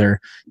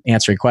together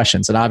answering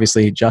questions. And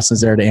obviously,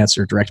 Justin's there to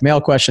answer direct mail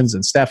questions,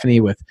 and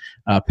Stephanie with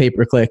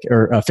pay-per-click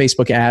or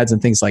Facebook ads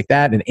and things like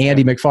that, and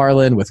Andy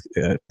McFarland with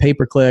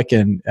pay-per-click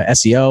and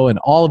SEO and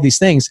all of these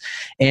things.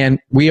 And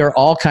we are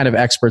all kind of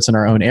experts in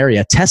our own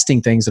area,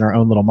 testing things in our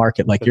own little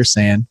market, like you're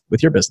saying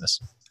with your business.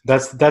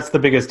 That's the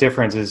biggest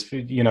difference is,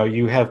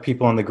 you have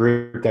people in the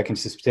group that can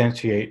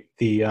substantiate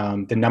the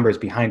numbers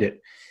behind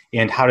it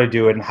and how to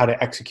do it and how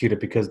to execute it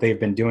because they've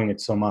been doing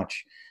it so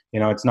much.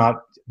 It's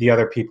not the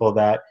other people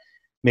that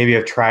maybe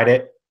have tried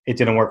it, it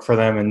didn't work for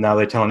them, and now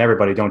they're telling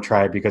everybody don't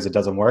try it because it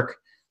doesn't work,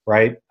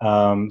 right?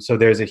 So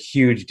there's a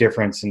huge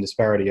difference and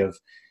disparity of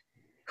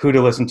who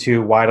to listen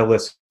to, why to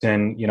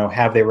listen,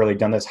 have they really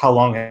done this? How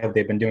long have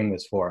they been doing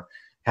this for?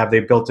 Have they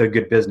built a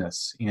good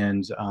business?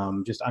 And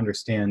just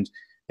understand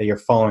that you're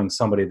following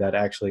somebody that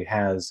actually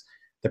has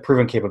the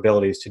proven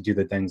capabilities to do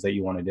the things that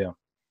you want to do.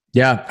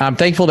 Yeah, I'm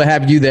thankful to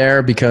have you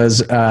there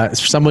because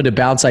someone to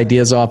bounce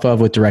ideas off of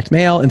with direct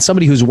mail and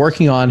somebody who's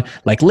working on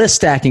like list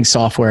stacking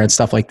software and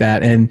stuff like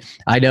that. And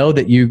I know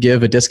that you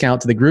give a discount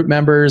to the group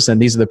members,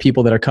 and these are the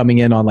people that are coming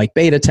in on like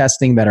beta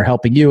testing that are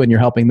helping you and you're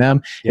helping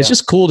them. Yeah. It's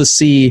just cool to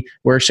see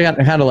we're kind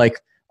of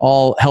like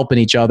all helping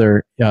each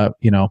other, what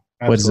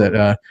is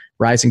it?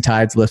 Rising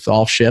tides lift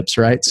all ships,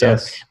 right? So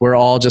we're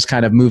all just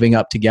kind of moving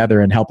up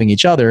together and helping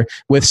each other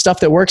with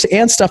stuff that works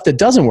and stuff that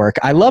doesn't work.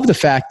 I love the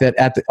fact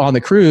that on the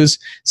cruise,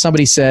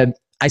 somebody said,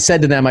 I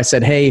said to them,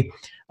 hey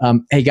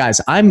guys,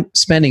 I'm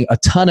spending a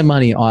ton of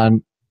money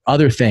on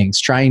other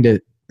things, trying to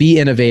be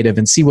innovative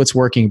and see what's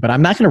working, but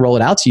I'm not going to roll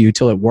it out to you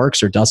till it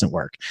works or doesn't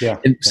work.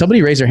 And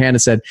somebody raised their hand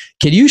and said,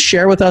 can you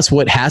share with us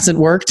what hasn't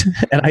worked?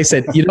 And I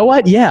said, you know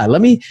what? Yeah,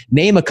 let me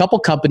name a couple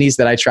companies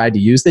that I tried to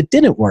use that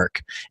didn't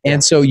work.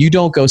 And so you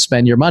don't go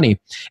spend your money.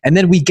 And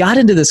then we got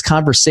into this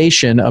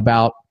conversation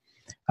about,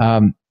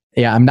 I'm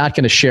not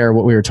going to share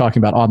what we were talking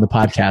about on the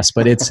podcast,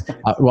 but it's,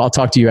 I'll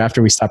talk to you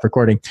after we stop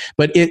recording.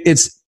 But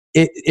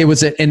it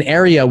was an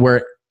area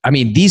where,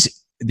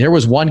 there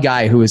was one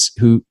guy who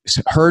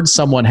heard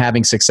someone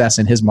having success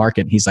in his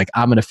market. He's like,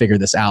 I'm going to figure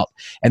this out.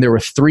 And there were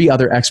 3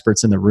 other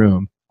experts in the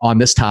room on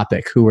this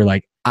topic who were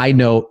like, I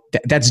know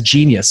that's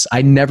genius.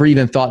 I never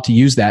even thought to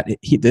use that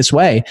this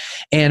way.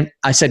 And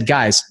I said,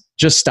 guys,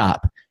 just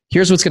stop.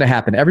 Here's what's going to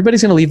happen.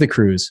 Everybody's going to leave the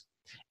cruise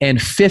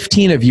and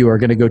 15 of you are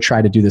going to go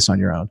try to do this on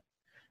your own.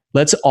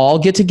 Let's all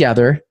get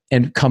together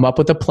and come up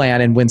with a plan.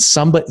 And when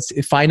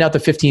find out the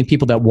 15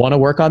 people that want to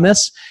work on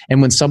this.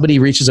 And when somebody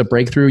reaches a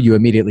breakthrough, you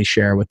immediately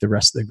share with the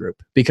rest of the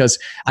group. Because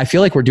I feel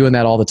like we're doing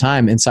that all the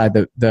time inside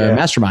the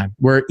mastermind.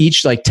 We're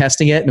each like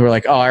testing it and we're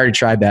like, oh, I already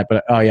tried that,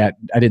 but oh yeah,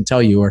 I didn't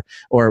tell you.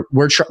 Or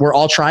we're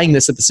all trying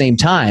this at the same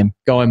time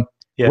going,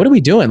 what are we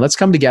doing? Let's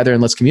come together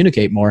and let's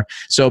communicate more.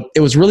 So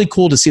it was really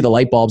cool to see the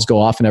light bulbs go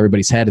off in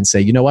everybody's head and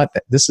say, you know what,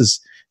 this is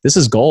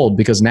gold,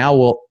 because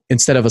now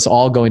instead of us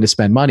all going to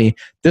spend money,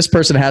 this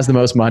person has the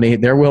most money.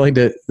 They're willing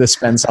to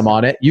spend some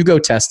on it. You go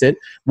test it.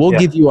 We'll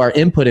give you our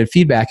input and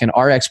feedback and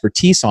our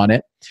expertise on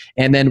it.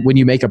 And then when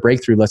you make a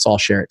breakthrough, let's all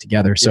share it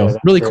together. So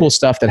really cool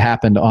stuff that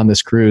happened on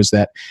this cruise,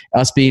 that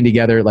us being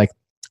together, like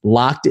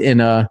locked in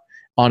on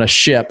a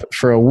ship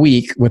for a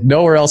week with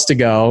nowhere else to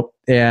go.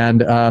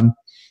 And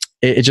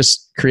it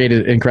just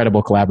created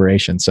incredible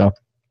collaboration. So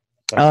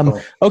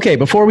cool. Okay,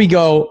 before we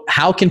go,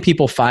 how can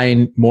people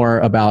find more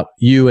about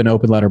you and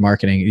Open Letter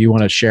Marketing? You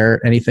want to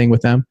share anything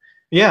with them?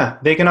 Yeah,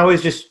 they can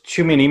always just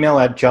shoot me an email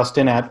at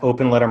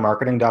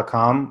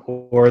justin@openlettermarketing.com,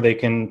 or they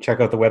can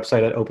check out the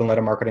website at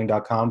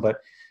openlettermarketing.com.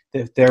 But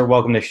they're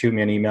welcome to shoot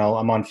me an email.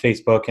 I'm on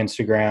Facebook,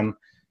 Instagram,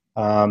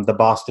 the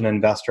Boston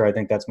Investor. I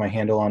think that's my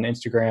handle on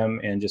Instagram,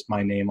 and just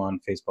my name on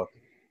Facebook.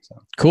 So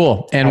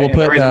cool. And we'll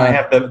put the reason I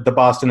have the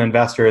Boston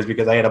Investor is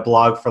because I had a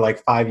blog for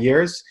like 5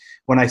 years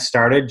when I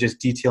started, just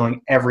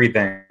detailing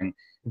everything: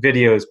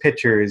 videos,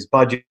 pictures,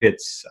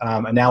 budgets,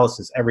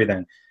 analysis,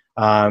 everything.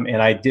 And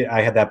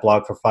I had that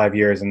blog for 5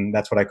 years, and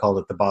that's what I called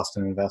it, the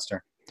Boston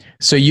Investor.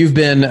 So you've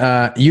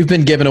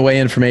been giving away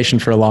information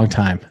for a long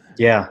time.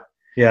 Yeah,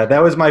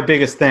 that was my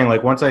biggest thing.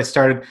 Like once I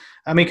started,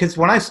 because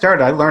when I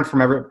started, I learned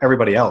from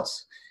everybody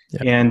else,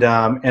 and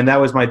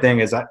that was my thing.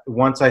 Is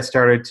once I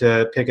started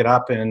to pick it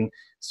up and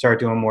start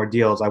doing more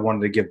deals, I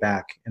wanted to give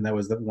back, and that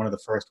was one of the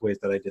first ways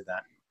that I did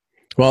that.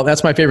 Well,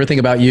 that's my favorite thing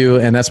about you.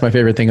 And that's my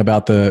favorite thing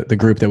about the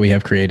group that we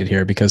have created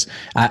here, because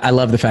I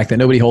love the fact that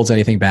nobody holds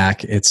anything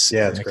back. It's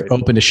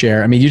open to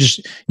share. I mean,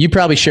 you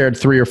probably shared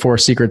 3 or 4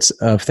 secrets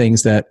of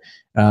things that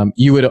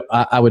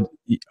I would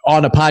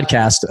on a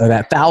podcast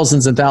that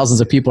thousands and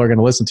thousands of people are going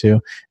to listen to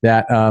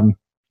that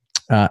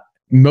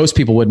most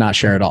people would not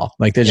share at all.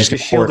 Like they just get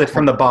shielded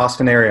from the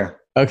Boston area.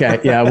 Okay.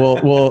 Yeah.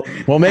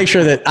 We'll make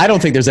sure that I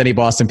don't think there's any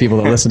Boston people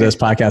that listen to this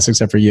podcast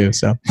except for you.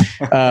 So,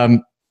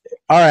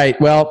 all right.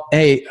 Well,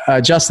 hey,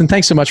 Justin,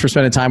 thanks so much for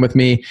spending time with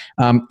me.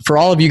 For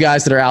all of you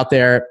guys that are out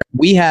there,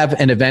 we have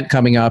an event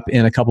coming up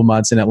in a couple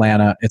months in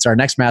Atlanta. It's our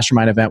next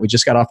mastermind event. We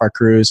just got off our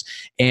cruise,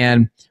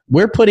 and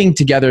we're putting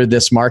together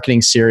this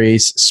marketing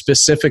series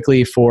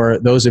specifically for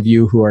those of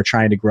you who are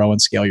trying to grow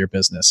and scale your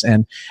business.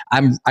 And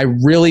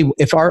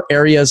if our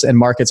areas and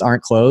markets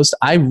aren't closed,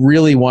 I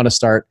really want to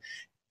start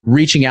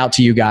reaching out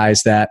to you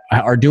guys that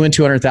are doing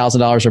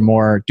 $200,000 or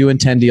more, doing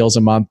 10 deals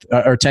a month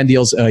or 10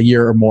 deals a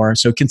year or more.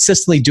 So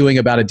consistently doing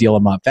about a deal a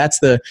month. That's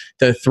the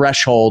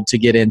threshold to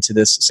get into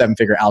this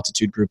 7-figure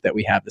altitude group that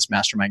we have, this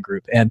mastermind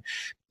group. And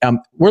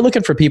we're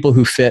looking for people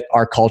who fit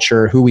our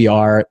culture, who we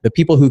are, the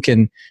people who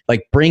can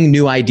like bring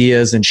new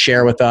ideas and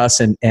share with us,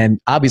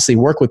 and obviously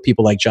work with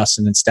people like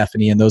Justin and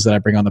Stephanie and those that I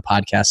bring on the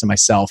podcast and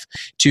myself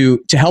to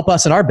help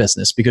us in our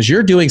business, because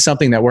you're doing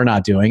something that we're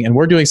not doing and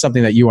we're doing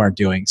something that you aren't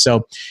doing.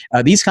 So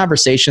these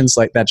conversations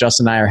like that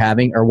Justin and I are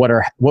having are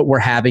what we're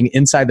having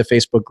inside the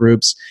Facebook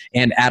groups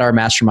and at our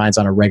masterminds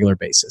on a regular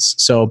basis.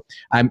 So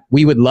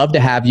we would love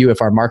to have you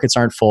if our markets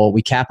aren't full.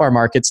 We cap our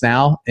markets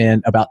now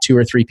in about 2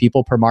 or 3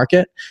 people per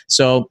market.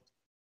 So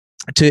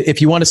if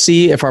you want to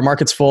see if our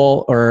market's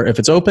full or if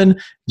it's open,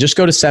 just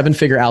go to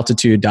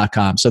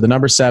 7figurealtitude.com. So the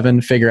number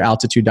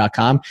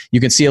 7figurealtitude.com.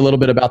 You can see a little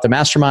bit about the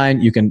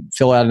mastermind. You can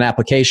fill out an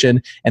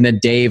application, and then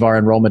Dave, our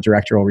enrollment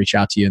director, will reach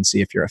out to you and see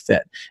if you're a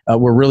fit.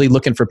 We're really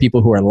looking for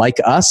people who are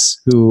like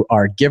us, who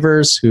are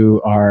givers,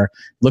 who are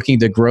looking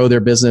to grow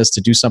their business,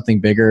 to do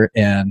something bigger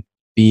and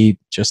be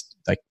just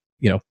like,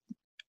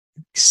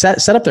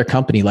 set up their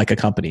company like a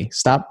company.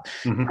 Stop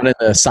running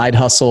the side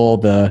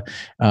hustle,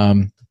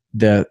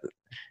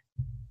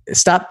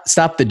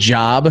 Stop the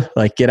job,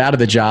 like get out of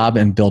the job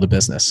and build a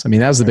business. I mean,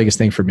 that was the biggest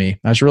thing for me.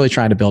 I was really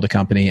trying to build a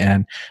company,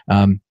 and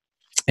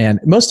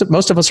most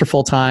of us are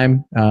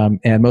full-time,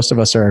 and most of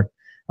us are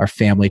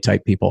family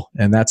type people.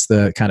 And that's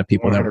the kind of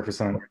people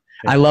 100%. that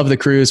I love the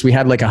cruise. We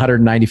had like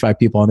 195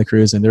 people on the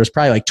cruise, and there was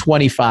probably like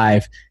 20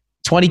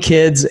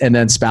 kids and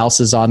then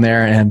spouses on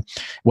there. And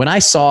when I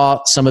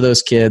saw some of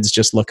those kids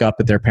just look up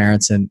at their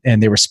parents and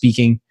they were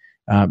speaking,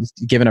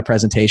 giving a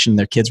presentation,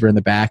 their kids were in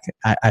the back.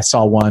 I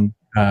saw one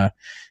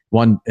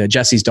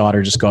Jesse's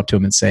daughter just go up to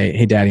him and say,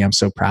 "Hey Daddy, I'm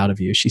so proud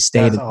of you." She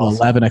stayed until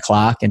 11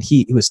 o'clock and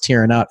he was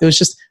tearing up. It was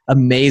just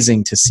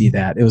amazing to see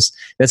that.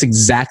 That's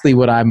exactly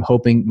what I'm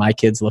hoping my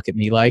kids look at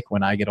me like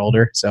when I get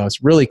older. So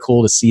it's really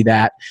cool to see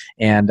that.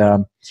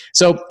 And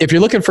so if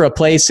you're looking for a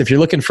place, if you're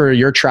looking for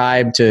your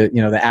tribe to,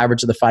 the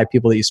average of the 5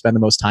 people that you spend the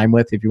most time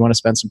with, if you want to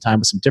spend some time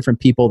with some different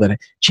people that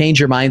change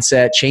your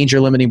mindset, change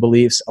your limiting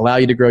beliefs, allow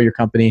you to grow your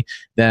company,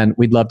 then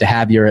we'd love to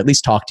have you or at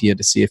least talk to you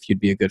to see if you'd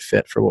be a good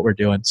fit for what we're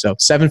doing. So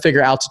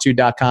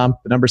 7figurealtitude.com,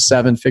 the number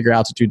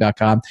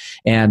 7figurealtitude.com.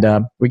 And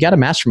we got a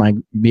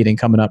mastermind meeting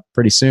coming up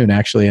pretty soon,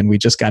 actually, and we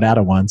just got out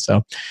of one.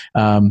 So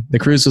the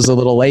cruise was a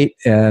little late,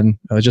 and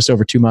just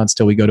over 2 months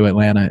till we go to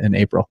Atlanta in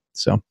April.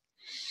 So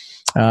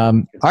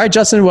all right,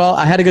 Justin. Well,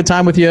 I had a good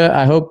time with you.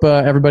 I hope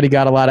everybody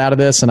got a lot out of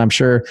this, and I'm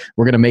sure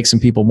we're going to make some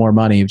people more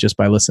money just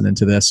by listening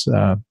to this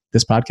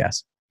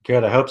podcast.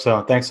 Good. I hope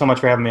so. Thanks so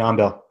much for having me on,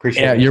 Bill.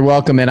 Appreciate it. Yeah, you're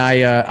welcome. And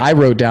I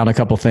wrote down a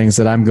couple things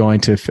that I'm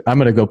going to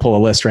go pull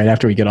a list right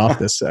after we get off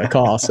this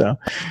call. So, all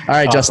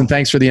right, awesome. Justin,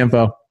 thanks for the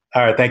info.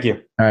 All right. Thank you.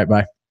 All right.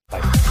 Bye.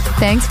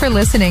 Thanks for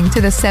listening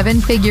to the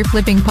 7-Figure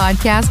Flipping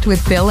Podcast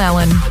with Bill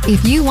Allen.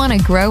 If you want to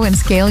grow and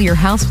scale your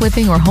house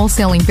flipping or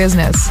wholesaling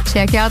business,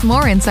 check out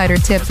more insider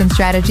tips and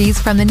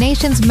strategies from the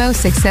nation's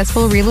most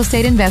successful real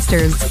estate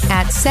investors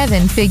at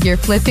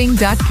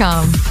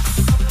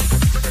 7figureflipping.com.